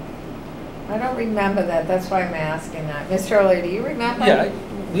 I don't remember that. That's why I'm asking that. Mr. Early, do you remember? Yeah,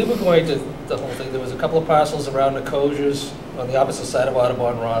 we were going to the whole thing. There was a couple of parcels around the Cosiers on the opposite side of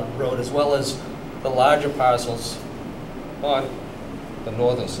Audubon Road, as well as the larger parcels on the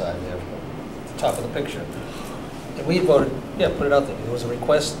northern side there, at the top of the picture. And we voted, put it out there. There was a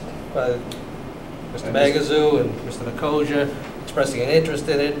request by Mr. Magazoo and Mr. Nicosia expressing an interest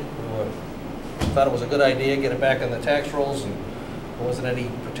in it. We thought it was a good idea, get it back on the tax rolls, and there wasn't any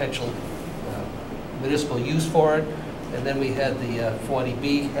potential municipal use for it. And then we had the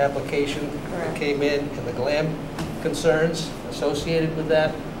 40B application that came in, and the GLAM concerns associated with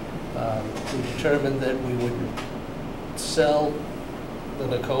that. We determined that we would sell the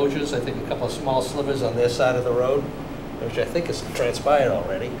Nicosias, I think a couple of small slivers on their side of the road, which I think has transpired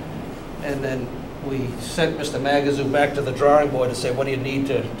already. And then we sent Mr. Magazoo back to the drawing board to say, what do you need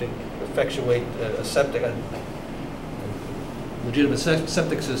to effectuate a legitimate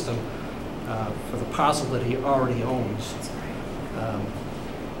septic system for the parcel that he already owns.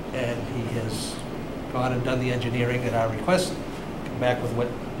 And he has gone and done the engineering at our request, back with what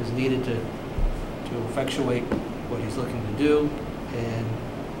is needed to effectuate what he's looking to do, and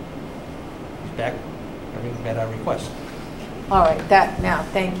he's back, having met our request. All right, now,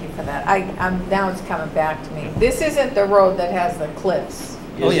 thank you for that. Now it's coming back to me. This isn't the road that has the cliffs.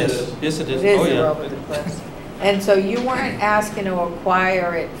 Oh, yes, yes it is. It is Oh, the yeah. road with the cliffs. And so you weren't asking to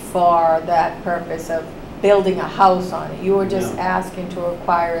acquire it for that purpose of building a house on it. You were just No. asking to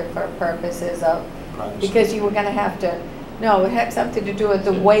acquire it for purposes of, Privacy. because you were gonna have to, no, it had something to do with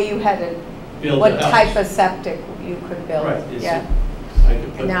the way you had to, Build what a house. type of septic you could build. Right, is Yeah, it- I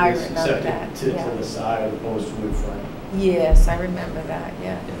could put Now I this remember septic that, to yeah. the side as opposed to in front. yes, I remember that,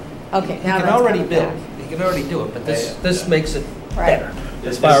 yeah. Okay, He now can that's already coming build, back. he can already do it, but this Yeah. makes it Right. better.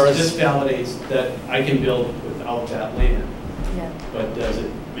 This As far as, this validates that I can build without that land, Yeah. but does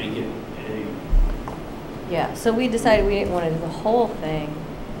it make it a, Yeah, so we decided we didn't want to do the whole thing,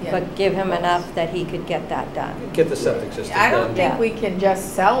 Yeah. but give him enough that he could get that done. get the septic system I don't done. think Yeah. we can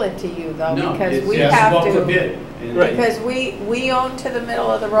just sell it to you though, no, because it's we just have above the to. bid. And- Right. Because we own to the middle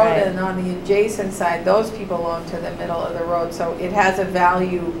of the road, Right. and on the adjacent side, those people own to the middle of the road, so it has a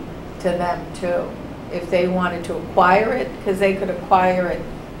value to them too. If they wanted to acquire it, because they could acquire it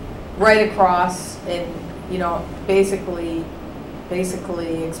right across and, you know, basically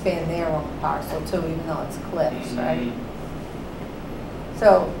expand their own parcel too, even though it's cliffs, right?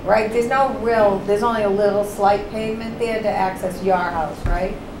 So, right, there's only a little slight pavement there to access your house,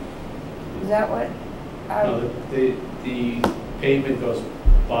 right? Is that what? No, the pavement goes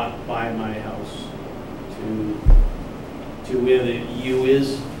by my house to where the U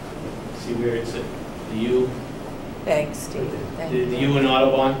is. See where it's at, the U? Thanks, Steve. Thank The you. U in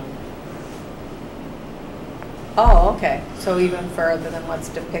Audubon? Oh, okay, so even further than what's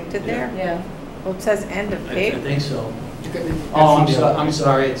depicted there? Yeah. Well, it says end of I pavement. think so. That's Oh, the other- I'm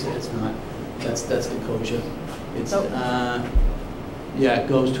sorry, it's not. That's the Kocha. It's, Nope. yeah, it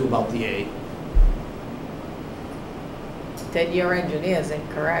goes to about the A. Then your engineer's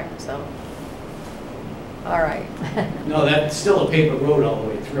incorrect, so. All right. No, that's still a paper road all the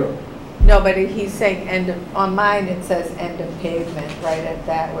way through. No, but he's saying on mine it says end of pavement, right at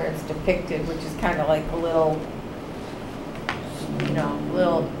that where it's depicted, which is kind of like a little, you know,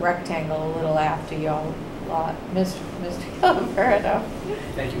 little rectangle, a little after your lot. Mr. Gilberto.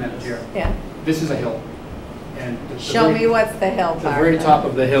 Thank you, Madam Chair. Yeah. This is a hill. And the Show very- me what's the hill The part. very top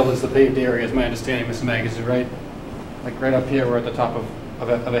of the hill is the paved area, is my understanding, Mr. Magus, is right? Like right up here, we're at the top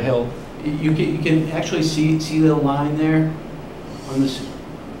of a hill. You can actually see the line there on this,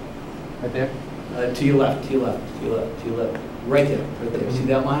 Right there? to your left, to your left, to your left, to your left. Right there, right there. See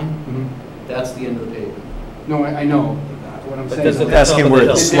that line? Mhm. That's the end of the pavement. No, I know. What I'm But saying there's is. a- Ask him where the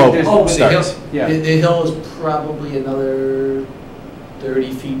There's- slope Oh, but the hill, starts. Yeah. the hill is probably another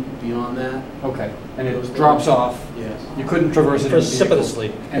 30 feet beyond that. Okay, and it drops off. Yes. You couldn't traverse it in a vehicle.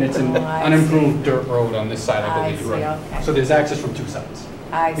 Precipitously. And it's an Oh, I unimproved dirt road on this side, I I believe, see, right? okay. So there's access from two sides.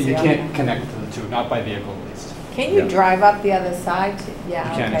 I But see, you okay. can't connect to the two, not by vehicle at least. Can you Yeah. drive up the other side? Yeah,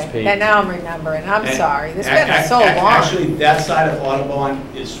 You can, it's okay. paved. And now I'm remembering. I'm And- sorry. This ac- has been ac- so long. Actually, that side of Audubon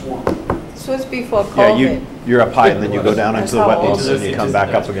is swamp. This was before Yeah, COVID. you're up high and then you go down into the That's how old wetlands it and you is. come back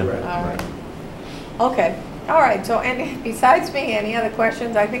up That's again. correct. All right. Okay, all right, so, and besides me, any other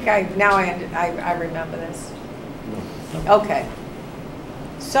questions? I think I remember this. Okay.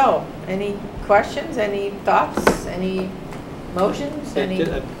 So, any questions, any thoughts, any motions,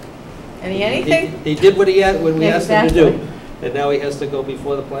 anything? He did what we asked him to do, Exactly. and now he has to go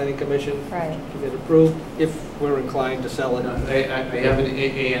before the planning commission Right. to get approved, if we're inclined to sell it. I have an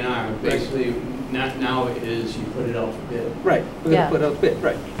A&R. Basically, now it is you put it out for bid. Right, we're Yeah. gonna put out bid,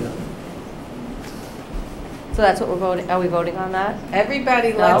 right. So that's what we're voting, are we voting on that?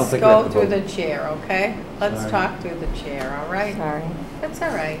 Everybody, No. let's think we have go to through vote. the chair, okay? Let's Sorry. talk through the chair, all right? Sorry. That's all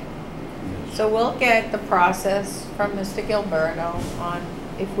right. So we'll get the process from Mr. Gilberto on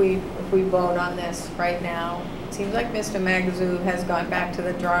if we vote on this right now. It seems like Mr. Magazoo has gone back to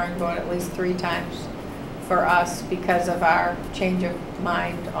the drawing board at least 3 times for us because of our change of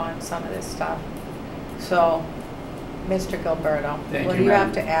mind on some of this stuff. So, Mr. Gilberto, Thank what you, do you have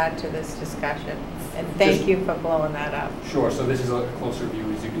Madam. to add to this discussion? And thank Just- you for blowing that up. Sure, so this is a closer view,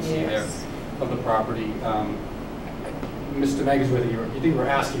 as you can see there, Yes. of the property. Mr. Magus, whether you think you were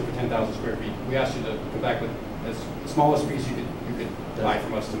asking for 10,000 square feet, we asked you to come back with as the smallest piece you could buy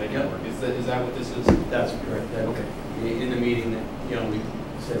from us to make it Yep. work. Is that what this is? That's correct. Okay. In the meeting that, we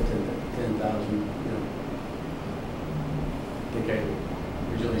said 10,000, I think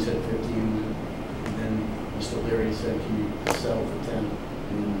I originally said 15, and then Mr. Leary said, can you sell for 10?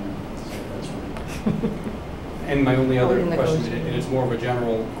 And I said, that's fine. And my only other Oh, in question, negotiation. and it's more of a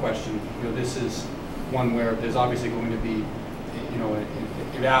general question, this is one where there's obviously going to be you know,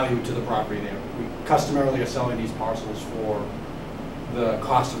 a value to the property there. We customarily are selling these parcels for the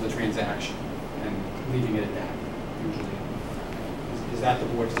cost of the transaction and leaving it at that, usually. Is that the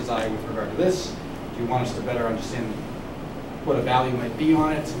board's desire with regard to this? Do you want us to better understand what a value might be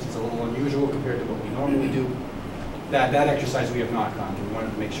on it, since it's a little unusual compared to what we normally do? That exercise we have not gone through. We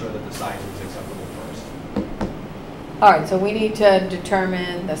wanted to make sure that the size was acceptable first. All right, so we need to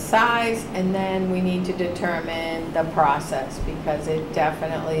determine the size, and then we need to determine the process, because it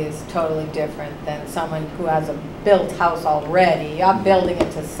definitely is totally different than someone who has a built house already. I'm building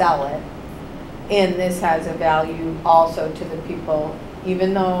it to sell it, and this has a value also to the people.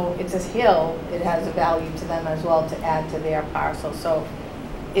 Even though it's a hill, it has a value to them as well to add to their parcel. So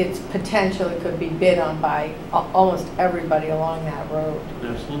it's potentially could be bid on by almost everybody along that road.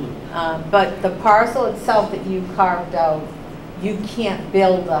 Absolutely. But the parcel itself that you carved out, you can't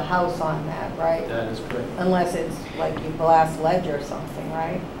build a house on that, right? That is correct. Unless it's like you blast ledge or something,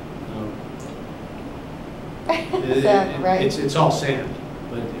 right? Is that right? It's all sand,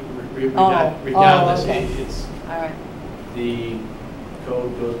 but regardless, okay. it's, all right. The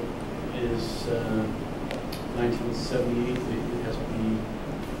code is 1978. It has to be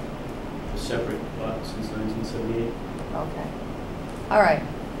a separate lot since 1978. Okay. All right.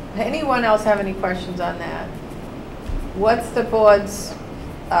 Anyone else have any questions on that? What's the board's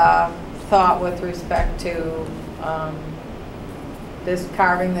thought with respect to this,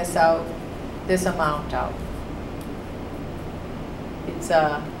 carving this out, this amount out? It's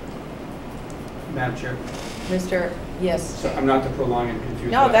Madam Chair. Mr. Yes. So I'm not to prolong and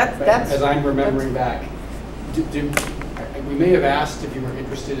confuse. No, but that's. As I'm remembering back, we may have asked if you were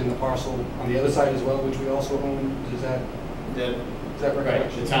interested in the parcel on the other side as well, which we also own. Is that Right,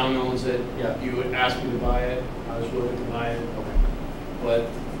 the town owns it. Yeah. You would ask me to buy it. I was willing to buy it. Okay. But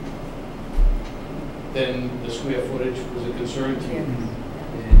then the square footage was a concern to you. And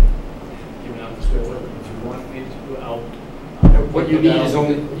giving out the square footage, if you want me to go out. What you need is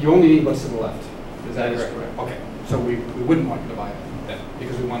you only need what's to the left. Is that That is correct. Okay. So we wouldn't want you to buy it then,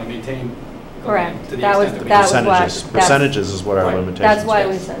 because we want to maintain. the Correct. land to the That was- extent that was that we why- can. Percentages. Percentages is what our Right. limitations That's why are.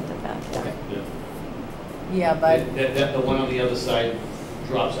 we sent it back. Yeah. Okay. Yeah. Yeah, but. The one on the other side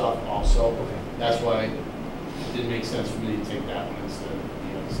drops off also. Okay. That's why it didn't make sense for me to take that one instead of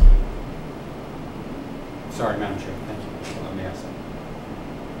the other side. Sorry, Madam Chair. Thank you. Let me ask that.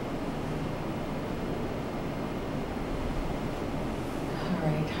 All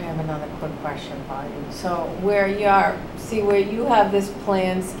right, I have another quick question for you. So where you are, see where you have this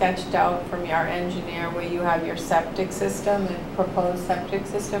plan sketched out from your engineer, where you have your septic system and proposed septic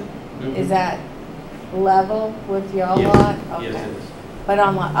system, is that level with your Yes. lot? Yes, Okay. it is. But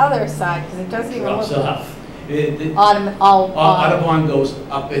on the other side, because it doesn't even Drops look. off. All. Audubon goes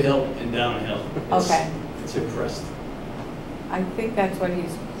up a hill and down a hill. Okay. It's impressed. I think that's what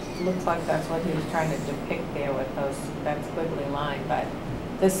looks like that's what he was trying to depict there with that squiggly line, but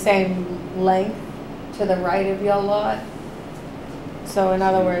the same length to the right of your lot? So in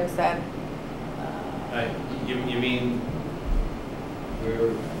other words, that, You mean where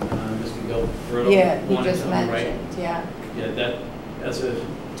Mr. Gilberto yeah, he wanted just to on the right? mentioned, yeah, Yeah, that's a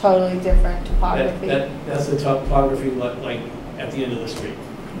totally different topography? that's the topography like at the end of the street.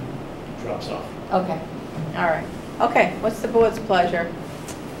 Drops off. Okay, all right. Okay, what's the board's pleasure?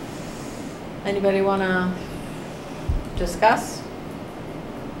 Anybody want to discuss?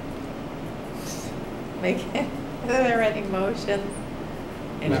 Make it, are there any motions?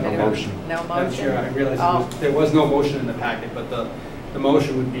 Anybody want- motion. No Madam motion? Chair, I realize there was no motion in the packet, but the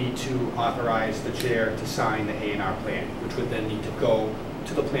motion would be to authorize the chair to sign the A&R plan, which would then need to go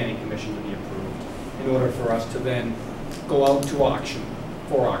to the planning commission to be approved, in order for us to then go out to auction,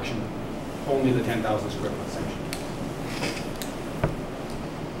 for auction, only the 10,000 square foot section.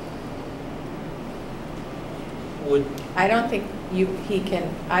 I don't think he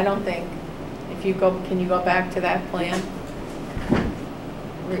can, I don't think, if you go, can you go back to that plan?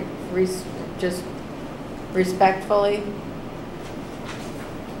 Just respectfully?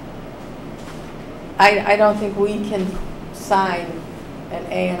 I don't think we can sign an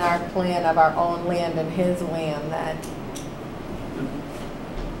A&R plan of our own land and his land that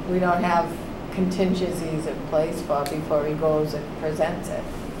we don't have contingencies in place for before he goes and presents it.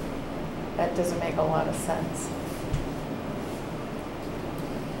 That doesn't make a lot of sense.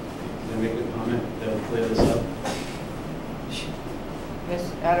 Can I make a comment that will clear this up?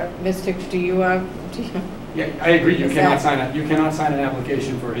 Mr., do you? Yeah, I agree. You Is cannot that- sign an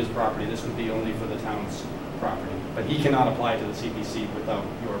application for his property. This would be only for the town's property. But he cannot apply to the CPC without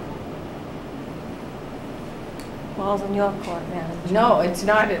your approval. Ball's in your court, Madam Chair. No, it's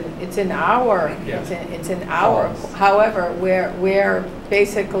not, it's in our, Yeah. it's in our, however, we're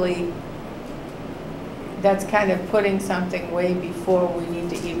basically, that's kind of putting something way before we need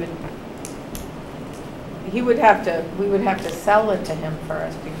to even, we would have to sell it to him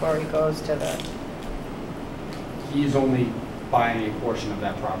first before he goes to the, He's only buying a portion of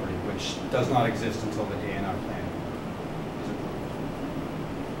that property, which does not exist until the A&R plan is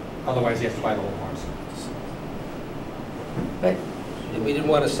approved. Otherwise, he has to buy the whole parcel. but, We didn't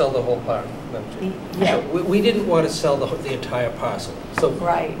want to sell the whole part. yeah, We didn't want to sell the entire parcel. So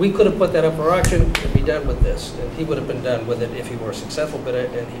right. we could have put that up for auction and be done with this. And he would have been done with it if he were a successful bidder,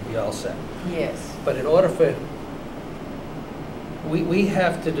 and he'd be all set. Yes, But in order for, we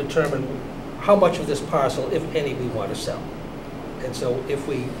have to determine how much of this parcel, if any, we want to sell. And so if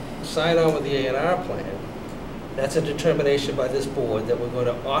we sign on with the A&R plan, that's a determination by this board that we're going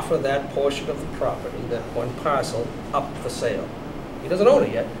to offer that portion of the property, that one parcel, up for sale. He doesn't own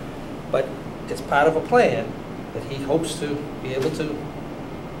it yet, but it's part of a plan that he hopes to be able to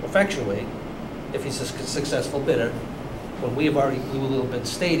effectuate if he's a successful bidder. When we will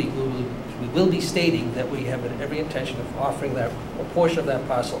be stating that we have every intention of offering that, a portion of that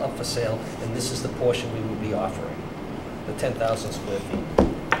parcel up for sale, and this is the portion we will be offering, the 10,000 square feet,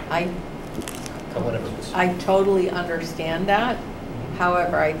 or whatever it is. I totally understand that.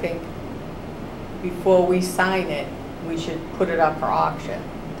 However, I think before we sign it, we should put it up for auction.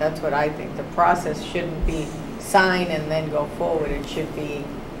 That's what I think. The process shouldn't be sign and then go forward. It should be,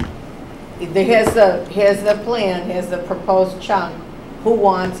 here's the plan, here's the proposed chunk. Who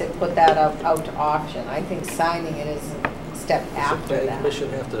wants it, put that out to auction. I think signing it is a step Does the after planning that. commission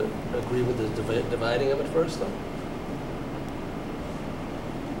have to agree with the dividing of it first, though?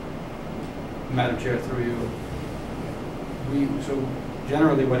 Madam Chair, through you, so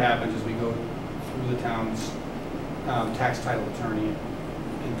generally what happens is we go through the town's tax title attorney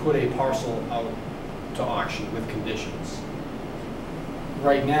and put a parcel out to auction with conditions.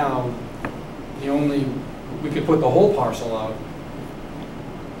 Right now, we could put the whole parcel out,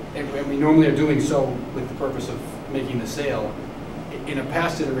 and we normally are doing so with the purpose of making the sale. In a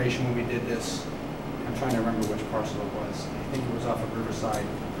past iteration when we did this, I'm trying to remember which parcel it was. I think it was off of Riverside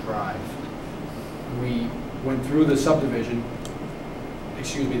Drive. We went through the subdivision,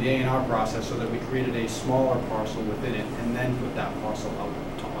 the A&R process, so that we created a smaller parcel within it and then put that parcel out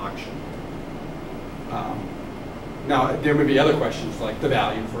to auction. Now, there may be other questions like the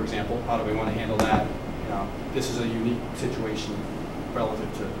value, for example. How do we want to handle that? This is a unique situation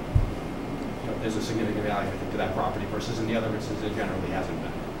relative to, there's a significant value, I think, to that property versus in the other instances it generally hasn't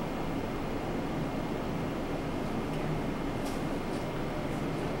been.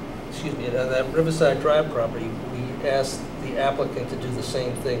 Excuse me, on that Riverside Drive property, we asked the applicant to do the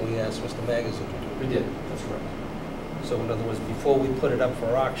same thing we asked Mr. Magazine to do. We did, that's correct. So in other words, before we put it up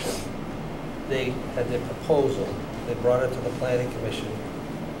for auction, they had their proposal, they brought it to the planning commission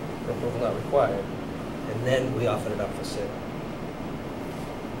for approval not required, and then we offered it up for sale.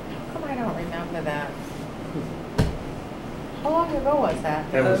 How come I don't remember that? How long ago was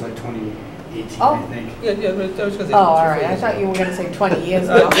that? That was like 2018, Oh. I think. Yeah, I was going to say. Oh, all right, I thought you were gonna say 20 years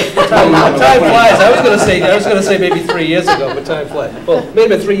ago. Time flies. I was gonna say maybe 3 years ago, but time flies. Well,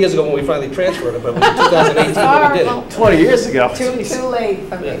 maybe 3 years ago when we finally transferred it, but it was 2018 when we did it. 20 years ago. Too late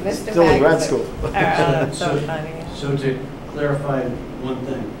for me, Yeah. Mr. Still in grad Magazine. school. That's so funny. So to clarify one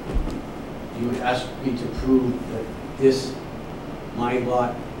thing, you asked me to prove that this, my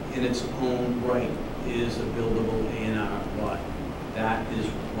lot in its own right, is a buildable A&R lot. That is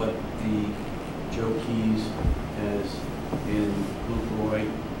what the Joe Keys has and Luke Roy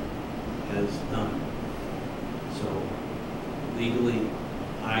has done. So legally,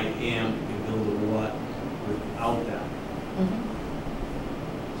 I am a buildable lot without that. Mhm.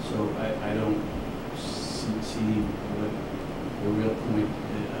 So I don't see what the real point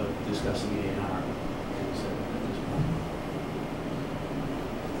of discussing A&R is at this point.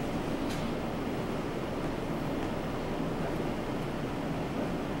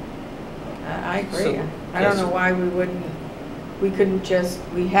 I agree. So- I don't know why we couldn't just,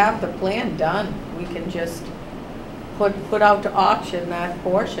 we have the plan done. We can just put out to auction that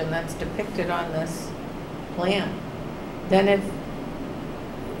portion that's depicted on this plan. Then if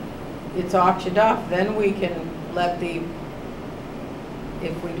it's auctioned off, then we can let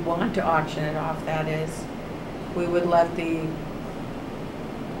if we want to auction it off, that is, we would let the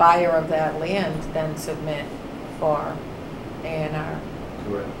buyer of that land then submit for A&R.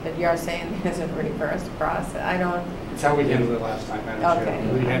 Correct. But you're saying there's a reverse process. I don't, It's how we handled it last time, Madam Chair. okay,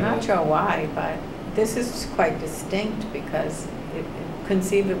 We I'm handled- not sure why, but this is quite distinct because it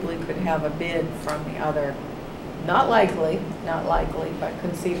conceivably could have a bid from the other Not likely, but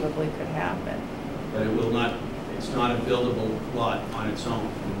conceivably could happen. But it will not, it's not a buildable lot on its own.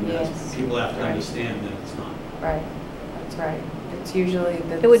 And that's- Yes. People have to Right. understand that it's not. Right, that's right. It's usually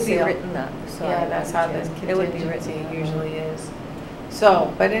the It would be sale- written up, sorry. Yeah, that's how the It would be contingency written up. usually is.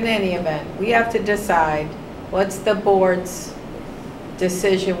 So, but in any event, we have to decide what's the board's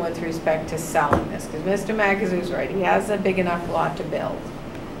decision with respect to selling this. Because Mr. Magazoo's right, he has a big enough lot to build.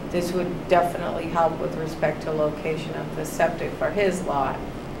 This would definitely help with respect to location of the septic for his lot.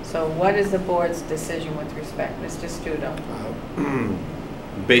 So what is the board's decision with respect, Mr. Studo?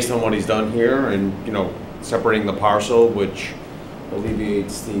 Based on what he's done here and, you know, separating the parcel, which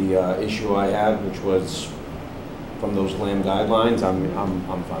alleviates the issue I had, which was from those land guidelines,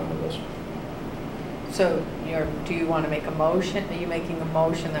 I'm fine with this. So do you want to make a motion? Are you making a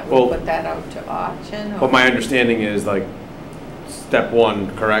motion that we Well- put that out to auction? But my understanding is, like, step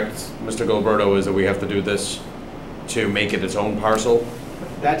one, correct, Mr. Gilberto, is that we have to do this to make it its own parcel?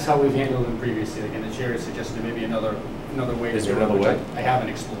 That's how we've handled them previously. Again, the chair suggested maybe another way to Is do there it, another which way? I haven't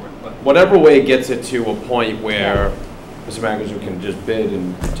explored, but. Whatever way gets it to a point where Mr. Magazoo can just bid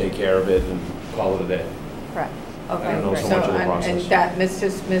and take care of it and call it a day. Correct. Okay. I don't know so much of the and process. that,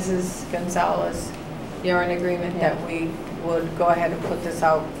 Mrs. Gonzalez, you're in agreement that we would go ahead and put this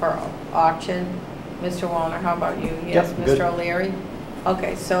out for auction? Mr. Wallner, how about you? Yes, Yep, good. Mr. O'Leary?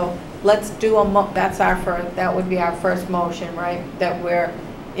 Okay, so let's do that would be our first motion, right? That we're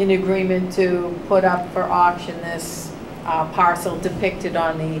in agreement to put up for auction this parcel depicted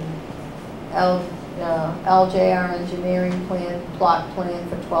on the LJR engineering plan, plot plan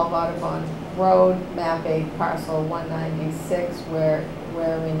for 12 Audubon Road, map 8, parcel 196,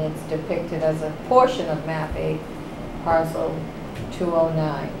 wherein it's depicted as a portion of map 8, parcel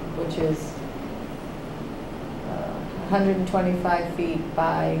 209, which is 125 feet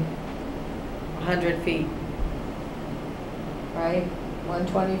by 100 feet, right?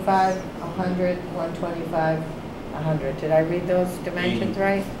 125, 100, 125, 100. Did I read those dimensions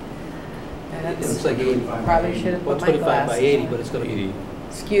right? It looks like 85. Probably should have put my 125 by glasses 80, on. but it's going to be.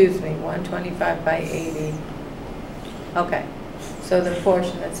 Excuse me, 125 by 80. Okay, so the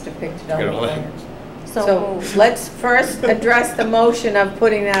portion that's depicted on the Get all that. plans. So let's first address the motion of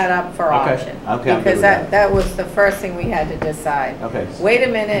putting that up for Okay. auction. Okay, I'm good Because with that. that was the first thing we had to decide. Okay. Wait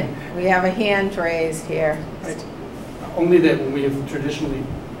a minute, we have a hand raised here. Only that when we have traditionally,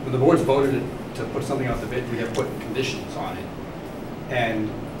 when the board's voted to put something out the bid, we have put conditions on it. And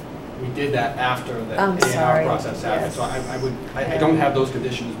we did that after the I'm sorry. A&R process happened. Yes. So I don't have those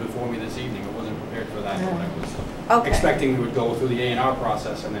conditions before me this evening. I wasn't prepared for that. When I was Okay. expecting we would go through the A&R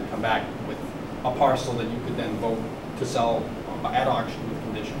process and then come back with a parcel that you could then vote to sell at auction with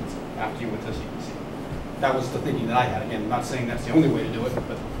conditions after you went to CPC. That was the thinking that I had. Again, I'm not saying that's the only way to do it,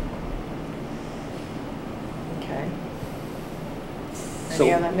 but. Okay. So-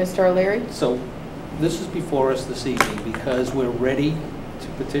 Any other, Mr. O'Leary? So this is before us this evening because we're ready to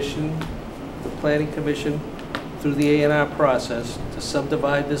petition the planning commission through the A&R process to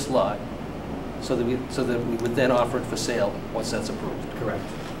subdivide this lot so that we would then offer it for sale once that's approved. Correct.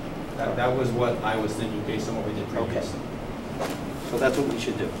 That was what I was thinking based on what we did previously. So that's what we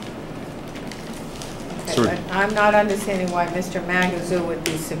should do. Okay, So- but I'm not understanding why Mr. Magazoo would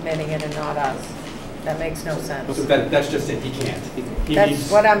be submitting it and not us. That makes no sense. So that's just it, he can't. He That's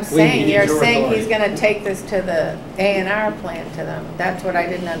needs- what I'm he saying. needs You're your saying authority. he's gonna take this to the A&R plan to them. That's what I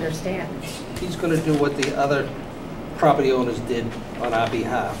didn't understand. He's going to do what the other property owners did on our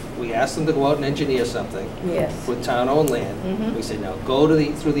behalf. We asked them to go out and engineer something Yes. with town-owned land. Mhm. We said, now go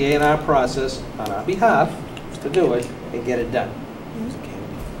to through the A&R process on our behalf to do it and get it done.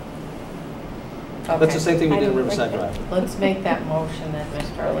 That's Okay. the same thing we did in Riverside Drive. Let's make that motion then,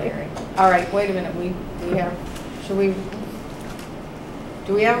 Mr. O'Leary. All right, wait a minute, we have,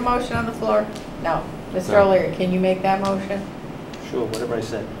 do we have a motion on the floor? No. Mr. No. O'Leary, can you make that motion? Sure, whatever I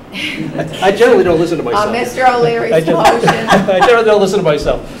said. I generally don't listen to myself. Mr. O'Leary's I gen- motion. I generally don't listen to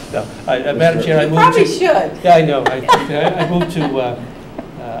myself. No, Madam Chair, I You move probably to... should. Yeah, I know. I move to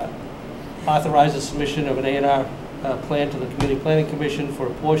authorize the submission of an A&R plan to the Community Planning Commission for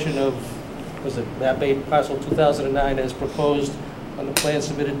a portion of, was it map 8 parcel 2009 as proposed on the plan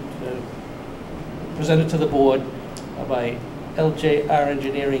submitted, presented to the board by LJR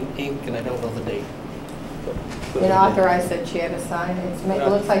Engineering, Inc., and I don't know the date. And authorize the chair to sign it. It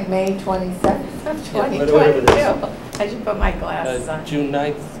looks like May 27th of Yeah, whatever it 2022. I should put my glasses on. June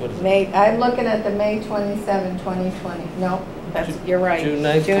 9th, what is it? May, I'm looking at the May 27, 2020. No, you're right. June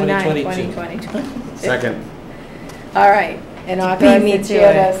 9th, June 9th, 2022. 2022. Second. All right, and authorize me the to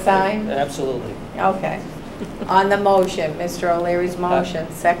chair it. to sign? Absolutely. Okay. On the motion, Mr. O'Leary's motion,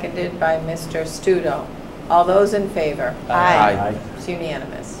 seconded by Mr. Studo. All those in favor? Aye. It's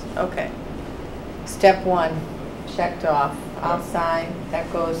unanimous. Okay. Step 1, checked off. I'll sign.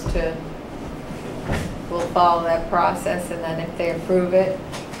 That goes to, we'll follow that process, and then if they approve it,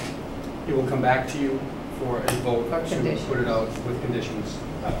 It will come back to you for a vote For to conditions. put it out with conditions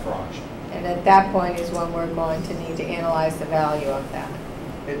for auction. and at that point is when we're going to need to analyze the value of that.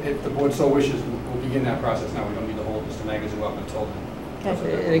 If the board so wishes, we'll begin that process now. We don't need to hold Mr. Magazine up until then.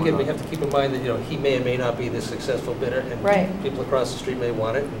 And again, we have to keep in mind that, you know, he may or may not be the successful bidder, and Right. people across the street may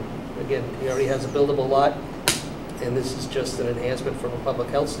want it. And again, he already has a buildable lot, and this is just an enhancement from a public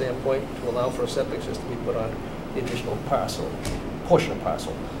health standpoint to allow for a septic system to be put on the additional parcel, portion of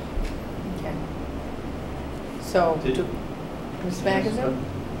parcel. Okay. So, Did- Ms. Magazine?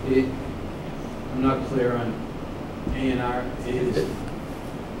 I'm not clear on A&R.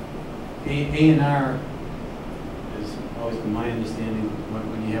 A&R is always been my understanding,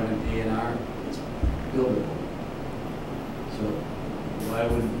 when you have an A&R, it's buildable. So why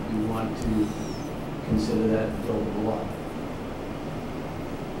would you want to consider that buildable lot?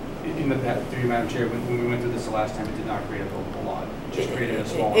 In the past, through you, Madam Chair, when we went through this the last time, it did not create a buildable lot. It just created a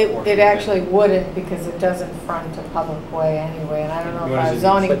small portion. It actually wouldn't, because it doesn't front a public way anyway, and I don't know if our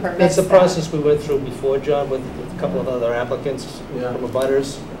zoning But permits that's the that. process we went through before, John, with a couple of other applicants Yeah. from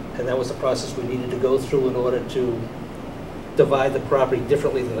abutters, and that was the process we needed to go through in order to divide the property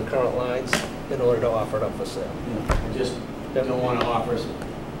differently than the current lines in order to offer it up for sale. I just don't want to offer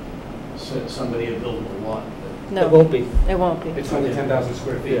somebody a buildable lot. No. It won't be. It won't be. It's only 10,000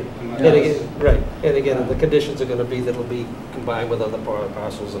 square feet. Yeah. unless- And again, right, and again, the conditions are gonna be that it'll be combined with other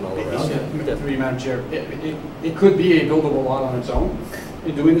parcels and all the rest. Yeah. Through you, Madam Chair, it could be a buildable lot on its own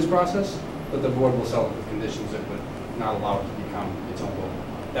in doing this process, but the board will sell it with conditions that would not allow it to become its own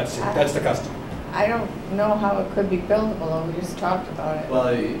buildable lot. That's the custom. I don't know how it could be buildable, we just talked about it.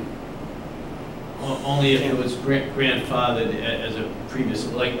 Well, only if it was grandfathered as a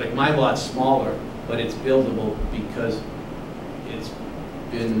previous, like my lot's smaller, but it's buildable because it's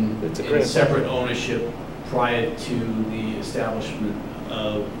been It's a in grandfather. separate ownership prior to the establishment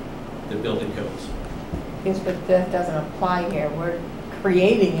of the building codes. Yes, but that doesn't apply here, we're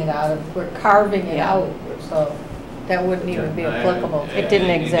creating it we're carving it out, so that wouldn't even be applicable. It didn't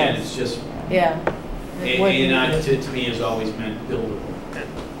Again, exist. it's just, Yeah. It wouldn't A&R be- to me has always meant buildable.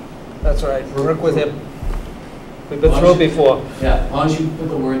 That's right, work with him. We've been through it before. Yeah, as long as you put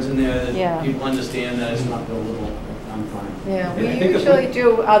the words in there Yeah. that people understand that it's not buildable, I'm fine. Yeah, we I think if usually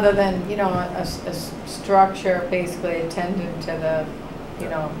do, other than, you know, a structure basically attendant to the, you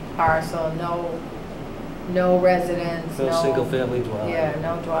know, parcel, no residence, no. No single-family dwelling. Yeah,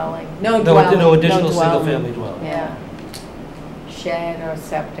 no dwelling, no No, dwelling. no additional dwelling. single-family dwelling. Yeah. Shed or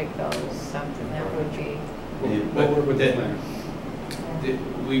septic goes, something that would be, We'll work with the that- planner.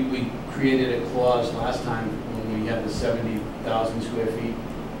 We created a clause last time when we had the 70,000 square feet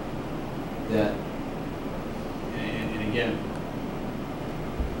that, and again,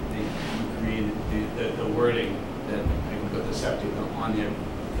 we created the wording that I can put the septic on there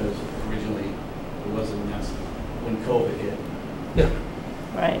because originally it wasn't, that's when COVID hit, Yeah.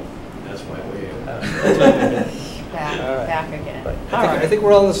 Right. that's why we're here. All right. back again. Right. All I right. think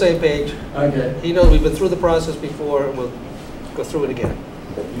we're all on the same page. Okay. He knows we've been through the process before, and we'll go through it again.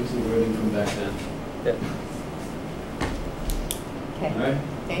 Use the wording from back then. Yeah. Okay, All right?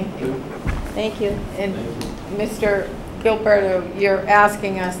 thank you. Thank you. And Thank you. Mr. Gilberto, you're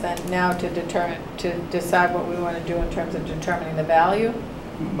asking us then now to decide what we want to do in terms of determining the value?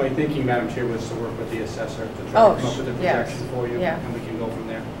 My thinking, Madam Chair, was to work with the assessor to try Oh, to come up with a yes. projection for you, Yeah. and we can go from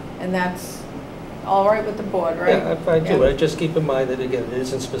there. And that's all right with the board, right? Yeah, I'm fine too. Yeah. Right? Just keep in mind that, again, it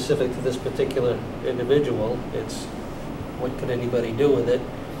isn't specific to this particular individual. It's what could anybody do with it,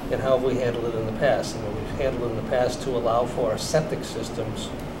 and how have we handled it in the past? And when we've handled it in the past to allow for septic systems,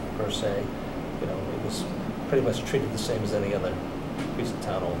 per se, you know, it was pretty much treated the same as any other piece of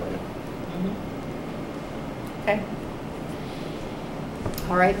town-owned land. Okay.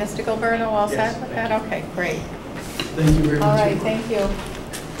 All right, Mr. Gilberto, all Yes, set with thank that? Okay, great. Thank you very much. All right, thank you.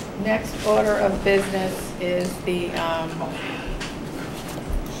 Next order of business is the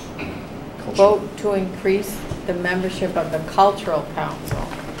vote to increase the membership of the Cultural Council.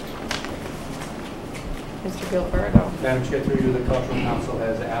 Mr. Gilberto. Madam Chair, through you, the Cultural Council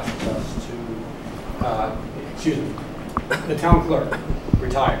has asked us to, the town clerk,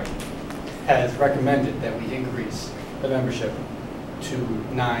 retired, has recommended that we increase the membership to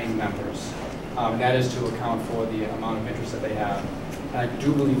 9 members. That is to account for the amount of interest that they have. And I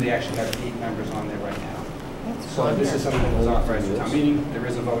do believe they actually have 8 members on there right now. So this is something that was authorized at town meeting. There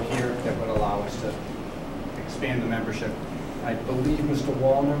is a vote here that would allow us to expand the membership. I believe Mr.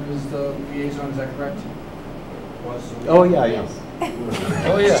 Wallner is the liaison, is that correct? was. So we- Oh, yeah, yeah.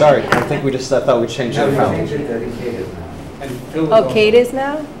 Oh, yeah. Sorry, I think we just, I thought we changed it around. And Phil was Oh, also- Kate is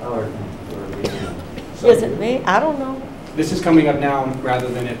now? So Is it me? I don't know. This is coming up now rather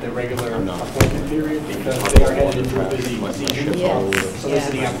than at the regular appointment period because they are headed into a busy season. Yes.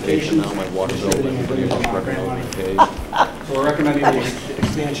 Soliciting applications, distributing and bringing them out grant money. So we're recommending the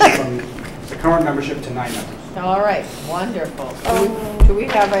expansion from the current membership to 9 members. All right, wonderful. Do we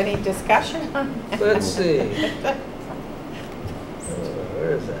have any discussion on that? Let's see.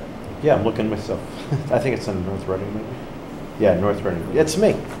 Where is that? Yeah, I'm looking myself. I think it's in North Reading, maybe? Yeah, North Reading. It's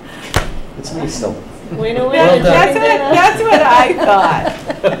me. It's me still. We know Well done. That's what I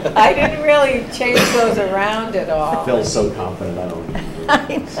thought. I didn't really change those around at all. Phil's so confident, I don't.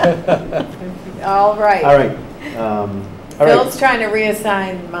 All right. All right. All Phil's right. trying to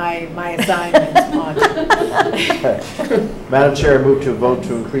reassign my assignments on. Madam Chair, I move to vote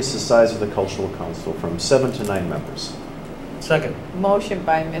to increase the size of the Cultural Council from 7 to 9 members. Second. Motion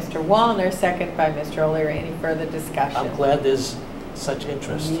by Mr. Wallner, second by Mr. O'Leary. Any further discussion? I'm glad there's such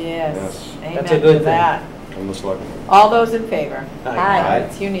interest. Yes. Yes. Amen That's a good to thing. that. I'm the selectman. All those in favor? Aye.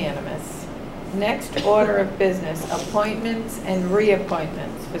 It's unanimous. Next order of business, appointments and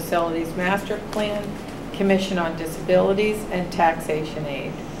reappointments, Facilities Master Plan, Commission on Disabilities, and Taxation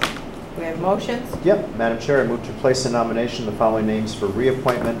Aid. We have motions? Yep, Madam Chair, I move to place in nomination the following names for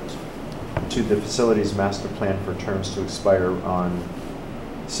reappointment to the Facilities Master Plan for terms to expire on,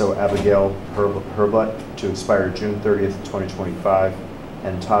 so Abigail Herbert to expire June 30th, 2025,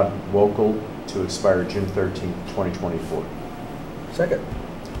 and Todd Wokel to expire June 13th, 2024. Second.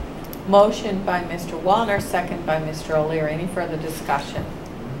 Motion by Mr. Wallner, second by Mr. O'Leary. Any further discussion?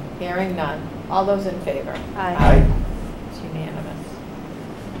 Hearing none. All those in favor? Aye. It's unanimous.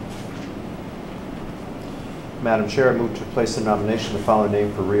 Madam Chair, I move to place in nomination the following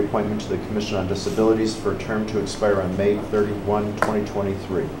name for reappointment to the Commission on Disabilities for a term to expire on May 31,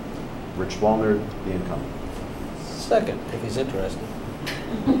 2023. Rich Wallner, the incumbent. Second, if he's interested.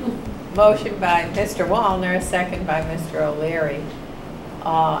 Motion by Mr. Wallner, second by Mr. O'Leary.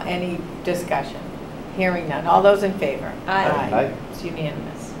 Any discussion? Hearing none. All those in favor? Aye. Aye. It's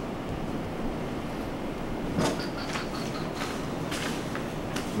unanimous.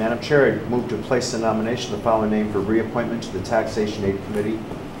 Madam Chair, I move to place in nomination the following name for reappointment to the Taxation Aid Committee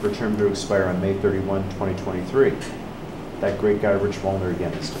for a term to expire on May 31, 2023. That great guy, Rich Wallner,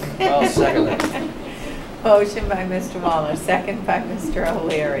 again is doing it. I'll second that. Motion by Mr. Wallner, second by Mr.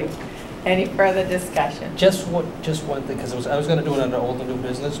 O'Leary. Any further discussion? Just one thing, because I was going to do it under old and new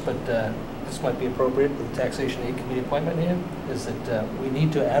business, but this might be appropriate with the Taxation Aid Committee appointment here, is that we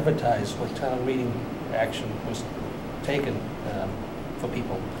need to advertise what town meeting action was taken for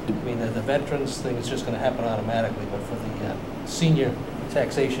people. I mean, the veterans thing is just going to happen automatically, but for the senior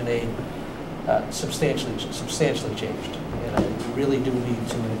taxation aid, substantially changed. And we really do need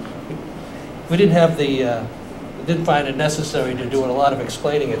to. We didn't have didn't find it necessary to do a lot of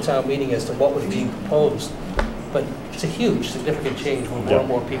explaining at town meeting as to what was being proposed, but it's a huge, significant change where more and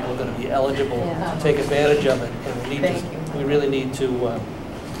more people are going to be eligible to take advantage of it, and we really need to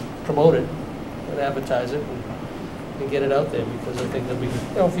promote it and advertise it and get it out there, because I think there'll be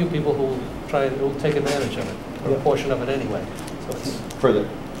a few people who will take advantage of it, or a portion of it anyway. So it's Further.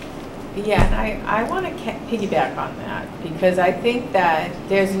 Yeah, and I want to piggyback on that, because I think that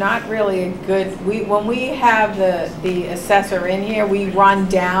there's not really a good, when we have the assessor in here, we run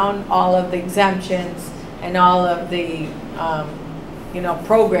down all of the exemptions and all of the,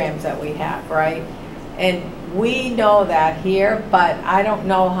 programs that we have, right? And we know that here, but I don't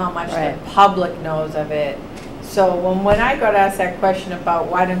know how much the public knows of it. So when I got asked that question about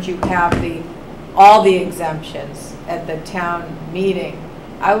why don't you have all the exemptions at the town meeting,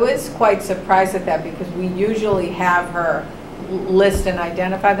 I was quite surprised at that, because we usually have her list and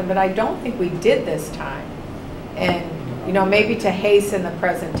identify them, but I don't think we did this time. And, maybe to hasten the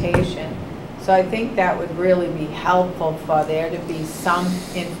presentation. So I think that would really be helpful for there to be some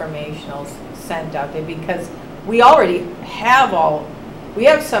informational sent out there, because we already have we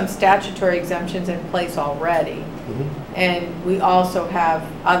have some statutory exemptions in place already. Mm-hmm. And we also have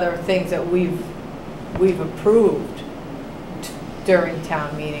other things that we've approved during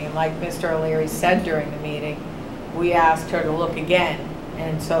town meeting. And like Mr. O'Leary said during the meeting, we asked her to look again.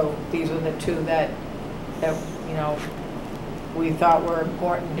 And so these were the two that we thought were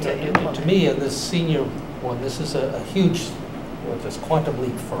important to implement. To me, in this senior one, this is a huge, just quantum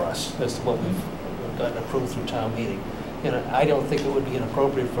leap for us as to what we've gotten approved through town meeting. I don't think it would be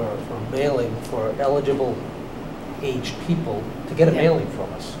inappropriate for mailing for eligible aged people to get a mailing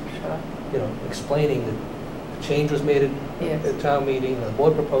from us. Sure. Explaining that the change was made at town meeting, the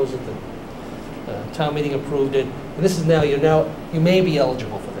board proposed it, Town meeting approved it, and this is now, you may be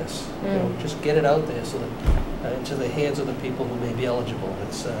eligible for this. You know, just get it out there so that, into the hands of the people who may be eligible.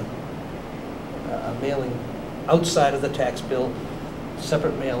 It's a mailing outside of the tax bill,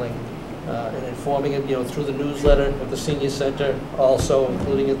 separate mailing, and informing it, through the newsletter of the senior center, also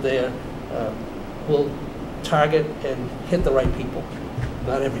including it there, will target and hit the right people.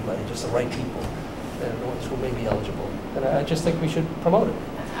 Not everybody, just the right people, and the ones who may be eligible. And I just think we should promote it.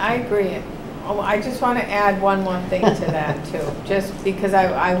 I agree. Oh, I just want to add one more thing to that too, just because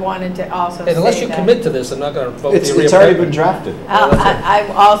I wanted to also say unless you that commit to this, I'm not going to vote. It's already been drafted. I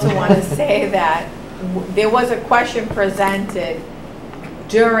also want to say that there was a question presented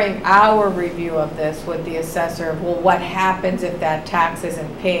during our review of this with the assessor, well, what happens if that tax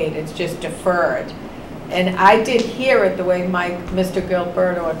isn't paid? It's just deferred. And I did hear it the way Mr.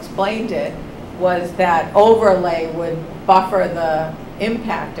 Gilberto explained it, was that overlay would buffer the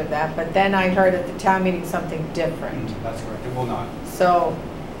impact of that, but then I heard at the town meeting something different. That's correct, it will not. So,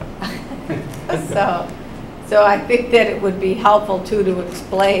 so I think that it would be helpful too to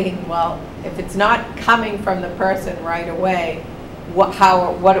explain, well, if it's not coming from the person right away,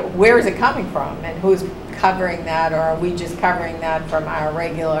 where is it coming from, and who's covering that, or are we just covering that from our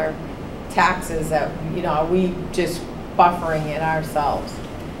regular taxes that, are we just buffering it ourselves?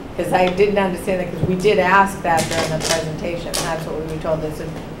 Because I didn't understand that, because we did ask that during the presentation, and that's what we were told,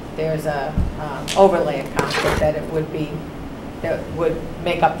 there's a overlay account that it would be, that would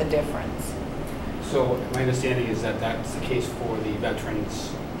make up the difference. So my understanding is that that's the case for the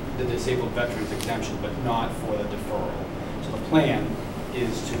veterans, the disabled veterans exemption, but not for the deferral. So the plan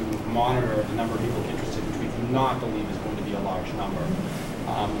is to monitor the number of people interested, which we do not believe is going to be a large number.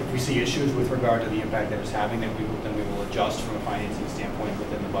 If we see issues with regard to the impact that it's having, then we will adjust from a financing standpoint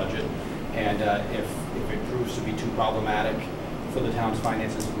within the budget. And if it proves to be too problematic for the town's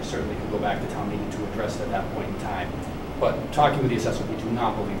finances, we certainly can go back to town meeting to address it at that point in time. But talking with the assessor, we do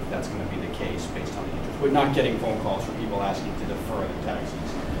not believe that that's going to be the case based on the interest. We're not getting phone calls from people asking to defer the taxes.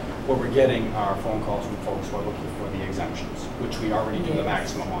 What we're getting are phone calls from folks who are looking for the exemptions, which we already do the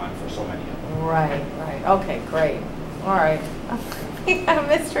maximum on for so many of them. Right. Okay, great. All right. Can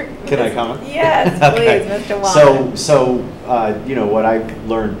I comment? Yes, Okay. please, Mr. Walker. So what I've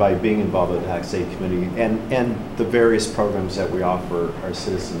learned by being involved in the Tax Aid Committee and the various programs that we offer our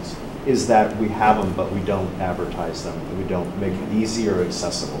citizens is that we have them, but we don't advertise them. We don't make it easy or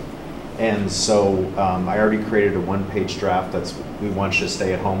accessible. And so I already created a one-page draft that's, we want you to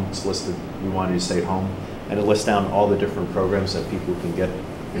stay at home. It's listed, we want you to stay at home. And it lists down all the different programs that people can get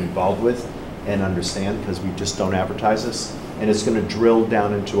involved with and understand, because we just don't advertise this. And it's going to drill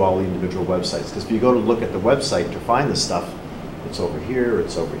down into all the individual websites. Because if you go to look at the website to find this stuff, it's over here,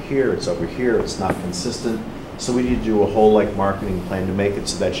 it's over here, it's over here, it's not consistent. So we need to do a whole marketing plan to make it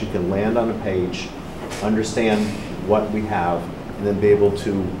so that you can land on a page, understand what we have, and then be able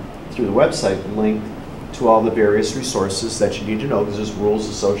to, through the website, link to all the various resources that you need to know, because there's rules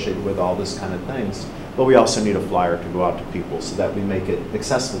associated with all this kind of things. But we also need a flyer to go out to people so that we make it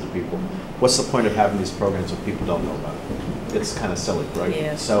accessible to people. What's the point of having these programs if people don't know about it? It's kind of silly, right?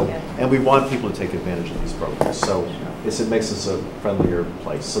 Yes, so, yeah. And we want people to take advantage of these programs. So it makes us a friendlier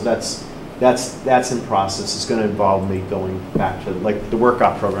place. So that's in process. It's going to involve me going back to the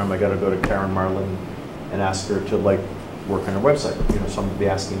workout program. I got to go to Karen Marlin and ask her to work on her website. So I'm going to be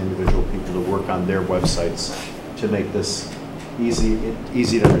asking individual people to work on their websites to make this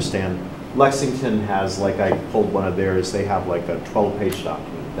easy to understand. Lexington has, I pulled one of theirs, they have a 12-page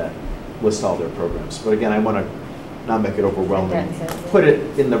document that lists all their programs. But again, I want to not make it overwhelming. Put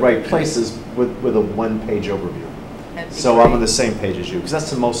it in the right places with a one-page overview. So I'm on the same page as you, because that's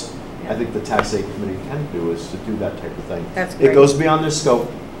the most, I think the Tax Aid Committee can do, is to do that type of thing. That's great. It goes beyond their scope.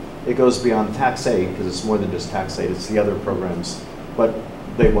 It goes beyond tax aid, because it's more than just tax aid, it's the other programs. But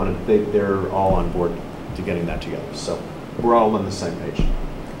they're all on board to getting that together. So we're all on the same page.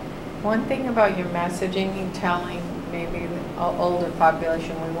 One thing about your messaging, you telling maybe the older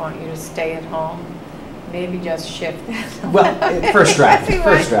population, we want you to stay at home, maybe just shift that. Well, first draft.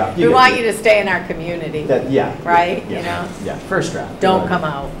 We want you to stay in our community. Yeah. Right? Yeah, Yeah, first draft. Don't come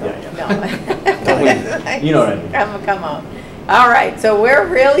out. Yeah. No. You know what I mean. Come out. All right, so we're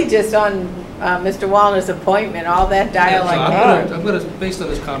really just on Mr. Wallner's appointment, all that dialogue. I'm going to, based on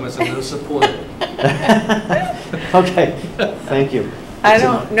his comments, I'm going to support it. Okay, thank you. I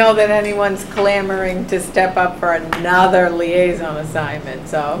don't know that anyone's clamoring to step up for another liaison assignment,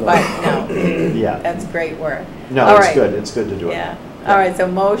 so, but no. Yeah. That's great work. No, all it's right. good. It's good to do it. Yeah. All right, so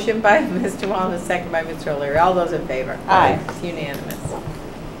motion by Mr. Wallner, second by Mr. O'Leary. All those in favor? Aye. It's unanimous.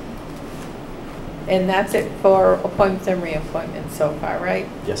 And that's it for appointments and reappointments so far, right?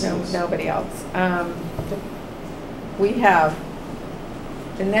 Yes, No, it is. nobody else. We have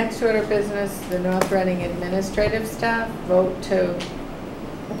the next order of business, the North Reading administrative staff vote to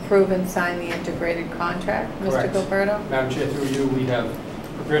approve and sign the integrated contract. Correct. Mr. Gilberto? Madam Chair, through you, we have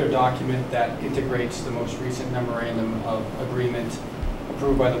prepared a document that integrates the most recent memorandum of agreement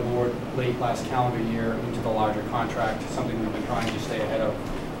approved by the board late last calendar year into the larger contract, something we've been trying to stay ahead of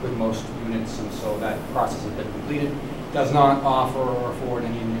with most units, and so that process has been completed. Does not offer or afford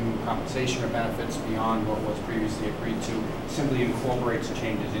any new compensation or benefits beyond what was previously agreed to, simply incorporates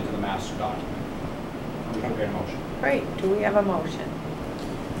changes into the master document. We prepared a motion. Great. Do we have a motion?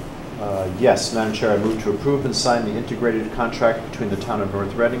 Yes, Madam Chair, I move to approve and sign the integrated contract between the Town of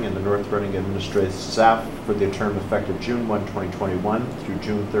North Reading and the North Reading administrative staff for the term effective June 1, 2021 through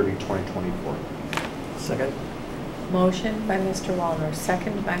June 30, 2024. Second. Motion by Mr. Wallner,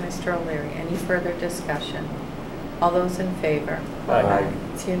 second by Mr. O'Leary. Any further discussion? All those in favor? Aye.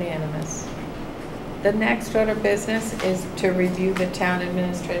 It's unanimous. The next order of business is to review the town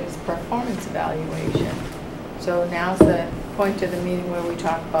administrator's performance evaluation. So now's the point of the meeting where we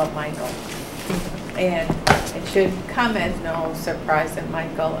talk about Michael. And it should come as no surprise that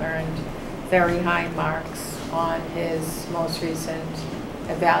Michael earned very high marks on his most recent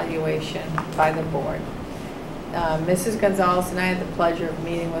evaluation by the board. Mrs. Gonzalez and I had the pleasure of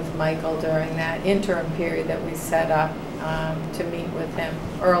meeting with Michael during that interim period that we set up to meet with him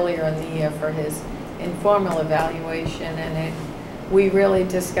earlier in the year for his informal evaluation, and we really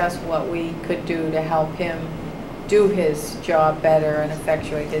discussed what we could do to help him do his job better and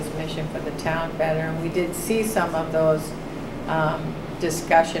effectuate his mission for the town better. And we did see some of those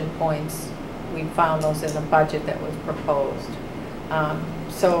discussion points. We found those in the budget that was proposed.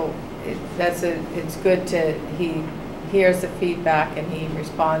 So it's good to, he hears the feedback and he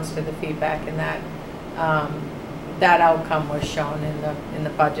responds to the feedback, and that outcome was shown in the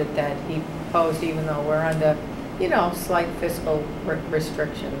budget that he proposed, even though we're under, slight fiscal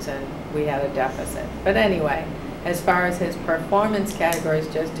restrictions and we had a deficit. But anyway, as far as his performance categories,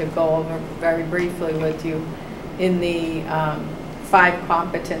 just to go over very briefly with you, in the 5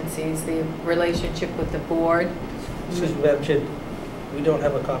 competencies, the relationship with the board. Excuse me, Madam Chair, we don't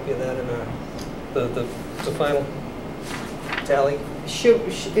have a copy of that in the final tally.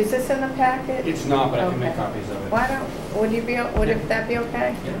 Is this in the packet? It's not, but I can make Okay. copies of it. Why don't, would that be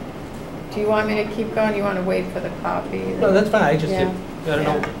okay? Yeah. Do you want me to keep going? You want to wait for the copy? No, that's fine, I just Yeah. did, I don't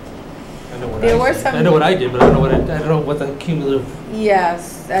know. Yeah. I know what There were I said. some- I know what I did, but I don't know what the cumulative.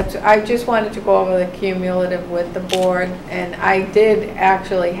 Yes, I just wanted to go over the cumulative with the board, and I did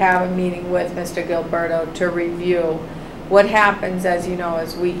actually have a meeting with Mr. Gilberto to review what happens, as you know,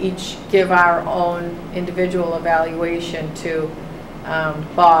 as we each give our own individual evaluation to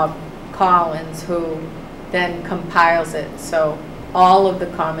Bob Collins, who then compiles it. So all of the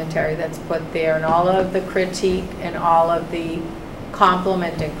commentary that's put there, and all of the critique, and all of the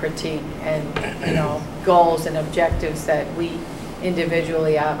compliment and critique, and goals and objectives that we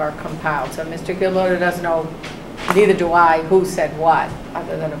individually have are compiled. So Mr. Gilberto doesn't know, neither do I, who said what,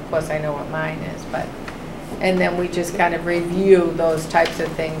 other than of course I know what mine is. And then we just kind of review those types of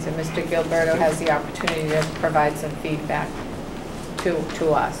things, and Mr. Gilberto has the opportunity to provide some feedback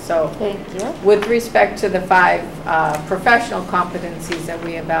to us. So Thank you. with respect to the 5 professional competencies that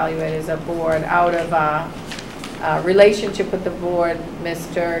we evaluate as a board, out of relationship with the board,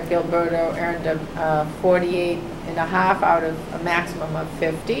 Mr. Gilberto earned a 48.5 out of a maximum of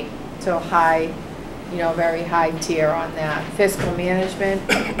 50. So high, very high tier on that. Fiscal management,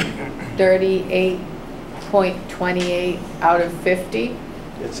 38.28 out of 50.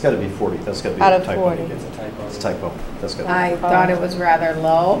 It's got to be 40. That's got to be Out a of typo. 40. It's a typo. It's a typo. That's got to be. I thought it was rather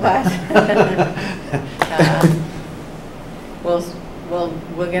low, but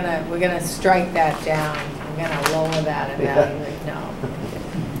we're gonna strike that down. We're gonna lower that evaluate. No.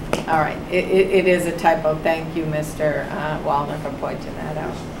 All right. It is a typo. Thank you, Mr. Wallner, for pointing that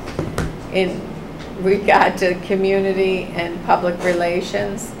out. In regard to community and public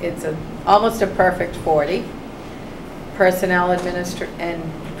relations, it's almost a perfect 40. Personnel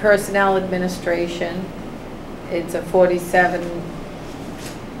administration, it's a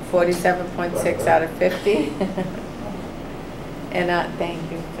 47.6 out of 50. And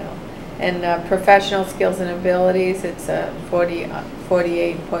thank you, Phil. And professional skills and abilities, it's a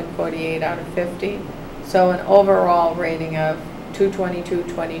 48.48 out of 50. So an overall rating of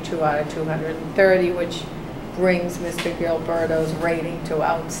 222 out of 230, which brings Mr. Gilberto's rating to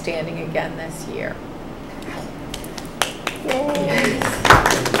outstanding again this year.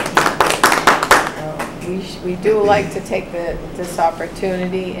 We do like to take this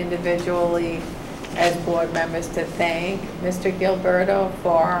opportunity individually as board members to thank Mr. Gilberto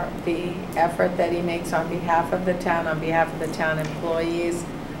for the effort that he makes on behalf of the town, on behalf of the town employees.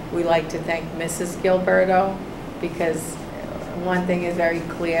 We like to thank Mrs. Gilberto, because one thing is very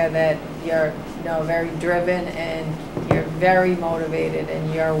clear, that you're very driven and you're very motivated,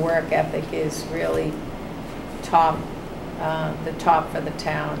 and your work ethic is really top, the top for the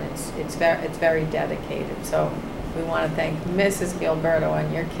town. It's very dedicated. So we want to thank Mrs. Gilberto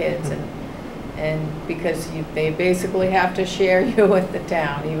and your kids, and because they basically have to share you with the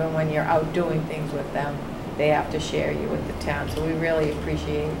town, even when you're out doing things with them, they have to share you with the town. So we really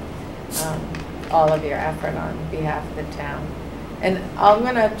appreciate all of your effort on behalf of the town. And I'm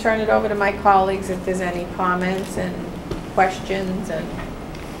going to turn it over to my colleagues if there's any comments and questions. And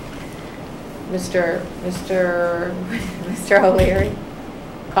Mr. O'Leary,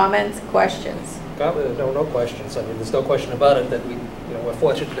 comments, questions? No questions. I mean, there's no question about it that we're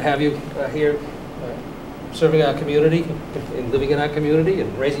fortunate to have you here serving our community and living in our community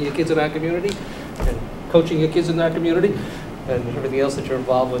and raising your kids in our community and coaching your kids in our community and everything else that you're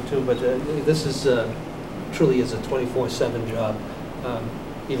involved with too. But this is truly is a 24/7 job,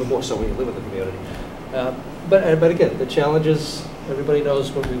 even more so when you live in the community. But again, the challenges, everybody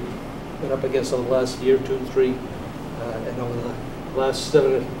knows what we've been up against over the last year, 2, 3, and over the last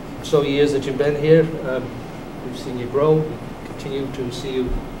 7 or so years that you've been here. We've seen you grow. We continue to see you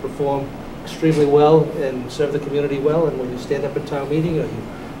perform extremely well and serve the community well. And when you stand up at town meeting or you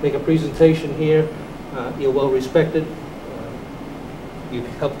make a presentation here, you're well respected. You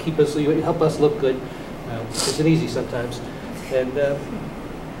help us look good. Which isn't easy sometimes, and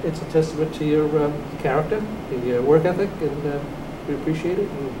it's a testament to your character and your work ethic, and we appreciate it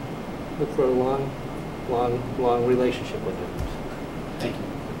and look for a long relationship with you. Thank you.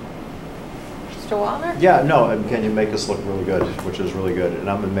 Mr. Wallner? Yeah, no, again, you make us look really good, which is really good, and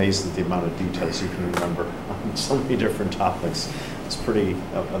I'm amazed at the amount of details you can remember on so many different topics. It's pretty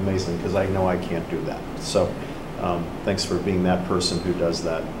amazing, because I know I can't do that. So. Thanks for being that person who does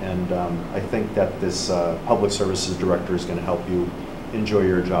that. And I think that this Public Services Director is going to help you enjoy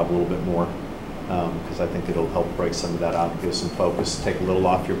your job a little bit more, because I think it'll help break some of that out, give some focus, take a little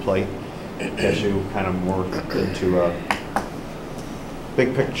off your plate, get you kind of more into a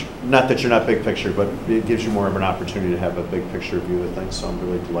big picture. Not that you're not big picture, but it gives you more of an opportunity to have a big picture view of things. So I'm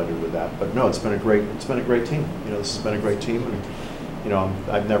really delighted with that. But no, it's been a great team. This has been a great team. And,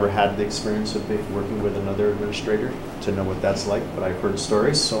 I've never had the experience of working with another administrator to know what that's like, but I've heard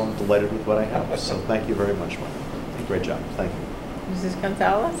stories, so I'm delighted with what I have. So thank you very much, Mike. Great job. Thank you. Mrs.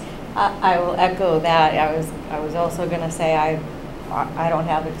 Gonzalez? I will echo that. I was also going to say I don't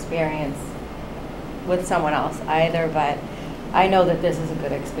have experience with someone else either, but I know that this is a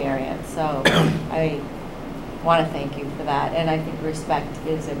good experience. So I want to thank you for that. And I think respect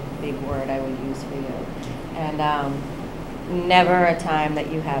is a big word I would use for you. And never a time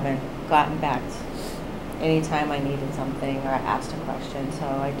that you haven't gotten back anytime I needed something or asked a question, so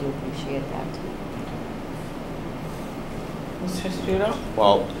I do appreciate that. Mr. Studo?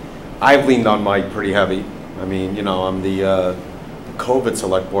 Well, I've leaned on Mike pretty heavy. I mean, I'm the COVID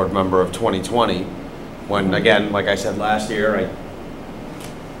Select Board member of 2020, when, again, like I said last year, I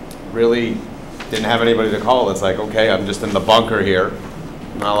really didn't have anybody to call. It's like, okay, I'm just in the bunker here.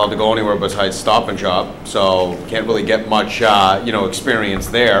 Not allowed to go anywhere besides Stop and Shop, so can't really get much, experience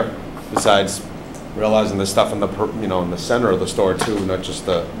there. Besides realizing the stuff in the, in the center of the store too, not just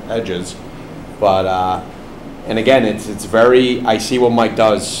the edges. But and again, it's very. I see what Mike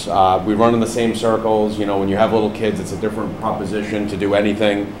does. We run in the same circles. When you have little kids, it's a different proposition to do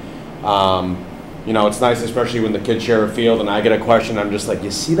anything. It's nice, especially when the kids share a field and I get a question. I'm just like, you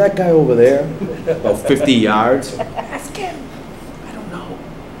see that guy over there, about 50 yards? Ask him.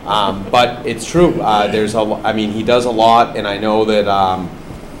 But it's true. He does a lot, and I know that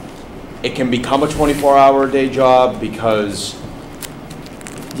it can become a 24-hour-a-day job because,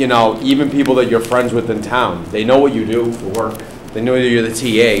 even people that you're friends with in town, they know what you do for work. They know you're the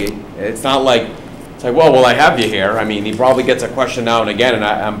TA. It's not like, it's like, well, will I have you here? I mean, he probably gets a question now and again, and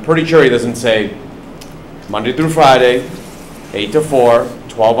I'm pretty sure he doesn't say Monday through Friday, 8 to 4,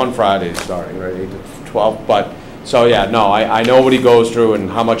 12 on Fridays, sorry, right, 8 to 12, but. So yeah, no, I know what he goes through and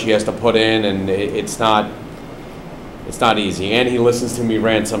how much he has to put in, and it's not easy. And he listens to me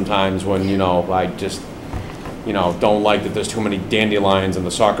rant sometimes when, I just, don't like that there's too many dandelions in the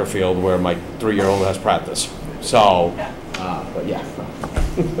soccer field where my 3-year-old has practice. So, but yeah.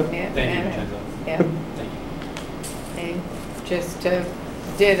 Thank you. Yeah. Thank you. And just to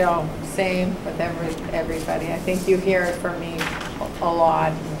ditto, same with everybody. I think you hear it from me a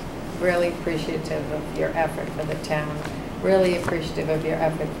lot. Really appreciative of your effort for the town. Really appreciative of your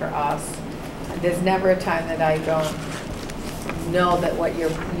effort for us. there's never a time that I don't know that what you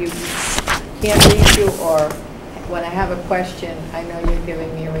can't read you, or when I have a question, I know you're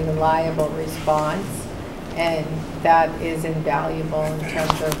giving me a reliable response, and that is invaluable in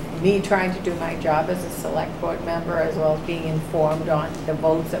terms of me trying to do my job as a select board member, as well as being informed on the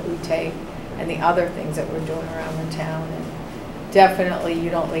votes that we take and the other things that we're doing around the town. And definitely,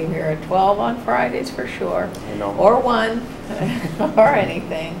 you don't leave here at 12 on Fridays for sure, or 1, or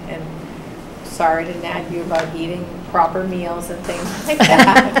anything. And sorry to nag you about eating proper meals and things like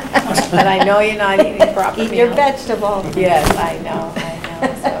that. But I know you're not eating proper meals. Eat your vegetables. Yes, I know.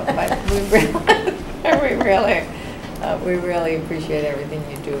 So, but we really appreciate everything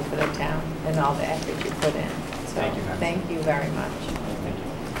you do for the town and all the effort you put in. So Thank you, ma'am. thank you very much. Thank you.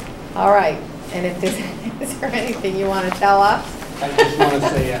 All right. And if there's, is there anything you want to tell us? I just want to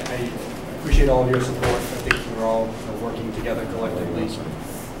say I appreciate all of your support. I think we're all working together collectively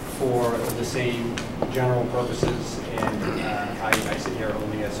for the same general purposes, and I sit here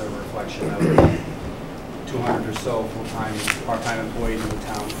only as a reflection of 200 or so full-time, part-time employees in the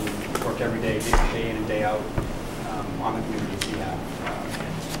town who work every day, day in and day out on the community's behalf.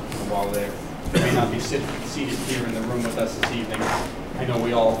 And while they may not be seated here in the room with us this evening, I know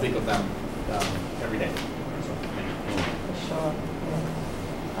we all think of them every day. So, thank you. For sure.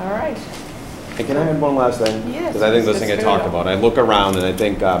 Yeah. All right. And can I add one last thing? Yes. Because I think this thing I Mr. talked about. I look around and I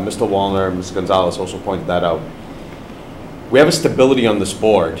think Mr. Wallner and Mr. Gonzalez also pointed that out. We have a stability on this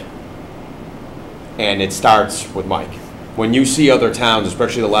board, and it starts with Mike. When you see other towns,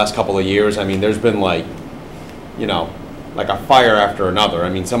 especially the last couple of years, I mean, there's been like, you know, like a fire after another. I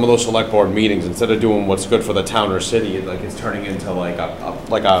mean, some of those select board meetings, instead of doing what's good for the town or city, it's turning into like it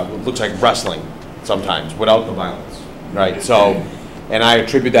looks like wrestling sometimes without the violence, right? So, and I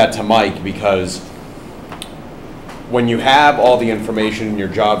attribute that to Mike, because when you have all the information, your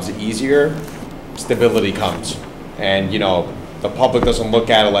job's easier, stability comes. And, you know, the public doesn't look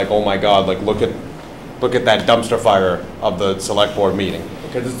at it like, oh my God, like look at that dumpster fire of the select board meeting.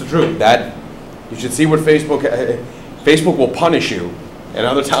 Because it's the truth. That, you should see what Facebook will punish you, and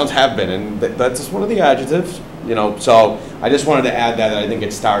other towns have been, and that's just one of the adjectives, you know. So I just wanted to add that I think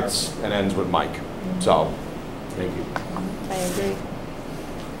it starts and ends with Mike. So, thank you. I agree.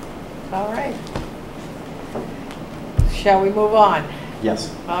 All right. Shall we move on? Yes.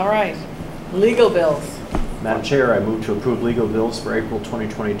 All right. Legal bills. Madam Chair, I move to approve legal bills for April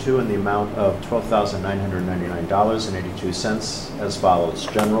 2022 in the amount of $12,999.82 as follows.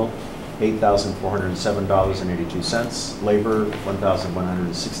 General, $8,407.82. Labor,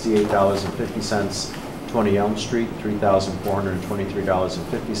 $1,168.50. 20 Elm Street,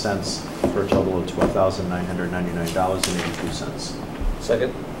 $3,423.50, for a total of $12,999.82.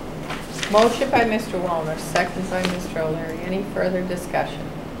 Second. Motion by Mr. Wallner, second by Mr. O'Leary. Any further discussion?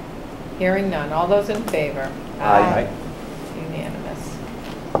 Hearing none. All those in favor? Aye. Unanimous.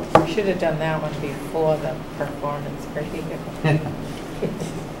 We should have done that one before the performance review.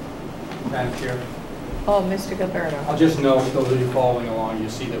 Madam Chair. Oh, Mr. Gilberto. I'll just note, those of you following along, you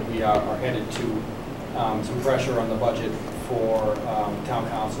see that we are headed to some pressure on the budget for town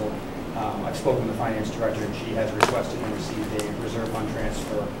council. I've spoken to the finance director, and she has requested and received a reserve fund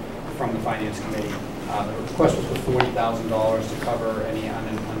transfer from the finance committee. The request was for $40,000 to cover any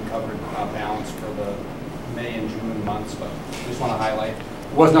uncovered balance for the May and June months, but I just want to highlight,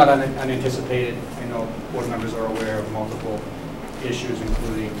 it was not unanticipated. I know board members are aware of multiple issues,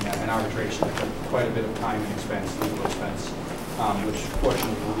 including an arbitration that took quite a bit of time and expense, legal expense, which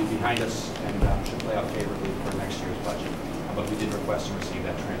fortunately will be behind us and should play out favorably for next year's budget. But we did request and receive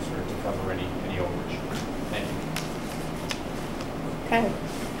that transfer to cover any overage. Thank you. Okay.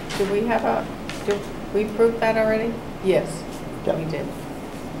 Did we approve that already? Yes, Yep. we did.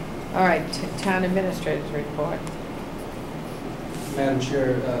 All right, town administrator's report. Madam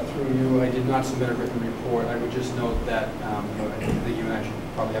Chair, through you, I did not submit a written report. I would just note that I think you and I should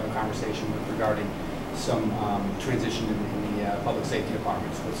probably have a conversation regarding some transition in the public safety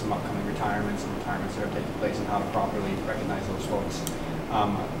departments with some upcoming retirements and retirements that are taking place, and how to properly recognize those folks.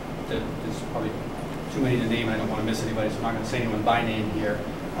 There's probably too many to name, and I don't want to miss anybody, so I'm not going to say anyone by name here.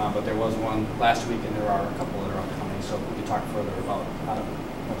 But there was one last week, and there are a couple that are upcoming, so we can talk further about how to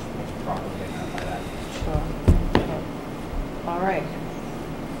most properly identify that. Sure. All right.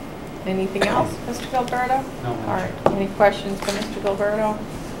 Anything else, Mr. Gilberto? No. All right. Any questions for Mr. Gilberto?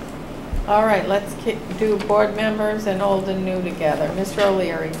 All right, let's do board members and old and new together. Mr.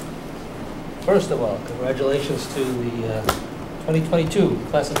 O'Leary. First of all, congratulations to the 2022,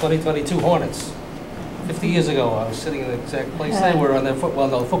 class of 2022 Hornets. 50 years ago, I was sitting in the exact place they were on their football.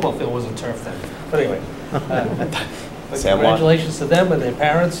 No, the football field wasn't turf then. But anyway, but congratulations to them and their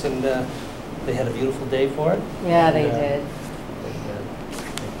parents, and They had a beautiful day for it. Yeah, they And, did.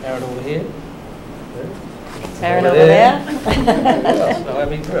 Aaron over here. Aaron over there? So, I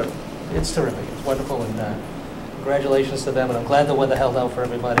mean, it's terrific. It's wonderful, and congratulations to them. And I'm glad the weather held out for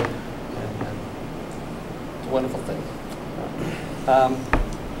everybody. And, it's a wonderful thing.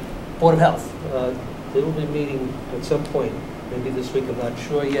 Board of Health. They will be meeting at some point, maybe this week. I'm not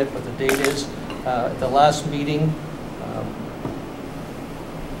sure yet what the date is. At the last meeting,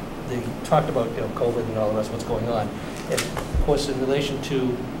 they talked about COVID and all the rest, what's going on. And of course, in relation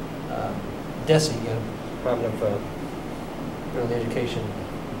to DESE, Department of Early Education,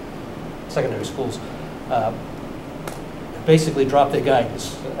 secondary schools, basically dropped their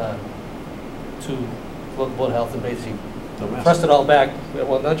guidance to local board of health and basically pressed it all back.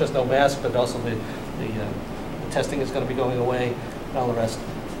 Well, not just no mask, but also the testing is going to be going away and all the rest.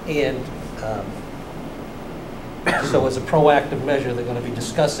 And so as a proactive measure, they're going to be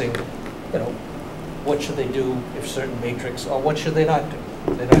discussing, what should they do if certain matrix, or what should they not do.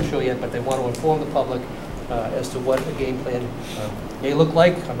 They're not sure yet, but they want to inform the public as to what a game plan may look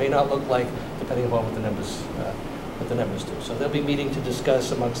like or may not look like, depending upon what the numbers do. So they'll be meeting to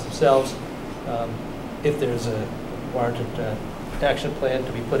discuss amongst themselves if there's a warranted action plan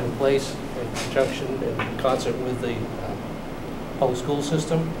to be put in place in conjunction, in concert with the public school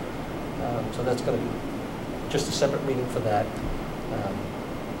system. So that's going to be just a separate meeting for that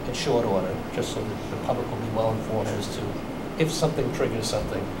in short order, just so that the public will be well informed as to if something triggers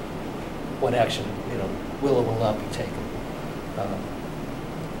something, what action will or will not be taken.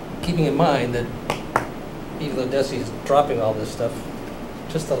 Keeping in mind that even though DESE is dropping all this stuff,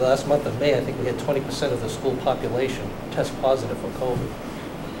 just the last month of May, I think we had 20% of the school population test positive for COVID.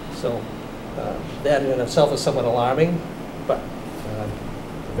 So that in itself is somewhat alarming, but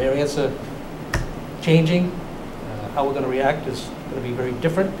the variants are changing. How we're going to react is going to be very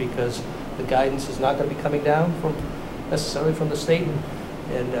different because the guidance is not going to be coming down necessarily from the state,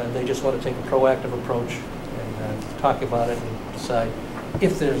 and they just want to take a proactive approach and talk about it and decide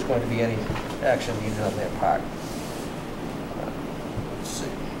if there's going to be any action needed on their part. Let's see.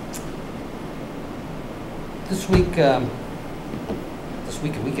 This week and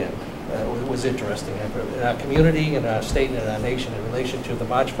weekend was interesting in our community, in our state, and in our nation in relation to the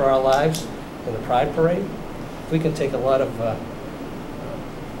March for Our Lives and the Pride Parade. We can take a lot of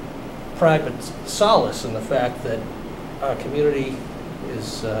pride but solace in the fact that our community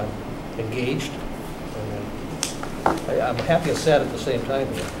is engaged. I'm happy and sad at the same time.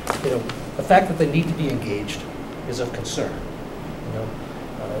 The fact that they need to be engaged is of concern.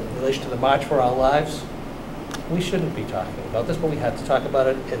 In relation to the March for Our Lives, we shouldn't be talking about this, but we had to talk about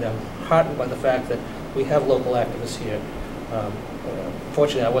it, and I'm heartened by the fact that we have local activists here.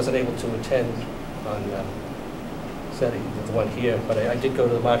 Fortunately, I wasn't able to attend on Saturday, the one here, but I did go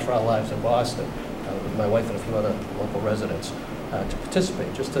to the March for Our Lives in Boston with my wife and a few other local residents to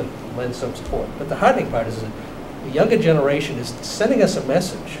participate, just to lend some support. But the heartening part is that the younger generation is sending us a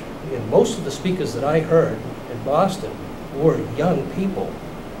message. And most of the speakers that I heard in Boston were young people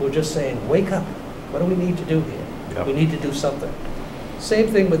who were just saying, wake up, what do we need to do here? Yep. We need to do something. Same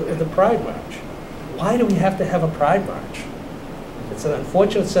thing with the Pride March. Why do we have to have a Pride March? It's an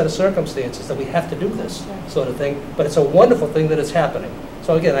unfortunate set of circumstances that we have to do this sort of thing, but it's a wonderful thing that it's happening.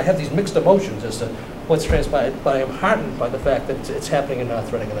 So again, I have these mixed emotions as to what's transpired, but I am heartened by the fact that it's happening in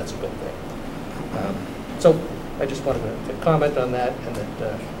North Reading, and that's a good thing. So I just wanted to comment on that, and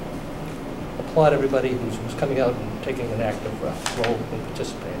that applaud everybody who's coming out and taking an active role in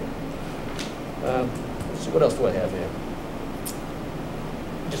participating. Let's see, what else do I have here?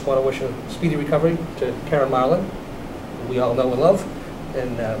 I just want to wish a speedy recovery to Karen Marlin, who we all know and love,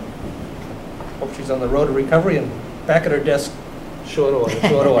 and hope she's on the road to recovery and back at her desk, short order,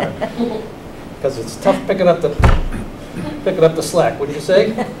 because it's tough picking up the slack. Wouldn't you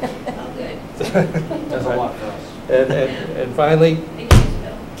say? Oh, good. That's a lot for us. And finally,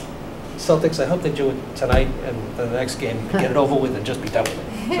 Celtics, I hope they do it tonight and the next game, you can get it over with and just be done with it.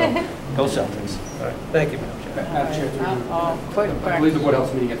 So, go Celtics. All right, thank you, Madam Chair. Madam Chair, I believe the Board of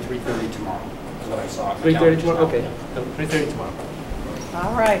Health meeting at 3:30 tomorrow, is what I saw. 3:30 tomorrow, okay. 3:30 tomorrow.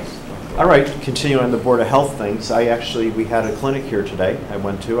 All right. All right, continuing on the Board of Health things, we had a clinic here today. I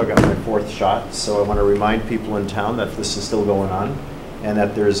got my 4th shot, so I want to remind people in town that this is still going on, and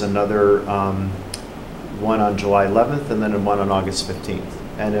that there's another one on July 11th, and then one on August 15th.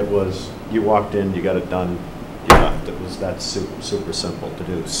 And it was, you walked in, you got it done, you left. It was that super simple to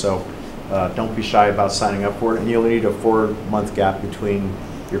do. So don't be shy about signing up for it, and you only need a 4-month gap between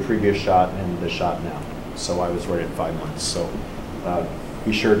your previous shot and the shot now. So I was right at 5 months. So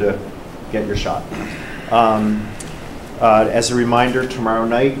be sure to get your shot. As a reminder, tomorrow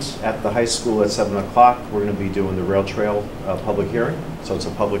night at the high school at 7 o'clock, we're going to be doing the rail trail public hearing. So it's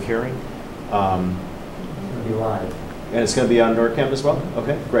a public hearing. It's going to be live. And it's going to be on NORCAM as well?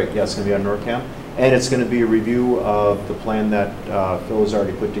 Okay, great. Yeah, it's going to be on NORCAM. And it's going to be a review of the plan that Phil has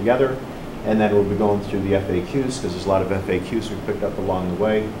already put together. And then we'll be going through the FAQs, because there's a lot of FAQs we picked up along the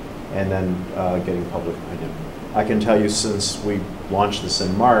way, and then getting public opinion. I can tell you, since we launched this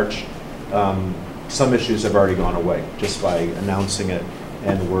in March, some issues have already gone away just by announcing it.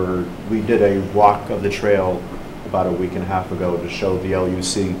 And we did a walk of the trail about a week and a half ago to show the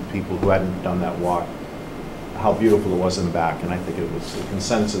LUC people who hadn't done that walk how beautiful it was in the back. And I think it was a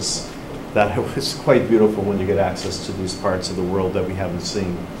consensus that it was quite beautiful when you get access to these parts of the world that we haven't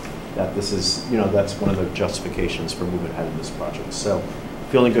seen. That this is, that's one of the justifications for moving ahead in this project. So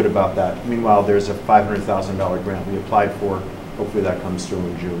feeling good about that. Meanwhile, there's a $500,000 grant we applied for. Hopefully that comes through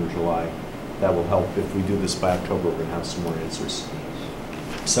in June or July. That will help. If we do this by October, we're going to have some more answers.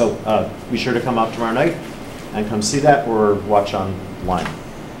 So be sure to come out tomorrow night and come see that, or watch online.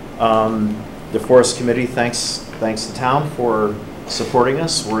 The Forest Committee thanks the town for supporting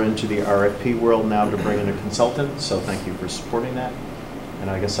us. We're into the RFP world now to bring in a consultant, so thank you for supporting that. And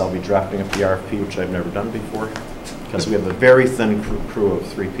I guess I'll be drafting up the RFP, which I've never done before, because we have a very thin crew of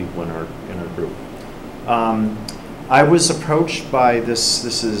 3 people in our group. I was approached by this.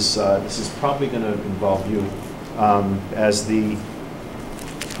 This is probably going to involve you as the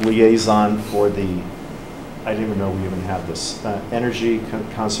liaison for the. I didn't even know we even had this Energy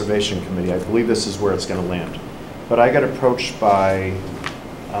Conservation Committee. I believe this is where it's going to land. But I got approached by.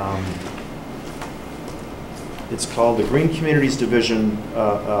 It's called the Green Communities Division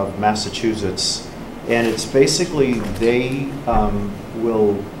of Massachusetts, and it's basically they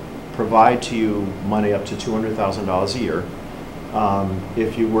will provide to you money up to $200,000 a year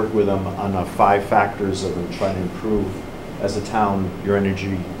if you work with them on 5 factors of them trying to improve as a town your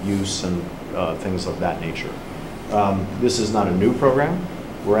energy use and things of that nature. This is not a new program.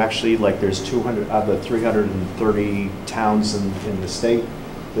 We're actually, there's 200 out of the 330 towns in the state.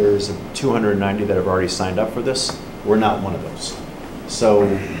 There's 290 that have already signed up for this. We're not one of those. So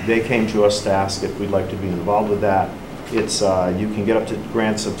they came to us to ask if we'd like to be involved with that. It's you can get up to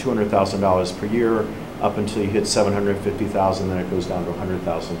grants of $200,000 per year up until you hit $750,000, then it goes down to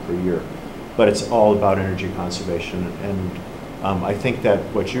 $100,000 per year. But it's all about energy conservation. And I think that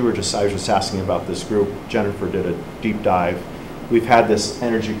what I was just asking about this group, Jennifer did a deep dive. We've had this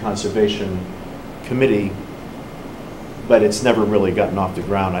energy conservation committee, but it's never really gotten off the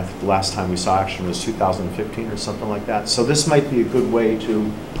ground. I think the last time we saw action was 2015 or something like that. So this might be a good way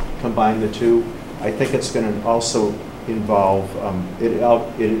to combine the two. I think it's going to also involve,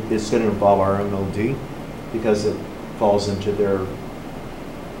 it's going to involve our MLD, because it falls into their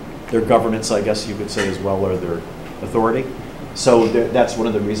governance, I guess you could say, as well, or their authority. So that's one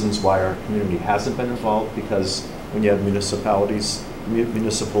of the reasons why our community hasn't been involved, because when you have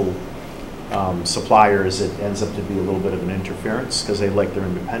municipal suppliers, it ends up to be a little bit of an interference because they like their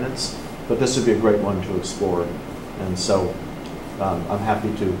independence. But this would be a great one to explore. And so I'm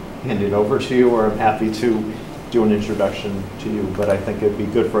happy to hand it over to you, or I'm happy to do an introduction to you. But I think it'd be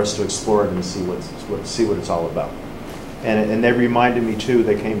good for us to explore it and see what it's all about. And they reminded me too,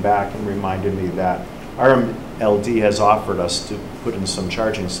 they came back and reminded me that our LD has offered us to put in some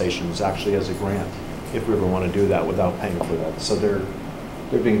charging stations, actually as a grant, if we ever want to do that without paying for that. So they're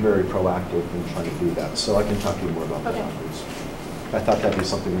being very proactive in trying to do that. So I can talk to you more about that afterwards. I thought that'd be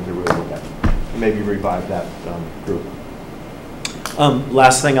something we could really look at. Maybe revive that group.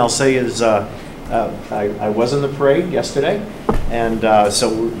 Last thing I'll say is I was in the parade yesterday, and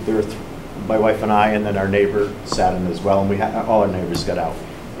so my wife and I, and then our neighbor sat in as well, and all our neighbors got out.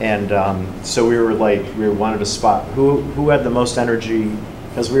 And so we wanted to spot who had the most energy,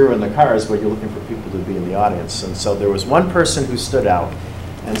 because we were in the cars, but you're looking for people to be in the audience. And so there was one person who stood out,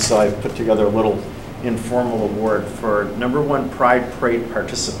 and so I put together a little informal award for #1 Pride Parade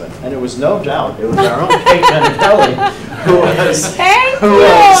participant. And it was no doubt, it was our own Kate Mendelli, who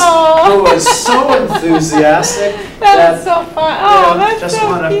was so enthusiastic. That's so fun. Oh, that's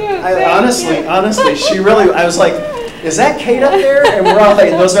so cute. Honestly, she really, I was like, is that Kate up there? And we're all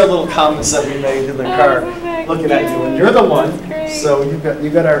like, those are little comments that we made in the car looking at you, and you're the one. So you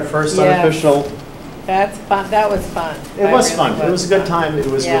got our first unofficial. That's fun. That was fun. It was fun. It was a good time. It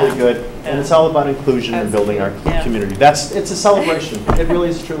was really good. And it's all about inclusion and building our community. It's a celebration. It really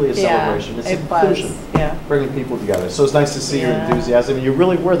is truly a celebration. It's inclusion. Bringing people together. So it's nice to see your enthusiasm. And you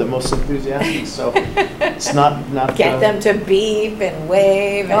really were the most enthusiastic. So it's not get them to beep and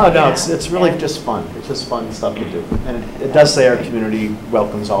wave. Oh no, it's really just fun. It's just fun stuff to do. And it does say our community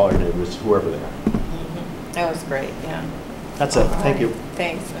welcomes all our neighbors, whoever they are. That was great, yeah. That's it, thank you.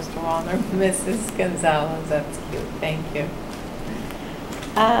 Thanks, Mr. Wallner. Mrs. Gonzalez, that's cute, thank you.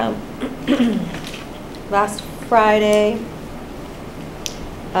 Last Friday,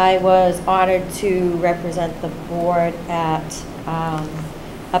 I was honored to represent the board at,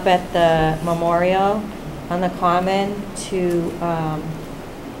 up at the memorial on the Common to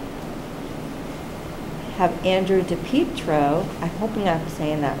have Andrew DePietro, I'm hoping I'm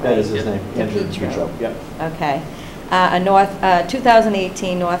saying that right. That is his name, Andrew DePietro. DePietro, yep. Okay. A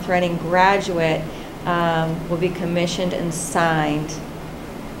 2018 North Reading graduate will be commissioned and signed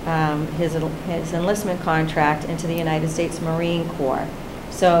his enlistment contract into the United States Marine Corps.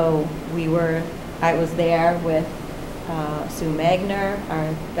 So I was there with Sue Magner,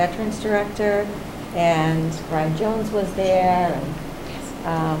 our Veterans Director, and Brian Jones was there,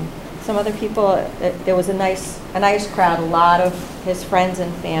 and some other people. There was a nice crowd, a lot of his friends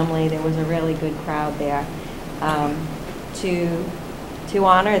and family. There was a really good crowd there to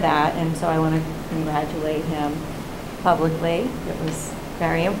honor that, and so I want to congratulate him publicly. It was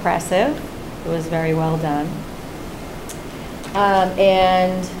very impressive. It was very well done.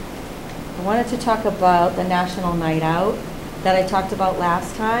 And I wanted to talk about the National Night Out that I talked about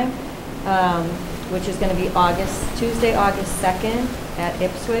last time, which is going to be Tuesday, August 2nd at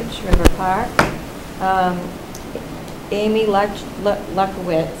Ipswich River Park. Amy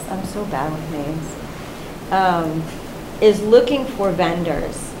Luckowitz, I'm so bad with names, is looking for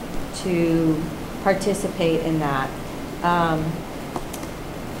vendors to participate in that.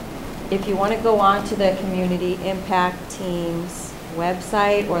 If you want to go on to the Community Impact Team's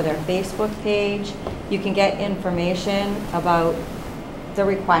website or their Facebook page, you can get information about the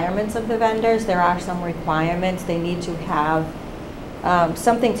requirements of the vendors. There are some requirements. They need to have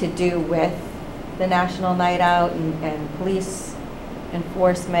something to do with the National Night Out and police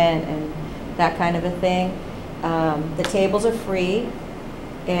enforcement and that kind of a thing. The tables are free,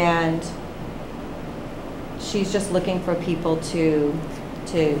 and she's just looking for people to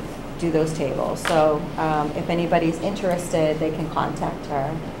do those tables. So if anybody's interested, they can contact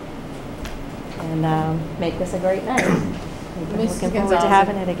her and make this a great night. Looking forward to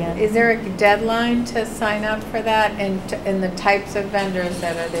having it again. Is there a deadline to sign up for that? And the types of vendors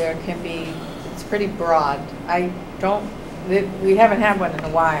that are there can be, it's pretty broad. We haven't had one in a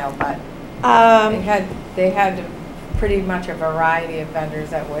while, but they had pretty much a variety of vendors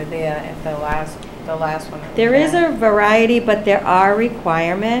that were there at the last one. There is a variety, but there are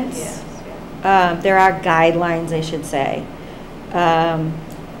requirements. Yes, there are guidelines, I should say.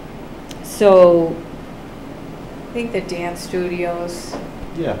 So I think the dance studios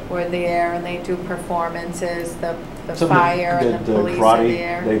were there, and they do performances. The fire and the police karate, are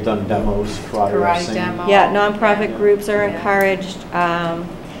there. they've done demos, karate demo. Yeah, nonprofit groups are encouraged.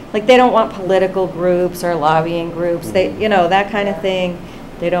 Like they don't want political groups or lobbying groups. They, that kind of thing.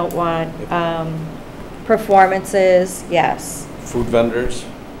 They don't want performances. Yes. Food vendors.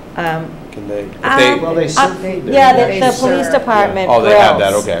 Can they? Well, they serve food there. Yeah, the police department. Oh, they have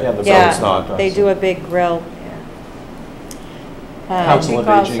that. grills. Okay. Yeah, so it's not. They do a big grill. Council of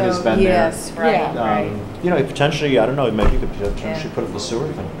Aging has been there. Yes, right, right. Potentially, I don't know, maybe you could potentially put up the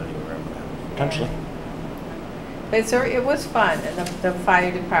sewer thing. Potentially. But it was fun, and the fire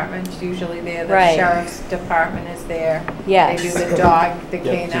department's usually there. The Right. sheriff's department is there. Yes. They do the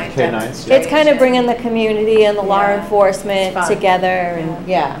canine. canines. It's kind of bringing the community and the law Yeah. enforcement It's fun. together, and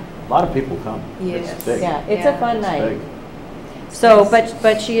Yeah. A lot of people come. Yes. It's big. yeah, it's Yeah. a fun It's night. big. So,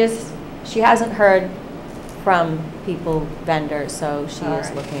 but she hasn't heard from people, vendors, so she All is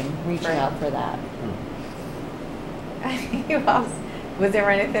right. reaching out for that. Was there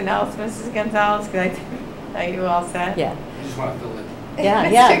anything else, Mrs. Gonzalez? Are you all set? Yeah. I just want to fill in. Yeah,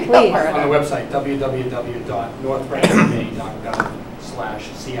 Mr. yeah, please. Gilbert. On the website,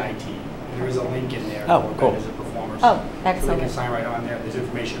 www.northreadingma.gov/CIT. There is a link in there Oh, for cool. vendors and performers. Oh, So they excellent. can sign right on there. There's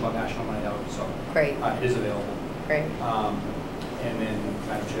information about National Night Out, so Great, it is available. great. And then,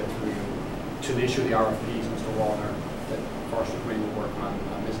 Madam Chair, through you, to the issue of the RFPs, Mr. Wallner, that Forestry Committee will work on.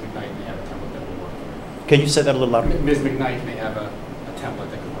 Ms. McKnight may have a template that will work. Can you say that a little louder? Ms. McKnight may have a template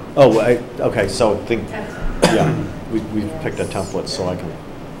that could work. Oh, okay, so we've picked a template so I can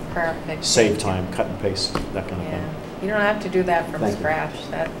Perfect. save time, cut and paste, that kind of Yeah. thing. You don't have to do that from Thank you. scratch.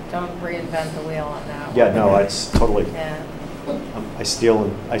 Don't reinvent the wheel on that one. Yeah, no, it's totally, Yeah, I steal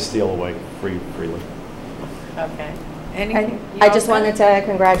away freely. okay. Anything? I just wanted to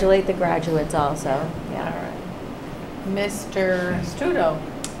congratulate the graduates also. All Yeah. right. Mr. Studo.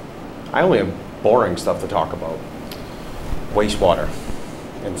 I only have boring stuff to talk about. Wastewater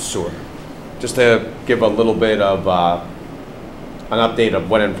and sewer. Just to give a little bit of an update of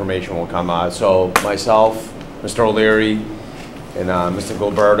what information will come out. So myself, Mr. O'Leary, and Mr.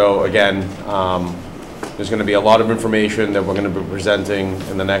 Gilberto, again, there's going to be a lot of information that we're going to be presenting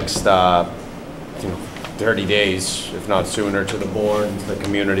in the next 30 days, if not sooner, to the board and to the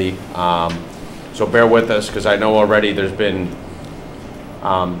community. So bear with us, because I know already there's been,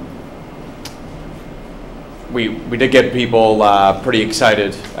 we did get people pretty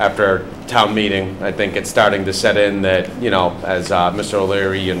excited after town meeting. I think it's starting to set in that, as Mr.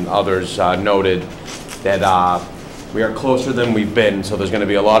 O'Leary and others noted, that we are closer than we've been, so there's going to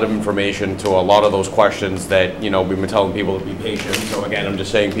be a lot of information to a lot of those questions that, we've been telling people to be patient. So again, I'm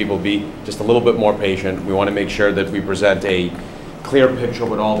just saying people be just a little bit more patient. We want to make sure that we present a clear picture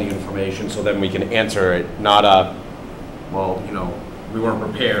with all the information so then we can answer it, not we weren't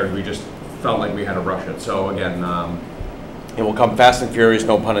prepared, we just felt like we had to rush it. So again, it will come fast and furious,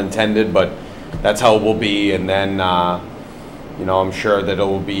 no pun intended, but that's how it will be. And then, I'm sure that it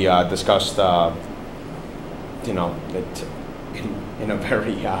will be discussed in a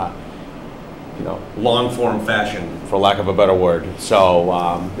very, long form fashion, for lack of a better word. So,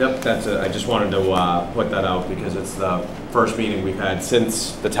 yep, that's it. I just wanted to put that out because it's the first meeting we've had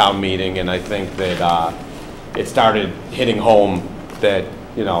since the town meeting, and I think that it started hitting home that,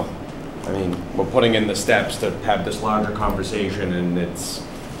 we're putting in the steps to have this larger conversation, and it's,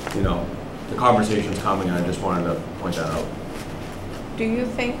 the conversation's coming, and I just wanted to point that out. Do you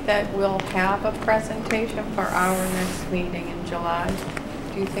think that we'll have a presentation for our next meeting in July?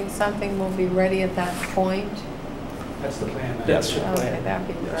 Do you think something will be ready at that point? That's the plan. Yes. Okay, that'd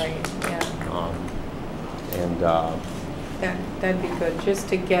be great, yeah. That'd be good, just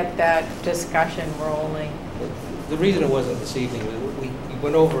to get that discussion rolling. The reason it wasn't this evening, we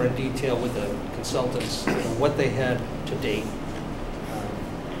went over in detail with the consultants what they had to date.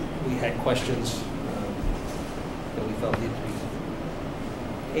 We had questions that we felt needed to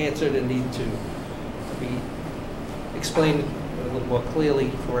be answered and need to be explained a little more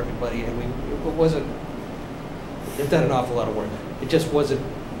clearly for everybody. And they've done an awful lot of work. It just wasn't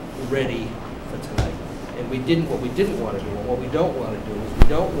ready for tonight. And what we didn't want to do, and what we don't want to do, is we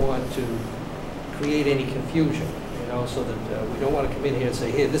don't want to create any confusion, so that we don't want to come in here and say,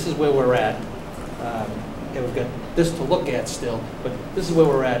 hey, this is where we're at, and we've got this to look at still, but this is where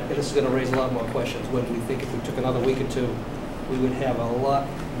we're at, and this is going to raise a lot more questions, when we think if we took another week or two, we would have a lot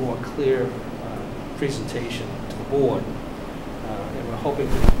more clear presentation to the board. And we're hoping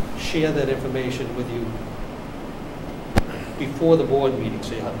to share that information with you before the board meeting,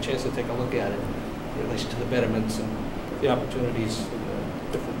 so you'll have a chance to take a look at it in relation to the betterments and the opportunities and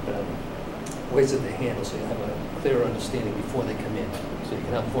the different ways that they handle, so you have a clearer understanding before they come in, so you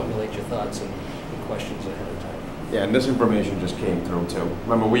can help formulate your thoughts and questions ahead of time. Yeah, and this information just came through too.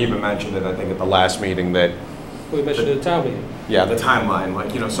 Remember, we even mentioned it, I think, at the last meeting that we mentioned it at the town meeting. Yeah, the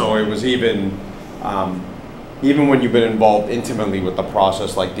timeline, so it was even when you've been involved intimately with the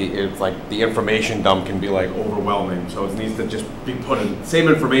process, the information dump can be overwhelming. So it needs to just be put in same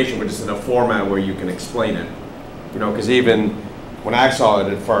information, but just in a format where you can explain it. Because even when I saw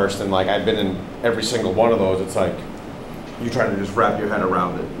it at first, and I've been in every single one of those, it's you try to just wrap your head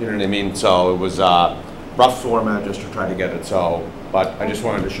around it. You know what I mean? So it was rough format just to try to get it. So, but I just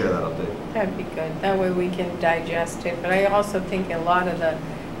wanted to share that update. That'd be good. That way we can digest it. But I also think a lot of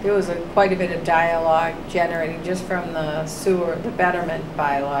there was quite a bit of dialogue generating just from the betterment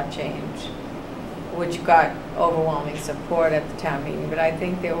bylaw change, which got overwhelming support at the town meeting. But I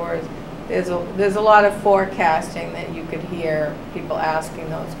think there's a lot of forecasting that you could hear people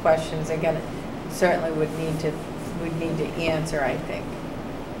asking those questions. Again, certainly would need to answer, I think.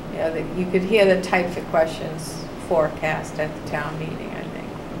 That you could hear the types of questions forecast at the town meeting, I think.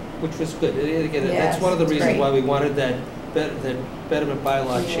 Which was good. Again, yes, that's one of the reasons great. why we wanted that betterment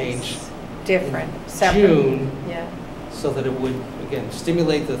bylaw change different, separate June, so that it would, again,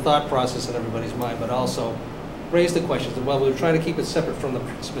 stimulate the thought process in everybody's mind, but also raise the questions. And while we were trying to keep it separate from the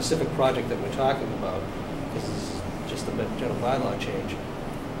specific project that we're talking about, because this is just a general bylaw change,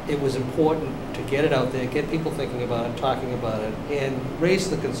 it was important to get it out there, get people thinking about it, talking about it, and raise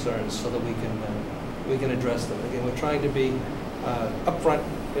the concerns so that we can address them. Again, we're trying to be upfront,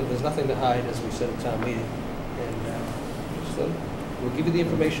 and there's nothing to hide, as we said at town meeting. And so we'll give you the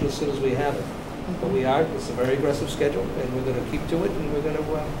information as soon as we have it. But it's a very aggressive schedule, and we're going to keep to it, and we're going to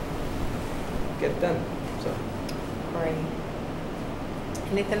get it done. So. Great.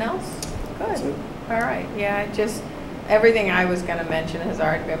 Anything else? Good. All right. Yeah, everything I was going to mention has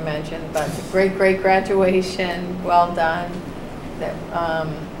already been mentioned, but great graduation, well done.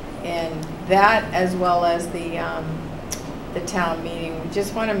 And that, as well as the town meeting, we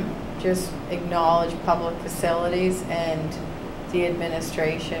just want to acknowledge public facilities and the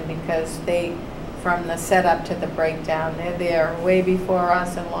administration, because they, from the setup to the breakdown, they're there way before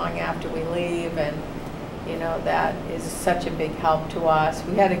us and long after we leave, and you know, that is such a big help to us.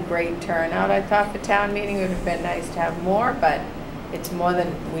 We had a great turnout, I thought, for town meeting. It would have been nice to have more, but it's more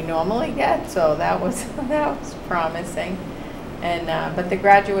than we normally get, so that was that was promising. And but the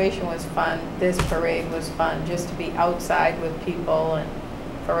graduation was fun. This parade was fun, just to be outside with people, and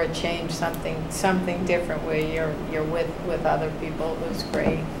for a change, something different where you're with other people. It was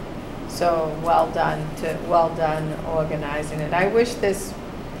great. So well done organizing it. I wish this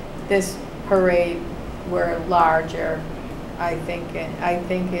parade were larger. I think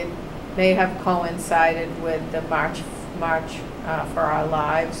it may have coincided with the March for Our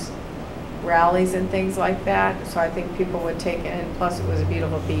Lives rallies and things like that. So I think people would take it, and plus it was a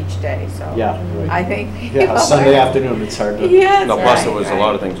beautiful beach day. So Yeah. I think Yeah, Sunday afternoon, it's hard to. Yes, No, plus there right, was a right.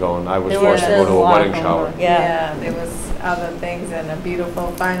 lot of things going. I was There forced to go was to a a lot wedding shower. Yeah, there was other things, and a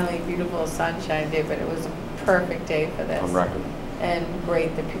beautiful, finally beautiful sunshine day, but it was a perfect day for this. On record. And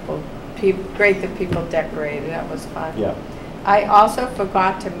great that people decorated. That was fun. Yeah. I also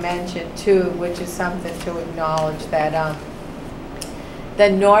forgot to mention too, which is something to acknowledge, that the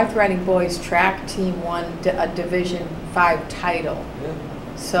North Reading boys track team won a Division 5 title. Yeah.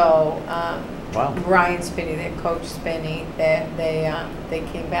 So Wow. Brian Spinney, their coach Spinney, they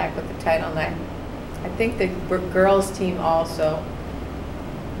came back with the title, and I think the girls team also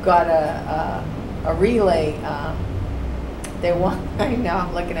got a relay. They won. I know,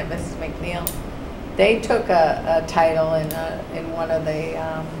 I'm looking at Mrs. McNeil. They took a title in one of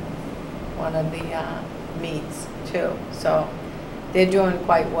the meets too. So they're doing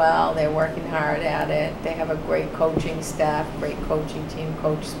quite well. They're working hard at it. They have a great coaching staff, great coaching team.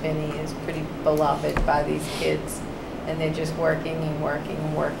 Coach Spinney is pretty beloved by these kids, and they're just working and working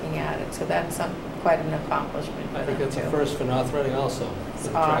and working at it. So that's quite an accomplishment. I think it's a first for North Reading also. It's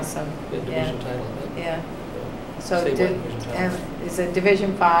awesome. The division title. Yeah. So Statewide division title. it's a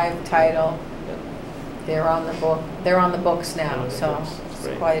Division 5 title. They're on the book. They're on the books now, so it's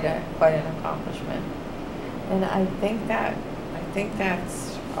quite an accomplishment. And I think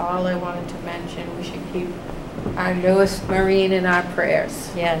that's all I wanted to mention. We should keep our newest Marine in our prayers.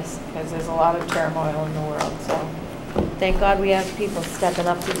 Yes. Because there's a lot of turmoil in the world. So Thank God we have people stepping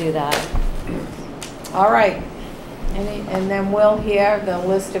up to do that. all right. And then we'll hear the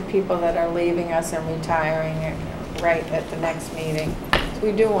list of people that are leaving us and retiring right at the next meeting. So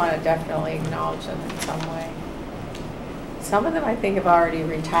we do want to definitely acknowledge them in some way. Some of them I think have already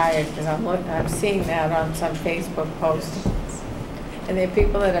retired, because I'm seeing that on some Facebook posts. And they're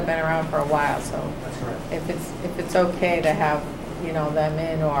people that have been around for a while, so if it's okay to have, you know, them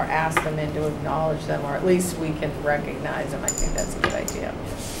in or ask them in to acknowledge them, or at least we can recognize them, I think that's a good idea.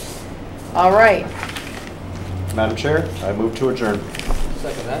 All right. Madam Chair, I move to adjourn.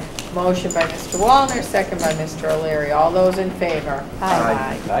 Second that. Motion by Mr. Wallner, second by Mr. O'Leary. All those in favor?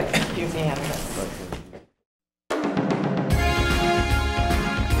 Aye. Aye. Unanimous.